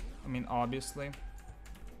 I mean, obviously.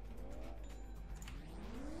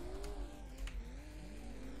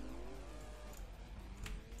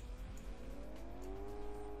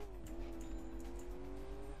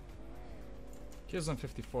 He's on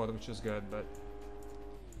 54, which is good, but...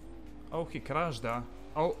 Oh, he crashed there.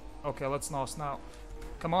 Oh, okay, let's NOS now.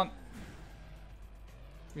 Come on.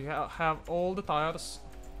 We have all the tires.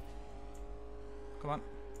 Come on.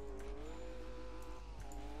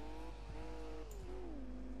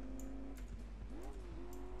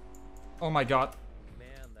 Oh my god. Man,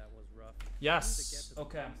 that was rough. Yes.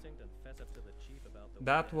 Okay. That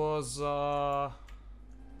That was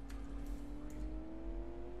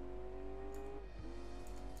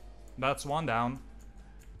that's one down.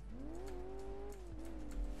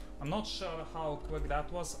 I'm not sure how quick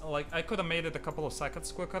that was. Like, I could have made it a couple of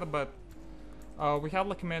seconds quicker, but we have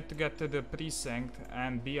like a minute to get to the precinct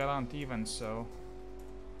and be around even, so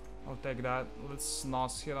I'll take that. Let's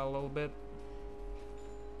NOS here a little bit.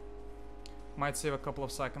 Might save a couple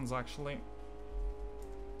of seconds actually.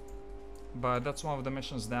 But that's one of the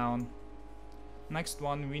missions down. Next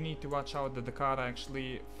one, we need to watch out that the car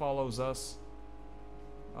actually follows us.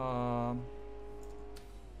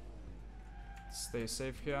 Stay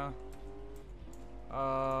safe here.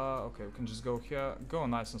 Okay, we can just go here. Go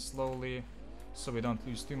nice and slowly, so we don't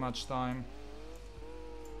lose too much time.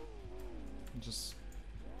 Just...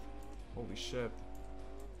 holy shit.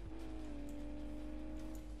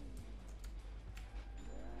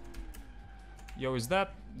 Yo, is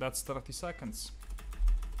that? That's 30 seconds.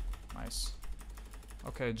 Nice.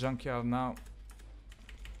 Okay, junkyard now.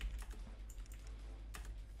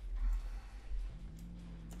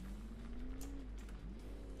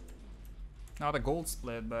 Not a gold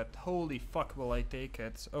split, but holy fuck will I take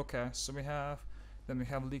it. Okay, so we have... then we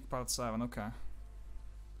have League Part 7, okay.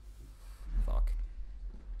 Fuck.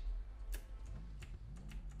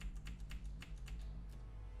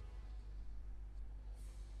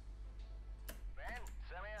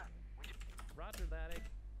 Roger that, eh?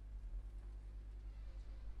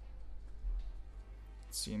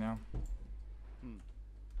 Let's see now.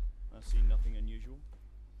 I see nothing unusual.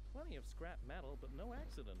 Plenty of scrap metal, but no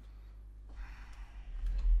accident.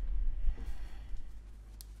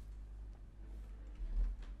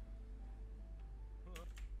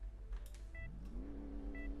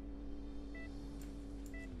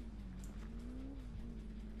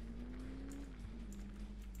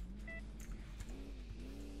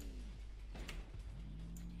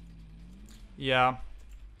 Yeah,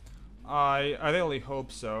 I really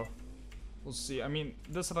hope so. We'll see. I mean,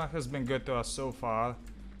 this run has been good to us so far,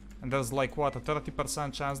 and there's like what, a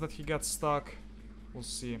 30% chance that he gets stuck. We'll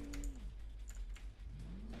see.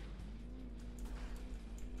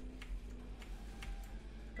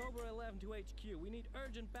 Cobra 11 to HQ. We need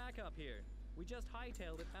urgent backup here. We just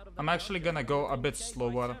hightailed it out of the I'm actually gonna go a bit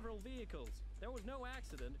slower. several vehicles. There was no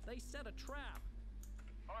accident. They set a trap.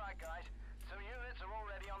 All right, guys. So units are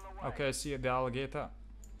already on the way. Okay, I see the alligator.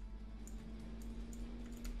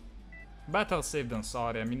 Better safe than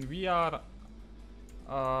sorry. I mean, we are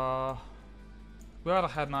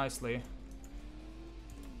ahead nicely.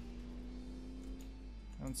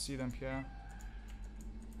 Don't see them here.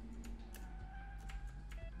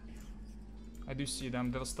 I do see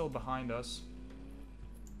them. They're still behind us.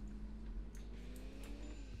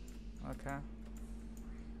 Okay.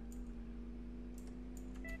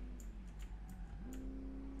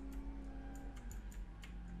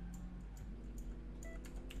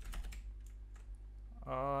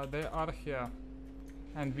 They are here,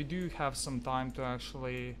 and we do have some time to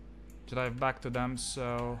actually drive back to them,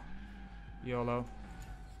 so YOLO.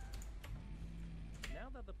 Now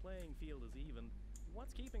that the playing field is even,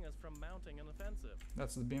 what's keeping us from mounting an offensive?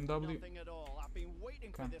 That's the BMW. Nothing at all. I've been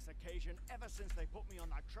waiting for this occasion ever since they put me on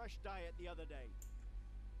that crush diet the other day.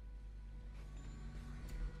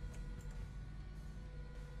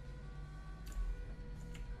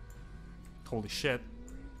 Holy shit.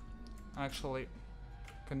 Actually,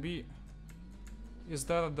 can we... is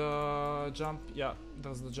there the jump? Yeah,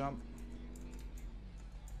 there's the jump.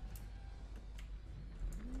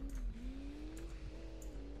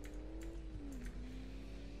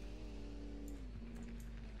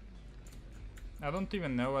 I don't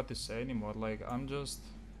even know what to say anymore. Like, I'm just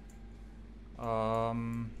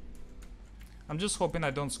hoping I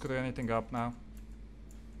don't screw anything up now.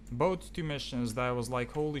 Both two missions that I was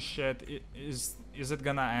like, holy shit, is it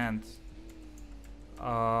gonna end?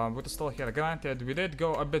 We're still here. Granted, we did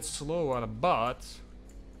go a bit slower, but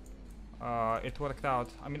it worked out.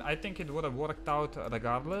 I mean, I think it would have worked out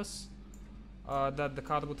regardless that the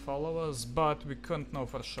car would follow us, but we couldn't know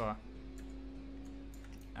for sure.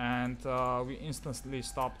 And we instantly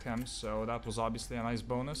stopped him, so that was obviously a nice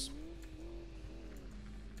bonus.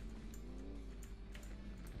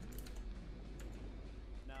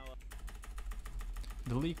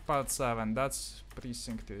 The league part 7, that's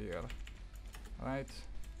precinct here, right?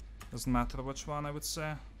 Doesn't matter which one, I would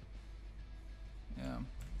say. Yeah.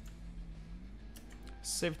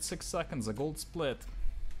 Saved 6 seconds, a gold split.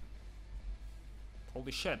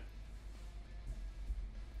 Holy shit.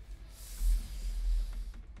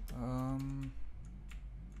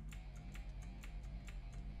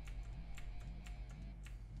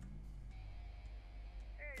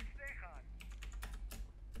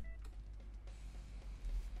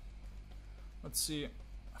 Let's see.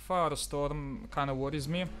 Firestorm kind of worries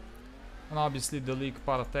me, and obviously the league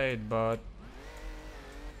part 8, but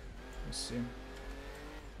let's see.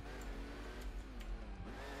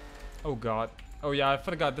 Oh god. Oh yeah, I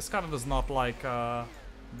forgot. This car does not like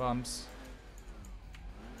bumps.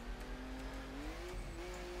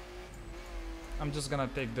 I'm just gonna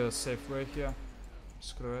take the safe way here.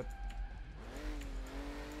 Screw it.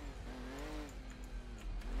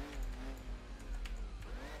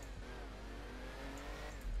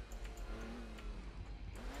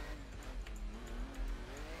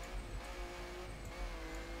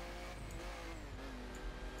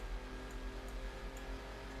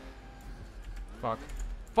 Fuck.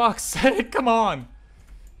 Fuck's sake, come on!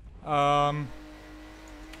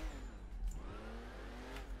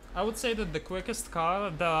 I would say that the quickest car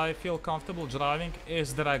that I feel comfortable driving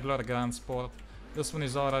is the regular Grand Sport. This one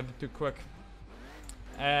is already too quick.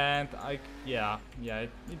 And yeah, it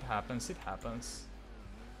happens,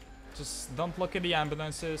 Just don't look at the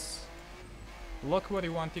ambulances. Look where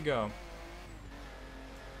you want to go.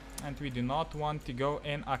 And we do not want to go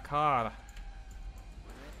in a car.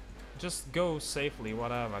 Just go safely,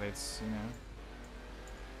 whatever, it's, you know.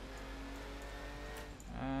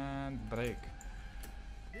 And brake.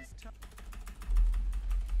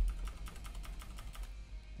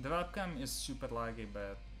 The webcam is super laggy,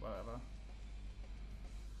 but whatever.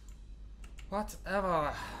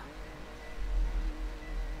 Whatever.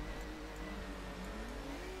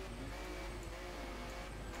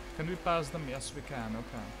 Can we pass them? Yes, we can,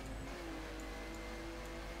 okay.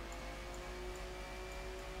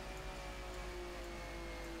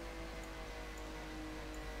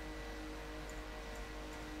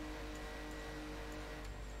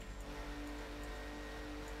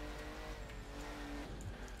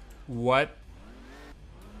 What?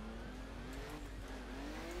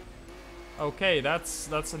 Okay, that's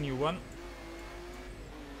a new one.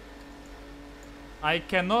 I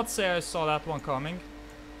cannot say I saw that one coming,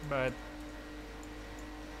 but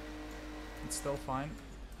it's still fine.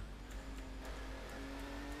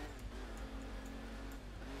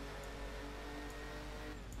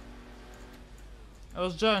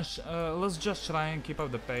 Let's just try and keep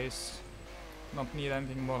up the pace. Don't need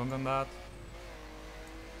anything more than that.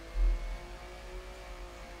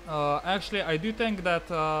 Actually, I do think that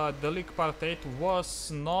the League Part 8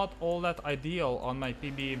 was not all that ideal on my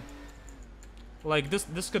PB. Like,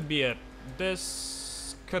 this could be it.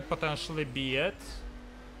 This could potentially be it.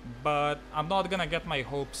 But I'm not gonna get my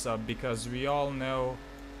hopes up, because we all know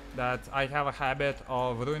that I have a habit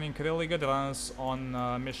of ruining really good runs on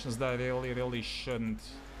missions that I really shouldn't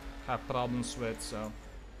have problems with, so...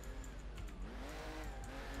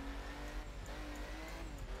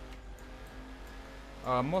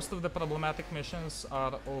 most of the problematic missions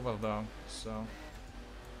are over though, so...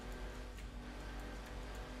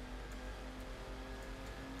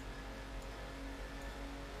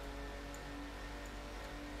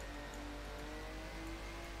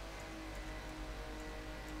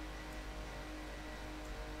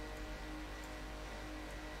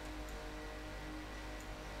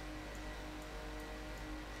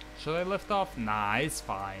 Should I lift off? Nah, it's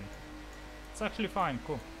fine. It's actually fine,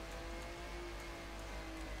 cool.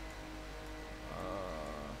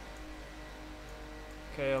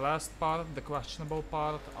 Okay, last part, the questionable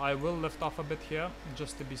part. I will lift off a bit here,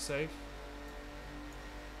 just to be safe.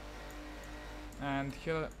 And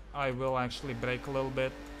here I will actually brake a little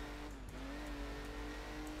bit.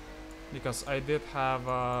 Because I did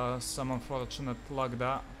have some unfortunate luck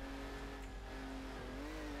there.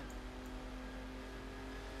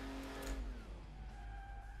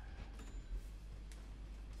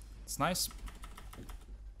 It's nice.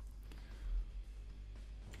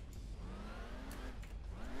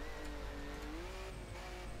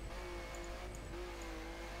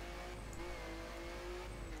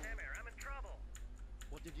 Samir, I'm in trouble.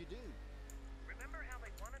 What did you do? Remember how they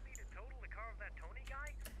wanted me to total the car of that Tony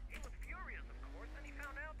guy? He was furious, of course, and he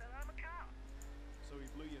found out that I'm a cop. So he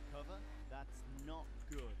blew your cover? That's not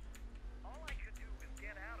good. All I could do is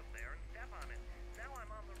get out of there and step on it. Now I'm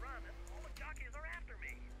on the run, and all the jockeys are after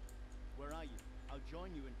me. Where are you? I'll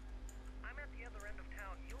join you in... I'm at the other end of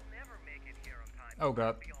town. You'll never make it here on time. Oh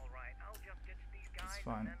god. It'll be all right. I'll just ditch these guys It's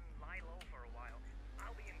fine. and then lie low for a while.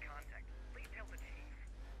 I'll be in contact. Please tell the chief.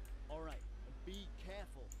 All right, be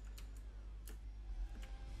careful.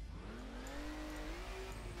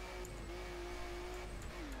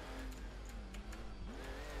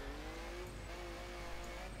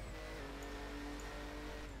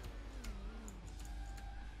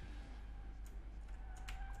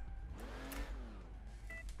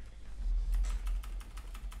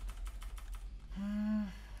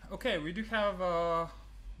 Okay, we do have,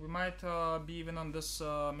 we might be even on this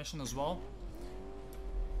mission as well.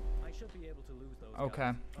 I should be able to lose those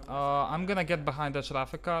Okay, guys, I'm gonna get behind the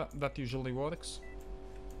traffic car, that usually works.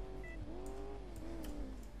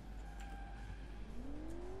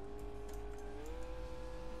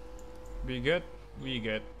 We good? We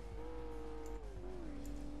good.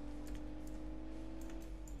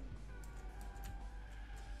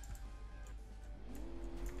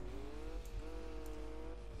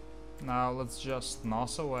 Now let's just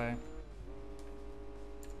nos away.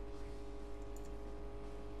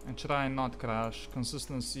 And try and not crash.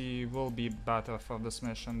 Consistency will be better for this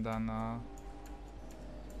mission than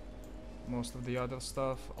most of the other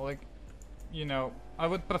stuff. Like, you know, I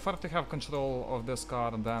would prefer to have control of this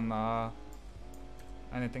car than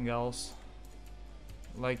anything else.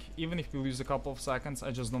 Like, even if we lose a couple of seconds, I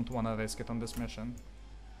just don't want to risk it on this mission.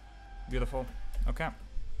 Beautiful. Okay.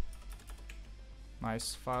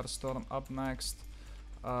 Nice. Firestorm up next.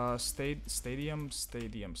 Stadium.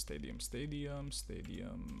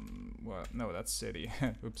 Well, no, that's city.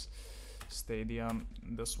 Oops. Stadium.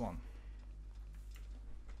 This one.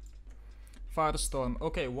 Firestorm.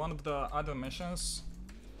 Okay, one of the other missions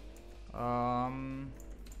that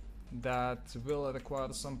will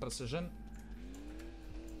require some precision.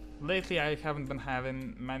 Lately, I haven't been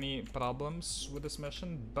having many problems with this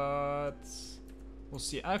mission, but we'll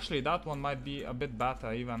see. Actually, that one might be a bit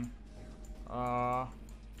better even.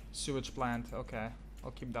 Sewage plant. Okay,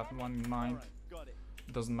 I'll keep that one in mind. All right, got it.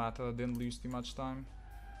 Doesn't matter. I didn't lose too much time.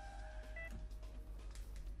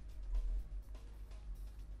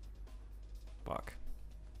 Fuck.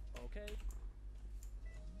 Okay.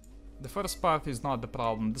 The first part is not the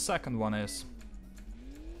problem. The second one is.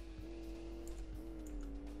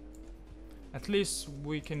 At least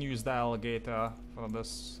we can use the alligator for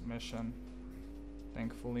this mission.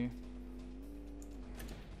 Thankfully.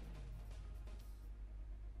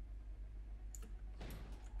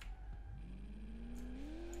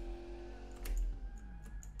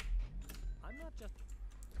 I'm not just...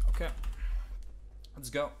 Okay. Let's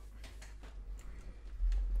go.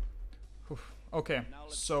 Whew. Okay,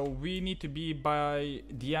 so we need to be by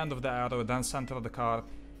the end of the arrow, then center the car.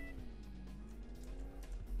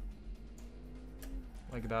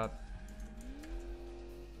 Like that.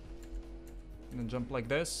 And then jump like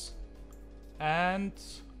this. And...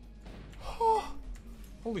 Oh,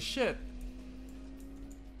 holy shit.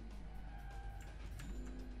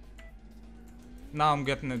 Now I'm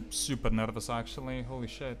getting super nervous actually, holy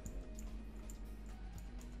shit.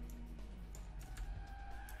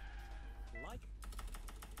 Like...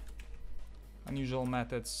 Unusual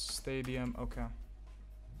methods, stadium, okay.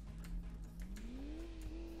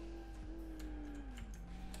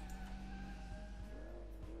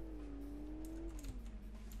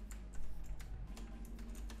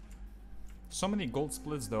 So many gold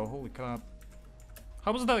splits though, holy crap.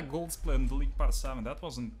 How was that a gold split in the League Part 7? That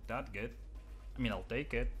wasn't that good. I mean, I'll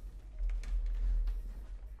take it.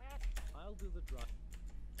 I'll do the drive.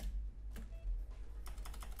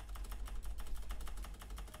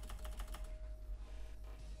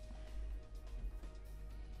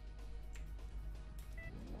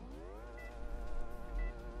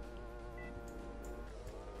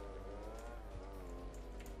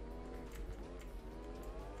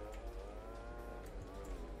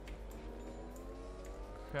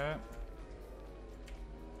 Okay.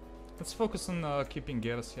 Let's focus on keeping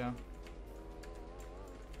gears, yeah.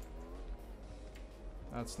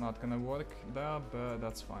 That's not gonna work there, but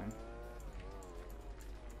that's fine.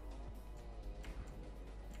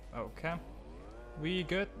 Okay. We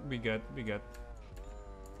good, we good, we good.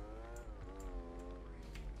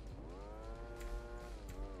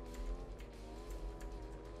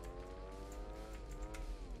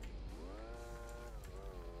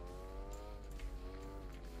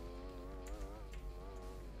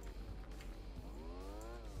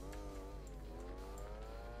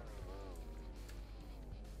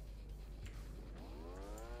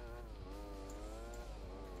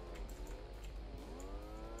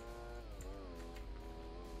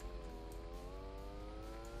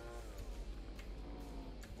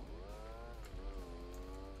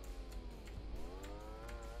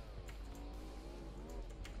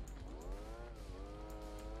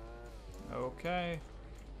 Okay.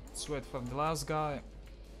 Let's wait for the last guy.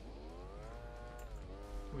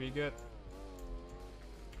 We good.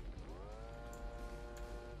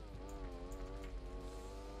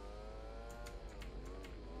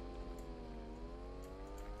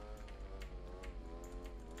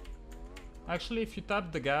 Actually, if you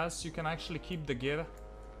tap the gas, you can actually keep the gear,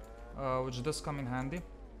 which does come in handy.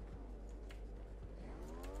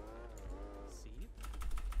 See?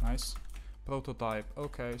 Nice. Prototype.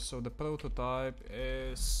 Okay, so the prototype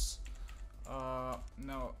is...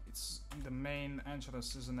 no, it's in the main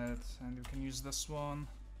entrance, isn't it? And you can use this one,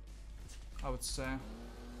 I would say.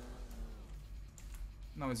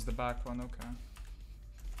 No, it's the back one, okay.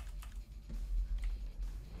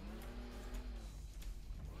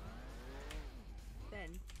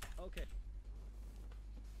 Ben. Okay.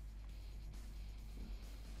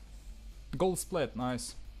 Gold split,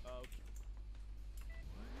 nice. Okay.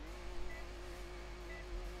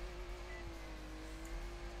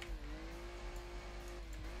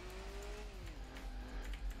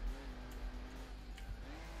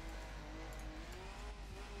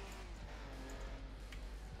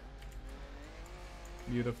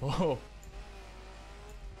 Beautiful.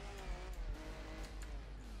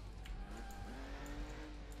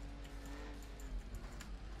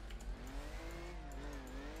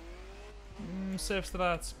 Safe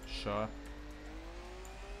strats, sure.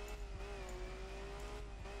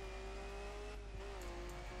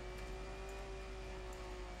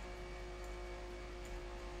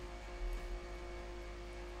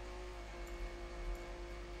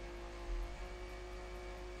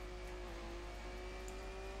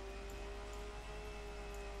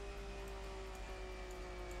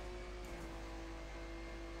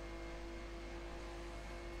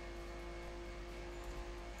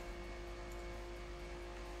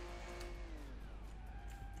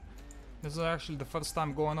 This is actually the first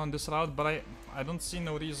time going on this route, but I don't see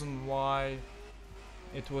no reason why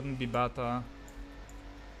it wouldn't be better.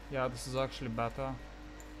 Yeah, this is actually better.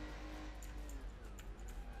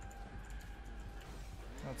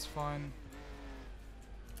 That's fine.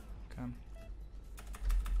 Okay.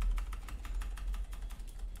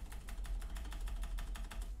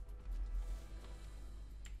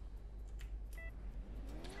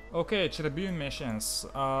 Okay, tribune missions.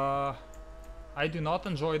 I do not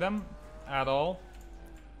enjoy them at all.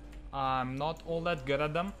 I'm not all that good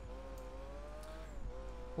at them.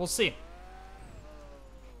 We'll see.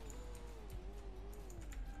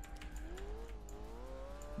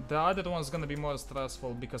 The other one's gonna be more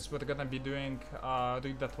stressful because we're gonna be doing a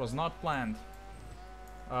route that was not planned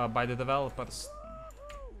by the developers.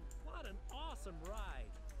 What an awesome ride!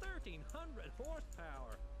 1,300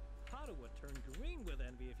 horsepower! Ottawa would turn green with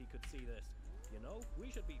envy if he could see this. You know, we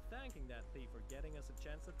should be thanking that thief for getting us a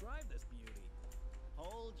chance to drive this beauty.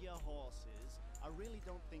 Hold your horses. I really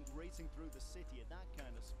don't think racing through the city at that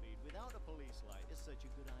kind of speed without a police light is such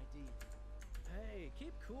a good idea. Hey,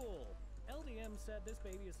 keep cool. LDM said this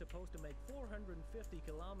baby is supposed to make 450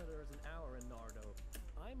 kilometers an hour in Nardo.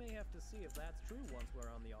 I may have to see if that's true once we're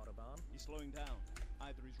on the Autobahn. He's slowing down.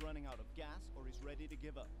 Either he's running out of gas or he's ready to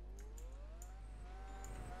give up.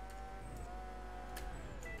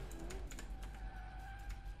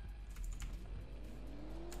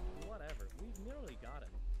 Whatever, we've nearly got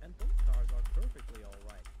him. And both cars are perfectly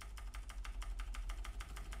alright.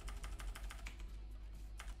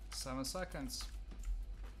 7 seconds.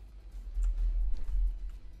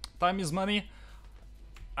 Time is money.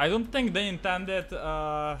 I don't think they intended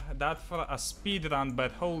that for a speed run,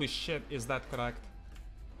 but holy shit, is that correct?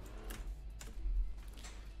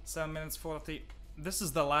 7 minutes 40. This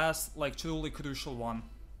is the last, like, truly crucial one.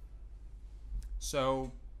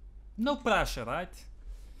 So, no pressure, right?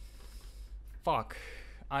 Fuck.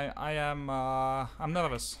 I'm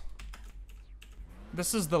nervous.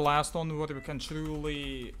 This is the last one where we can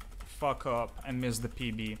truly fuck up and miss the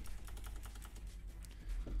PB.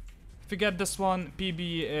 If you get this one,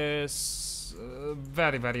 PB is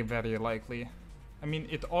very, very, very likely. I mean,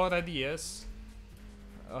 it already is.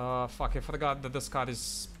 Fuck, I forgot that this car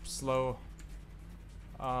is slow.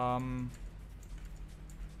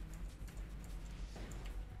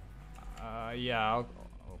 Yeah,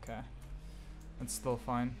 okay. It's still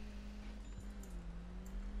fine.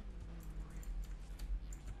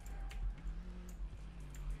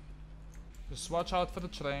 Just watch out for the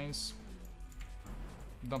trains.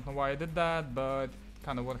 Don't know why I did that, but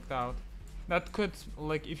kind of worked out. That could,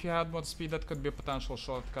 like, if you had more speed, that could be a potential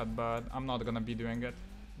shortcut, but I'm not gonna be doing it.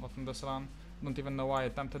 Not in this run. Don't even know why I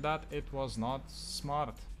attempted that. It was not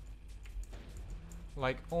smart.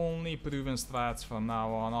 Like, only proven strats from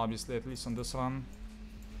now on, obviously, at least on this run.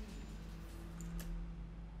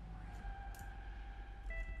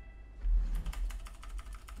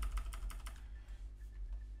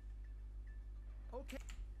 Okay.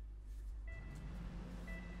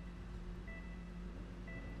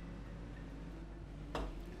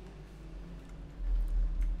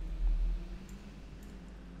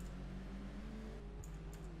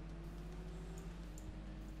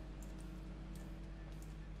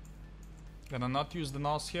 Gonna not use the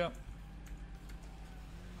NOS here.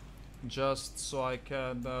 Just so I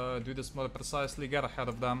can do this more precisely, get ahead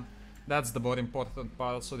of them. That's the more important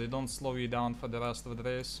part, so they don't slow you down for the rest of the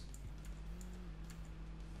race.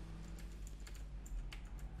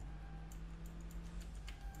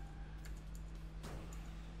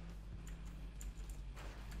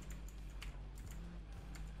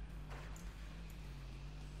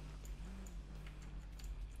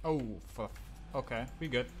 Oh, fuck. Okay, we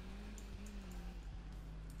good.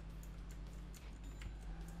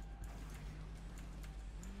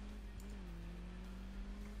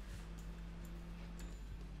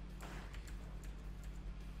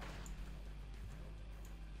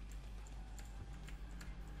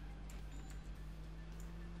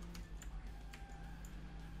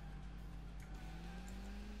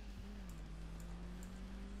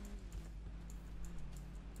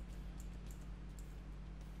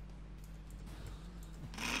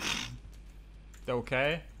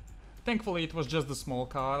 Okay. Thankfully it was just a small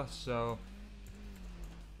car, so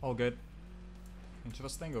all good.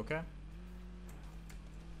 Interesting, okay.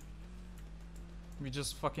 We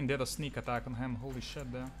just fucking did a sneak attack on him, holy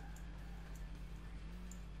shit there.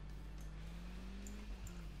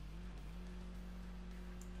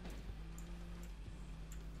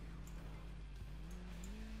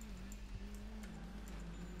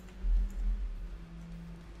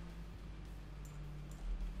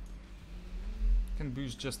 Can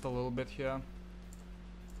boost just a little bit here.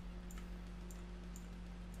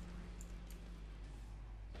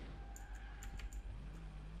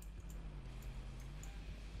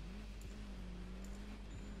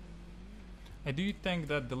 I do think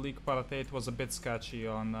that the league part 8 was a bit sketchy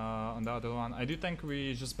on the other one. I do think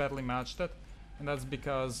we just barely matched it, and that's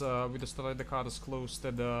because we destroyed the cars close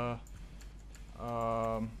to the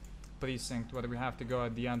precinct where we have to go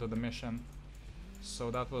at the end of the mission.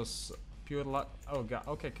 So that was pure luck. Oh god,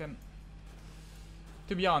 okay,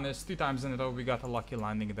 to be honest, 2 times in a row we got a lucky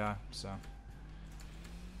landing there, so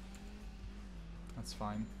that's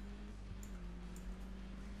fine.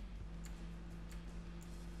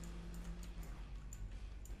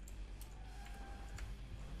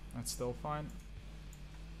 That's still fine.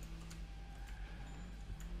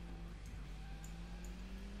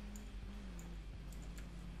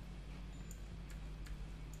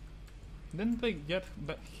 Didn't they get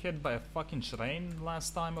hit by a fucking train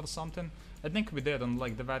last time or something? I think we did on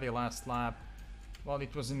like the very last lap. Well,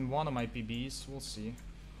 it was in one of my PBs, we'll see.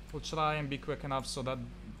 We'll try and be quick enough so that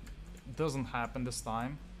doesn't happen this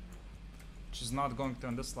time. Which is not going to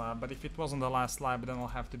on this lap, but if it was on the last lap then I'll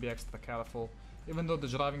have to be extra careful. Even though the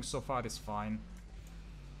driving so far is fine.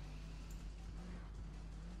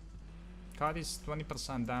 Car is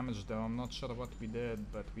 20% damage though, I'm not sure what we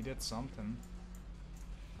did, but we did something.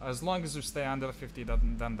 As long as we stay under 50,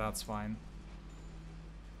 then that's fine.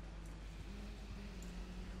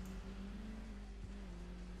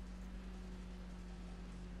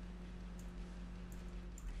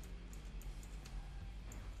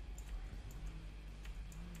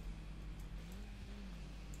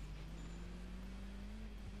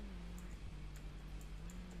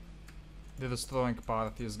 The destroying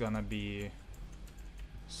part is gonna be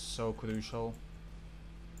so crucial.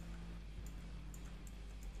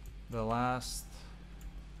 The last,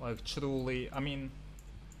 like truly, I mean,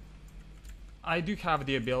 I do have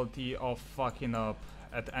the ability of fucking up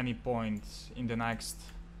at any point in the next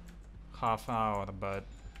half hour, but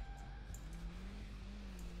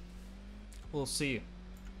we'll see.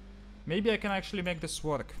 Maybe I can actually make this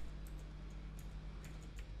work.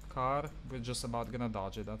 Car, we're just about gonna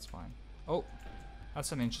dodge it, that's fine. Oh,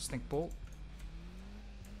 that's an interesting pull.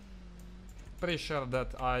 Pretty sure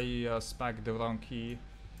that I spacked the wrong key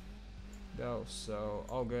though, so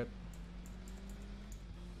all good.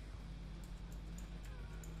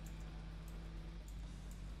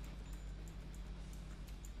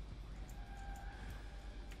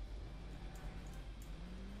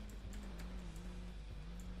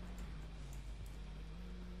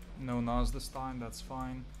 No NOS this time, that's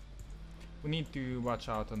fine. We need to watch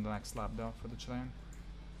out on the next lap though for the train.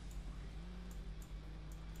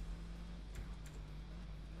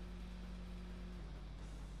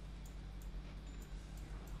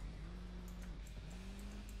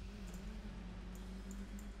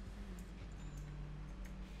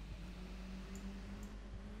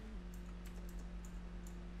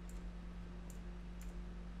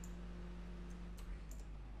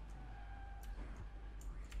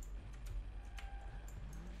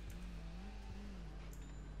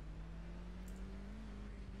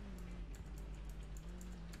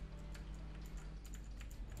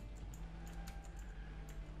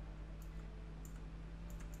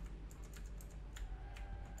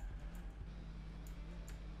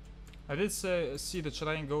 I did see the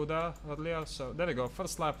train go there earlier, so there we go.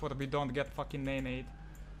 First lap where we don't get fucking nay-nayed.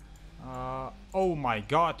 Oh my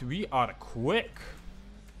god, we are quick.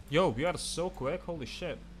 Yo, we are so quick, holy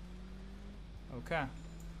shit. Okay.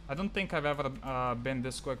 I don't think I've ever been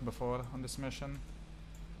this quick before on this mission.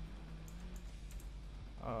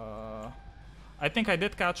 I think I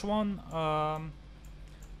did catch one.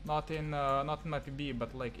 Not in my PB,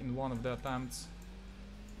 but like in one of the attempts.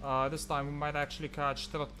 This time we might actually catch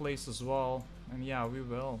third place as well. And yeah, we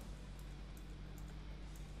will.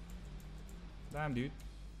 Damn, dude.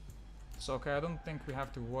 So okay, I don't think we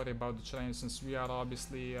have to worry about the train since we are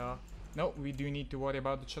obviously... no, we do need to worry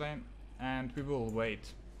about the train. And we will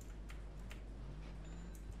wait.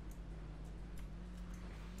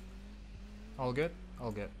 All good?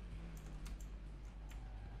 All good.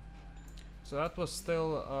 So that was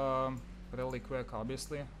still really quick,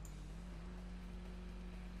 obviously.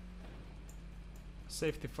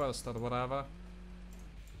 Safety first or whatever.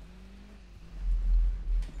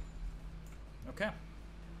 Okay.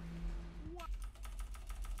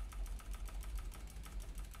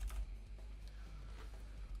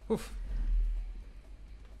 Oof.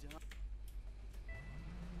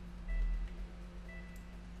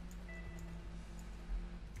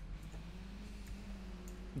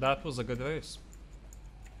 That was a good race.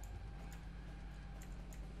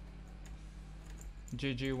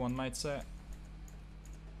 GG, one might say.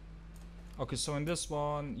 Okay, so in this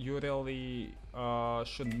one, you really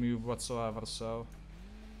shouldn't move whatsoever, so...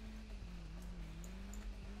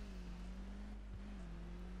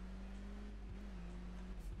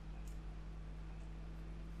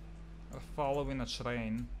 We're following a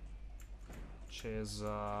train, which is,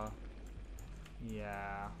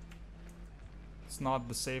 yeah... It's not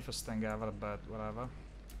the safest thing ever, but whatever.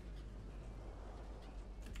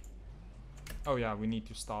 Oh yeah, we need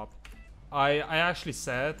to stop. I actually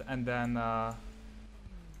said and then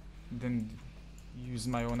didn't use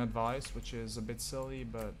my own advice, which is a bit silly,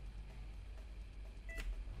 but I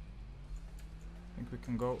think we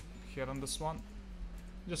can go here on this one.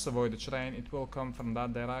 Just avoid the train, it will come from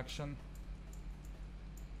that direction.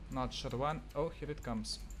 Not sure when. Oh, here it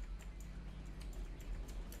comes.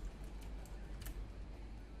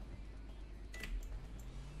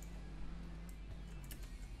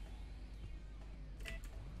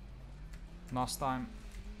 Last time.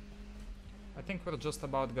 I think we're just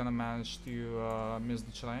about gonna manage to miss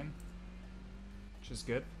the train, which is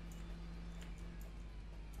good.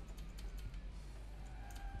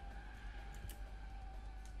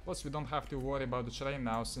 Plus we don't have to worry about the train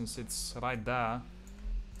now since it's right there.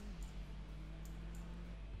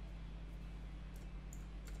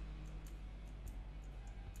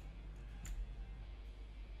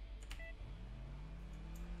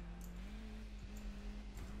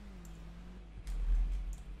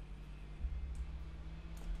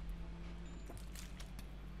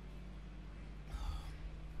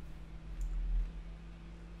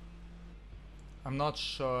 I'm not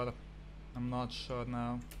sure. I'm not sure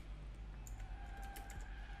now.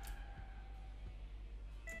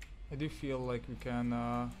 I do feel like we can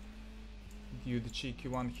do the cheeky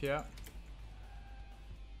one here.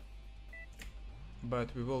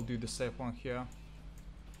 But we will do the safe one here.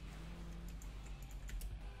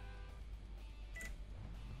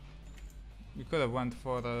 We could have went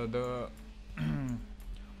for the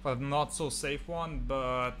for the not so safe one,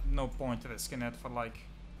 but no point risking it for like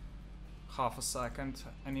half a second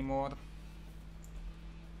anymore.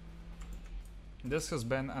 This has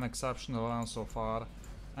been an exceptional round so far,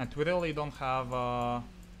 and we really don't have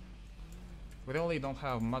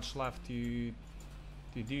much left to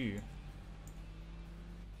do.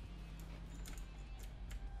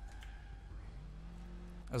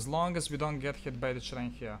 As long as we don't get hit by the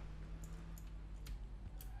train here,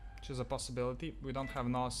 which is a possibility. We don't have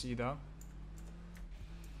NOS either.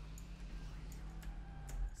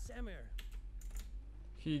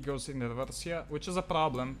 He goes in reverse here, which is a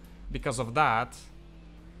problem because of that.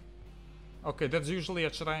 Okay, that's usually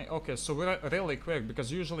a train. Okay, so we're really quick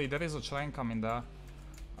because usually there is a train coming there.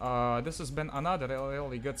 This has been another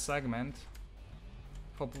really good segment.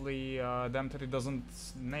 Hopefully them 3 doesn't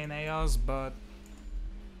nay us, but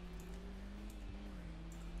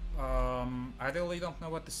I really don't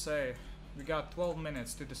know what to say. We got 12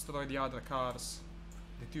 minutes to destroy the other cars,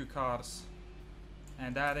 the 2 cars,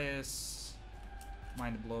 and that is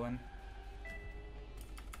mind-blowing.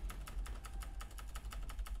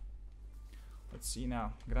 Let's see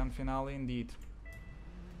now. Grand finale indeed.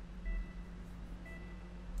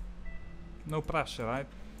 No pressure, right?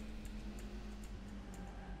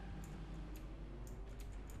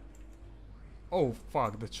 Oh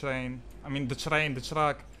fuck, the train. I mean the train, the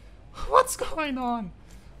truck. What's going on?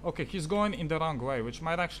 Okay, he's going in the wrong way, which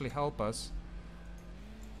might actually help us.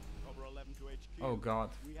 Cobra 11 to HQ. Oh god.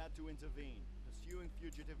 We had to intervene, pursuing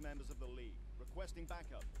fugitive members of the League, requesting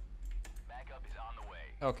backup. Backup is on the way.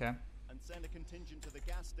 Okay. And send a contingent to the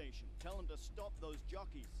gas station. Tell them to stop those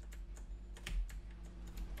jockeys.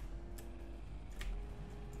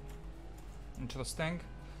 Interesting.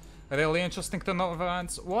 Really interesting to know,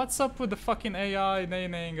 Vance. What's up with the fucking AI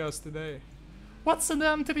naming us today? What's the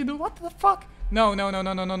damn to do? What the fuck? No, no, no,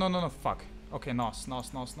 no, no, no, no, no, no, fuck. Okay, nos.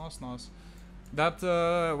 That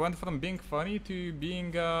went from being funny to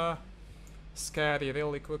being scary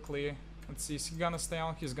really quickly. Let's see, is he gonna stay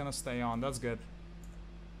on? He's gonna stay on, that's good.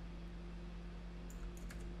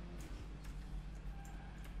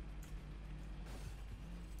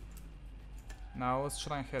 Now let's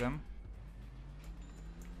try and hit him.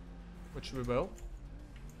 Which we will.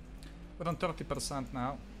 We're on 30%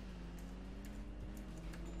 now.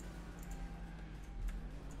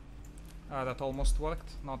 That almost worked,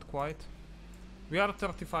 not quite. We are at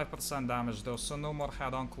 35% damage though, so no more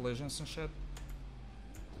head-on collisions and shit.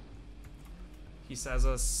 He says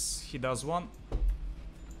us he does one.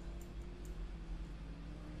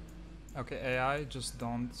 Okay, AI, just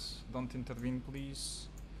don't intervene, please.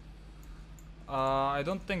 I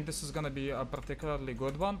don't think this is gonna be a particularly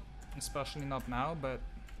good one, especially not now, but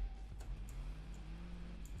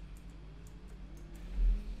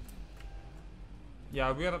yeah,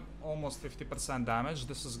 we're at almost 50% damage.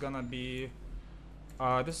 This is gonna be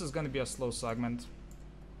a slow segment.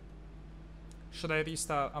 Should I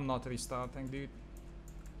restart? I'm not restarting, dude.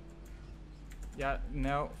 Yeah,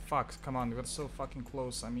 no, fuck, come on, we're so fucking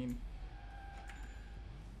close, I mean.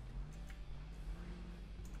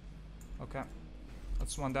 Okay,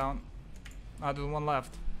 that's one down. There's one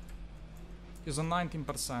left. He's on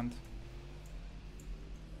 19%.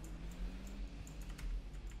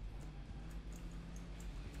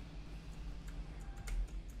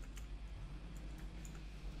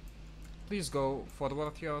 Please go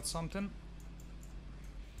forward here or something.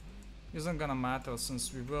 Isn't gonna matter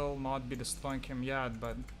since we will not be destroying him yet,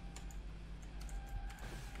 but...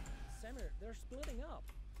 Semir, they're splitting up.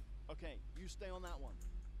 Okay, you stay on that one.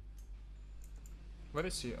 Where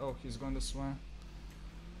is he? Oh, he's going this way.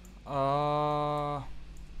 Not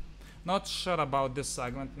sure about this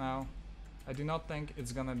segment now. I do not think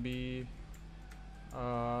it's gonna be...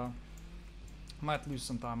 might lose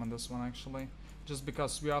some time on this one actually. Just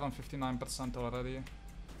because we are on 59% already.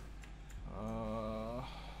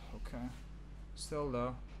 Okay. Still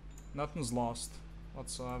though, nothing's lost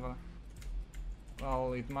whatsoever.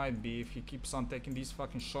 Well, it might be if he keeps on taking these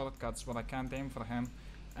fucking shortcuts where I can't aim for him.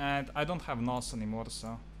 And I don't have NOS anymore,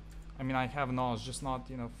 so... I mean, I have NOS, just not,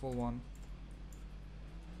 you know, full one.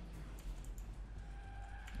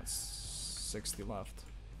 That's 60 left.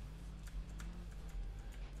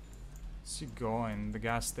 Where's he going? The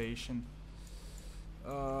gas station.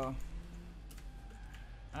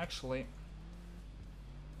 Actually...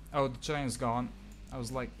 Oh, the train's gone. I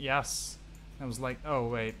was like, yes. I was like, oh,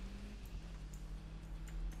 wait.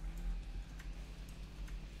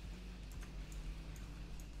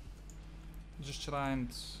 Just try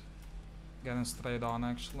and get him straight on,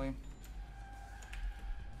 actually.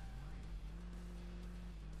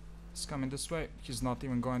 He's coming this way. He's not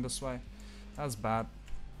even going this way. That's bad.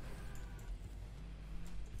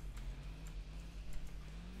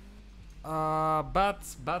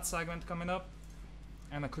 Bad segment coming up.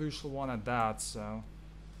 And a crucial one at that, so...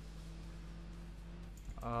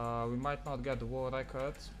 we might not get the world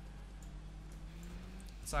record.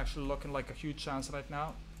 It's actually looking like a huge chance right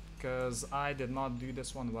now. Because I did not do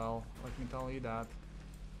this one well, let me tell you that.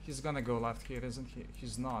 He's gonna go left here, isn't he?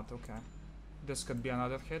 He's not, okay. This could be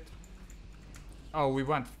another hit. Oh, we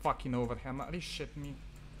went fucking over him. Are you shitting me?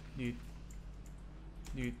 Dude.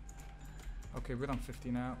 Dude. Okay, we're on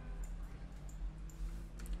 50 now.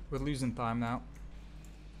 We're losing time now.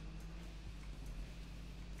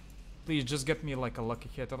 Please just get me like a lucky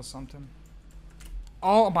hit or something.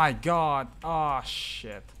 Oh my god. Oh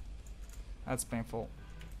shit. That's painful.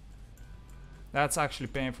 That's actually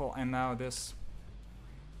painful. And now this.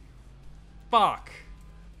 Fuck.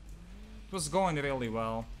 It was going really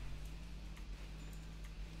well.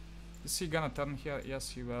 Is he gonna turn here? Yes,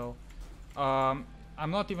 he will. I'm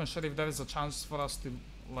not even sure if there is a chance for us to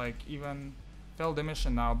like even fail the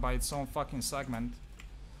mission now by its own fucking segment.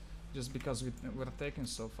 Just because we're taking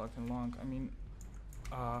so fucking long. I mean,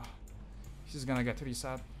 he's gonna get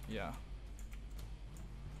reset. Yeah.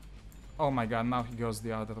 Oh my god, now he goes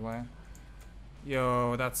the other way.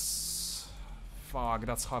 Yo, that's... Fuck,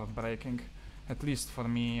 that's heartbreaking. At least for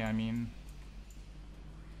me, I mean...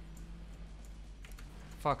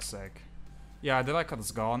 Fuck's sake. Yeah, the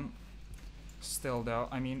record's gone. Still though,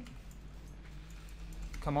 I mean,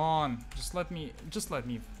 come on, just let me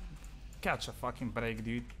catch a fucking break,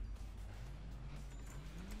 dude.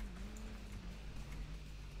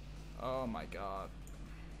 Oh my god.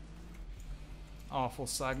 Awful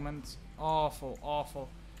segment. Awful, awful.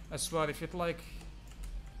 I swear, if it like,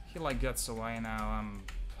 he like gets away now, I'm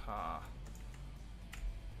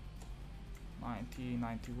 90,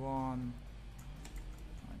 91,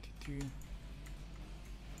 92.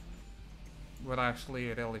 We're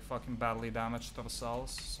actually really fucking badly damaged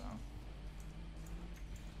ourselves, so.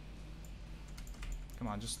 Come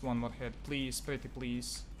on, just one more hit, please, pretty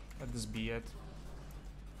please. Let this be it.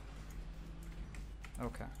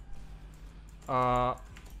 Okay.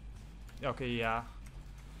 Okay, yeah.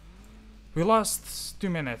 We lost 2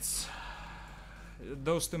 minutes.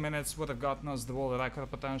 Those 2 minutes would have gotten us the world record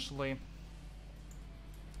potentially.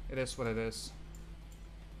 It is what it is.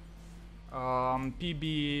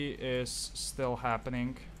 PB is still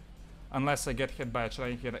happening. Unless I get hit by a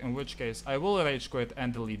train here, in which case I will rage quit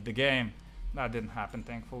and delete the game. That didn't happen,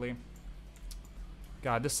 thankfully.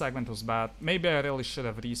 God, this segment was bad. Maybe I really should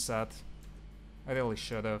have reset. I really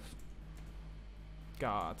should have.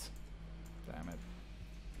 God. Damn it.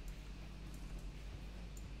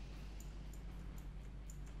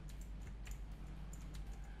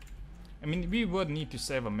 I mean, we would need to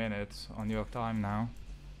save a minute on your time now.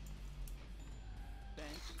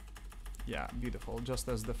 Thanks. Yeah, beautiful. Just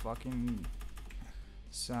as the fucking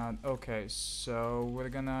sound. Okay, so we're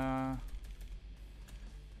gonna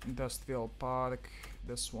Industrial Park,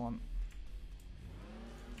 this one.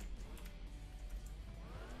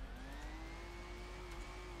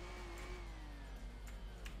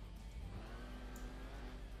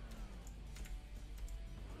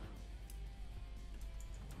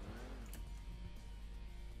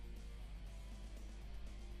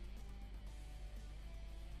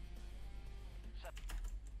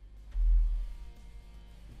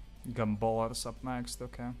 Gumballers up next,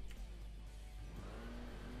 okay.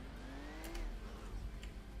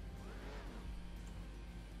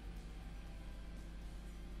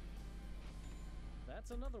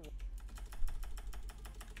 That's another one.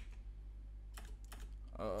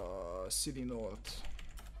 City North.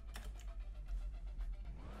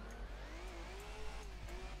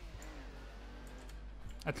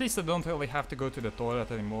 At least I don't really have to go to the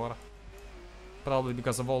toilet anymore. Probably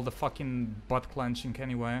because of all the fucking butt clenching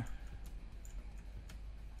anyway.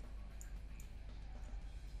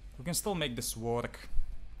 We can still make this work.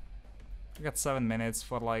 We got 7 minutes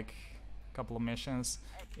for like a couple of missions.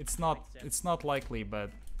 It's not likely,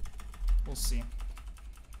 but we'll see.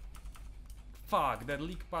 Fuck, that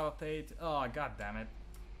leak part 8. Oh, god damn it.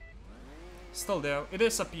 Still there. It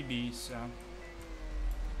is a PB, so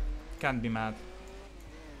can't be mad.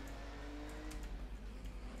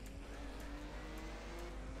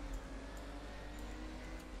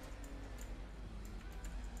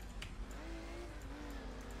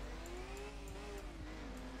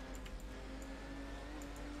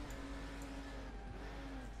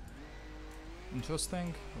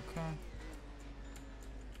 Interesting, okay.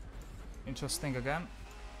 Interesting again.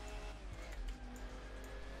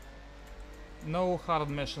 No hard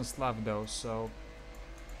missions left though, so...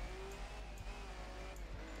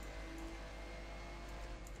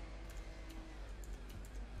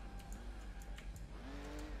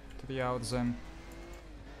 Three hours in.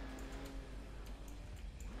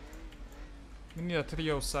 We need a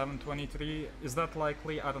 307.23. Is that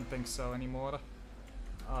likely? I don't think so anymore.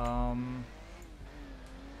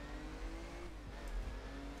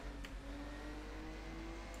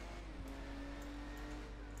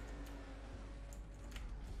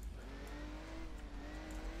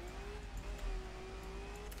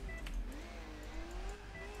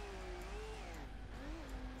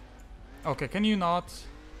 Okay, can you not?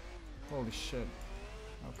 Holy shit.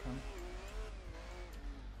 Okay.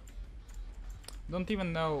 Don't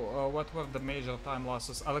even know what were the major time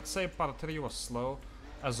losses. Alexei part 3 was slow,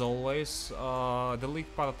 as always. The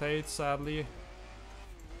league part 8, sadly,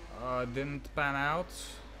 didn't pan out.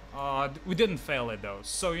 We didn't fail it though,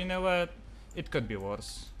 so you know what? It could be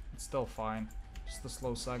worse. It's still fine. Just a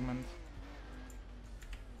slow segment.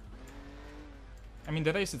 I mean,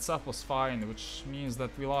 the race itself was fine, which means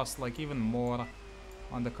that we lost like even more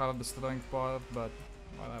on the car destroying part, but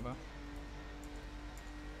whatever.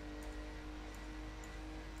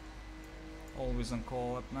 Always on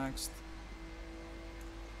call up next.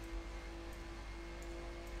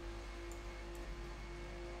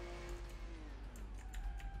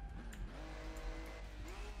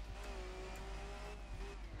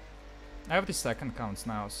 Every second counts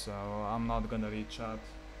now, so I'm not gonna reach out.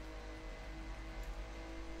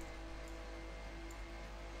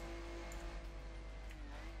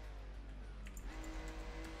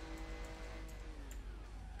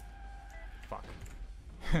 Fuck.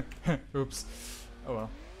 Oops. Oh well.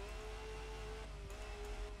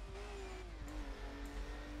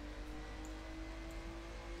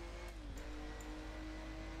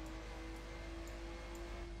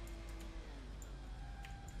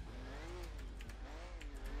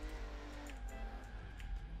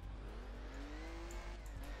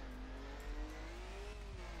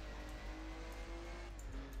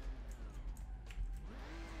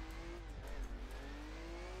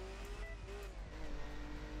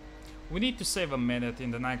 We need to save a minute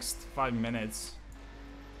in the next 5 minutes.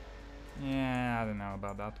 Yeah, I don't know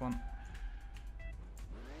about that one.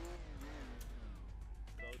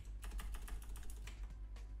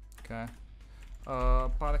 Okay.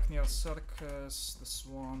 Park near Circus, this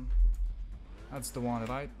one. That's the one,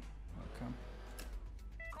 right? Okay.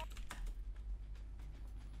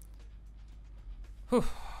 Whew.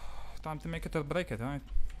 Time to make it or break it, right?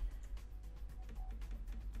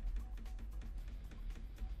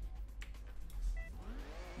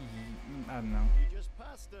 I don't know. You just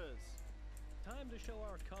passed us. Time to show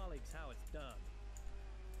our colleagues how it's done.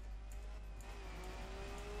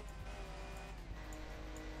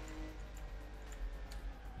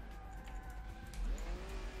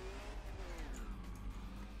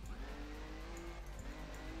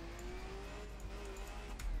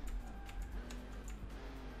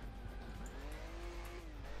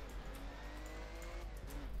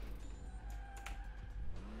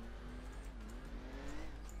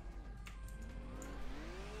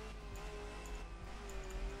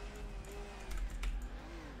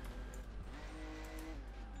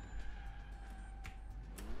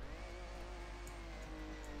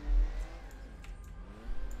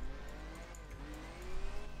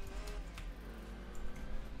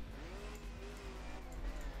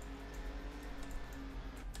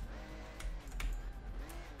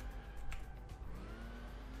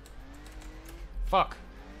 Fuck.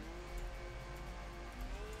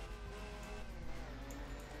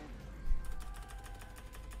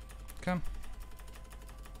 Come.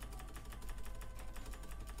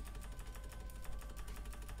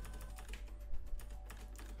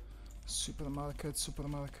 Supermarket,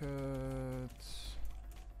 supermarket.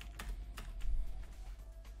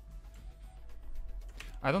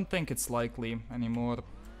 I don't think it's likely anymore.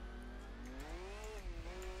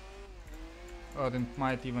 Or it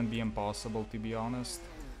might even be impossible, to be honest.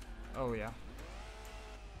 Oh yeah.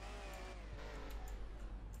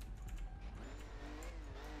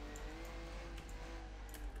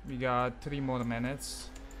 We got 3 more minutes.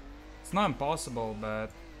 It's not impossible, but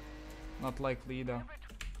not likely either.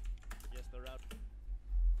 Yes, they're out.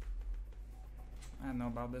 I don't know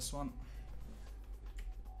about this one.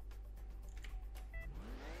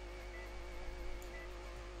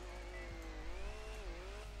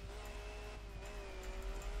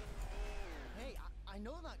 Hey, I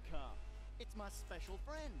know that car. It's my special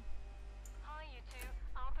friend. Hi, you two.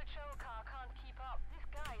 Our patrol car can't keep up. This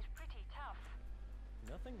guy is pretty tough.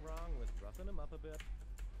 Nothing wrong with roughing him up a bit.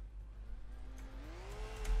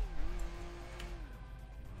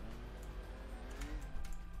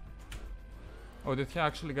 Oh, did he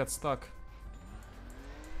actually get stuck?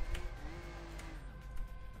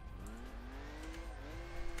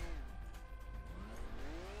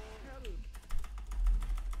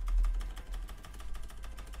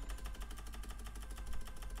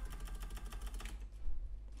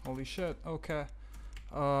 Holy shit, okay.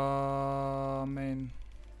 Man.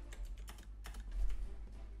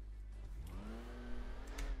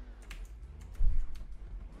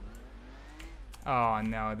 Oh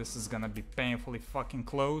no, this is gonna be painfully fucking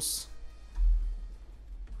close.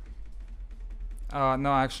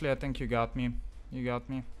 No, actually, I think you got me. You got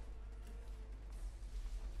me.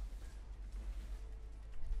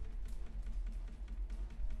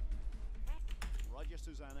 Roger,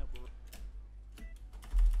 Susanna.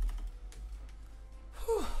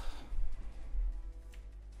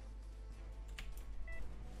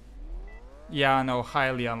 Yeah, no,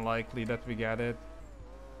 highly unlikely that we get it.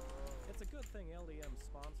 It's a good thing LDM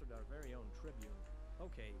sponsored our very own Tribune.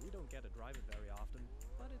 Okay, we don't get to drive it very often,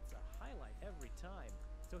 but it's a highlight every time.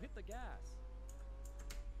 So hit the gas.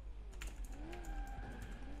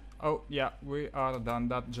 Oh, yeah, we are done.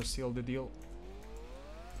 That just sealed the deal.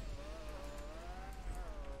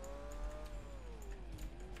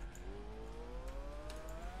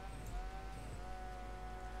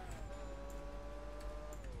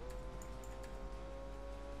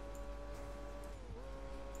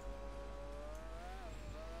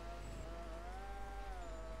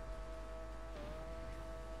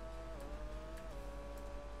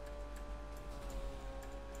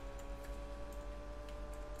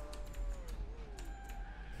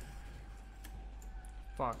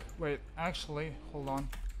 fuck. Wait, actually, hold on.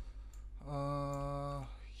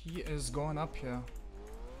 He is going up here.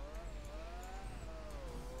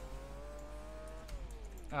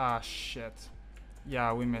 Ah, shit.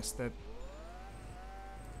 Yeah, we missed it.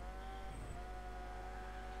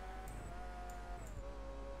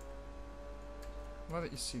 Where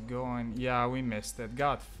is he going? Yeah, we missed it.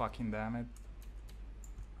 God fucking damn it.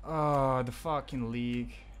 Oh, the fucking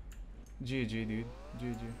league. GG, dude.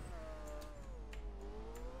 GG.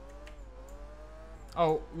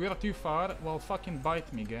 Oh, we're too far? Well, fucking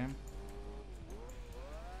bite me, game.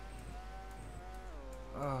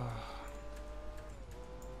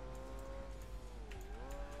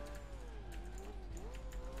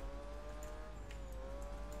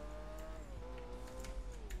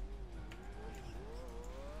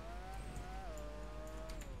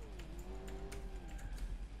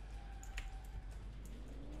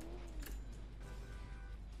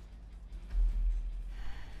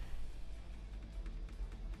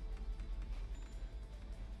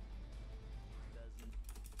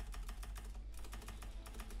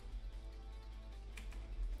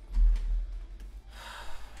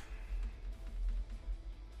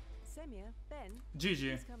 Semir, Ben, GG.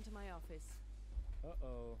 please come to my office.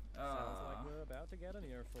 Uh-oh. Sounds like we're about to get an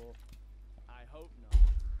earful. I hope not.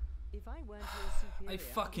 If I weren't your superior, I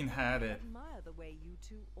fucking had I it. admire the way you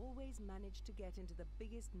two always manage to get into the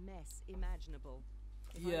biggest mess imaginable.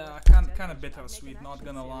 If I Yeah, were kind of intelligent, I'd make bittersweet, an not action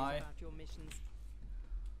gonna series lie. about your missions.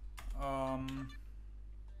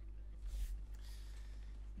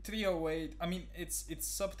 308. I mean, it's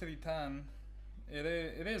sub 310. It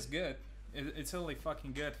is good. It's really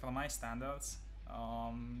fucking good for my standards.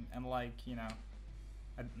 And like, you know,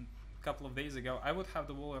 a couple of days ago I would have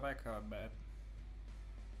the world record, but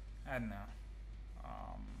I don't know.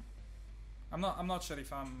 I'm not sure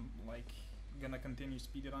if I'm like gonna continue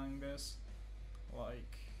speedrunning this.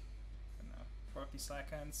 Like, I don't know, 40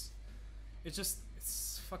 seconds.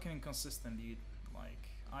 It's fucking inconsistent, dude. Like,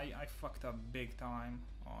 I fucked up big time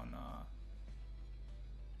on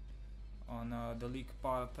the league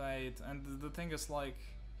part 8, and the thing is, like,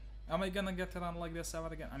 am I gonna get around like this ever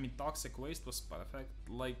again? I mean, Toxic Waste was perfect.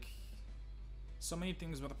 Like, so many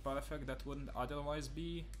things were perfect that wouldn't otherwise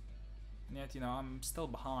be, and yet, you know, I'm still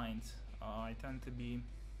behind. I tend to be,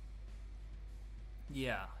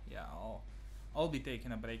 yeah, I'll be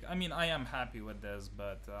taking a break. I mean, I am happy with this,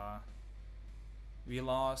 but we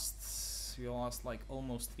lost like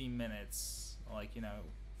almost 3 minutes, like, you know,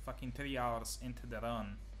 fucking 3 hours into the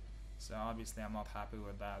run. So obviously I'm not happy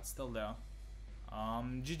with that. Still though,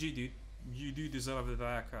 GG, dude. You do deserve the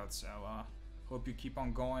record, so hope you keep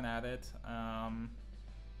on going at it. 1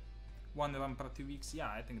 run per 2 weeks, yeah,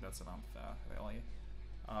 I think that's around fair, really.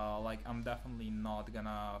 Like, I'm definitely not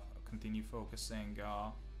gonna continue focusing,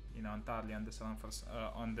 you know, entirely on this run for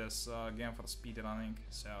game for speedrunning.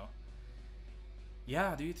 So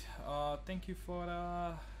yeah, dude. Thank you for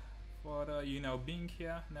you know, being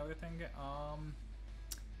here and everything.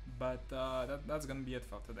 But that's gonna be it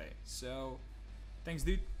for today. So thanks,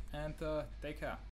 dude, and take care.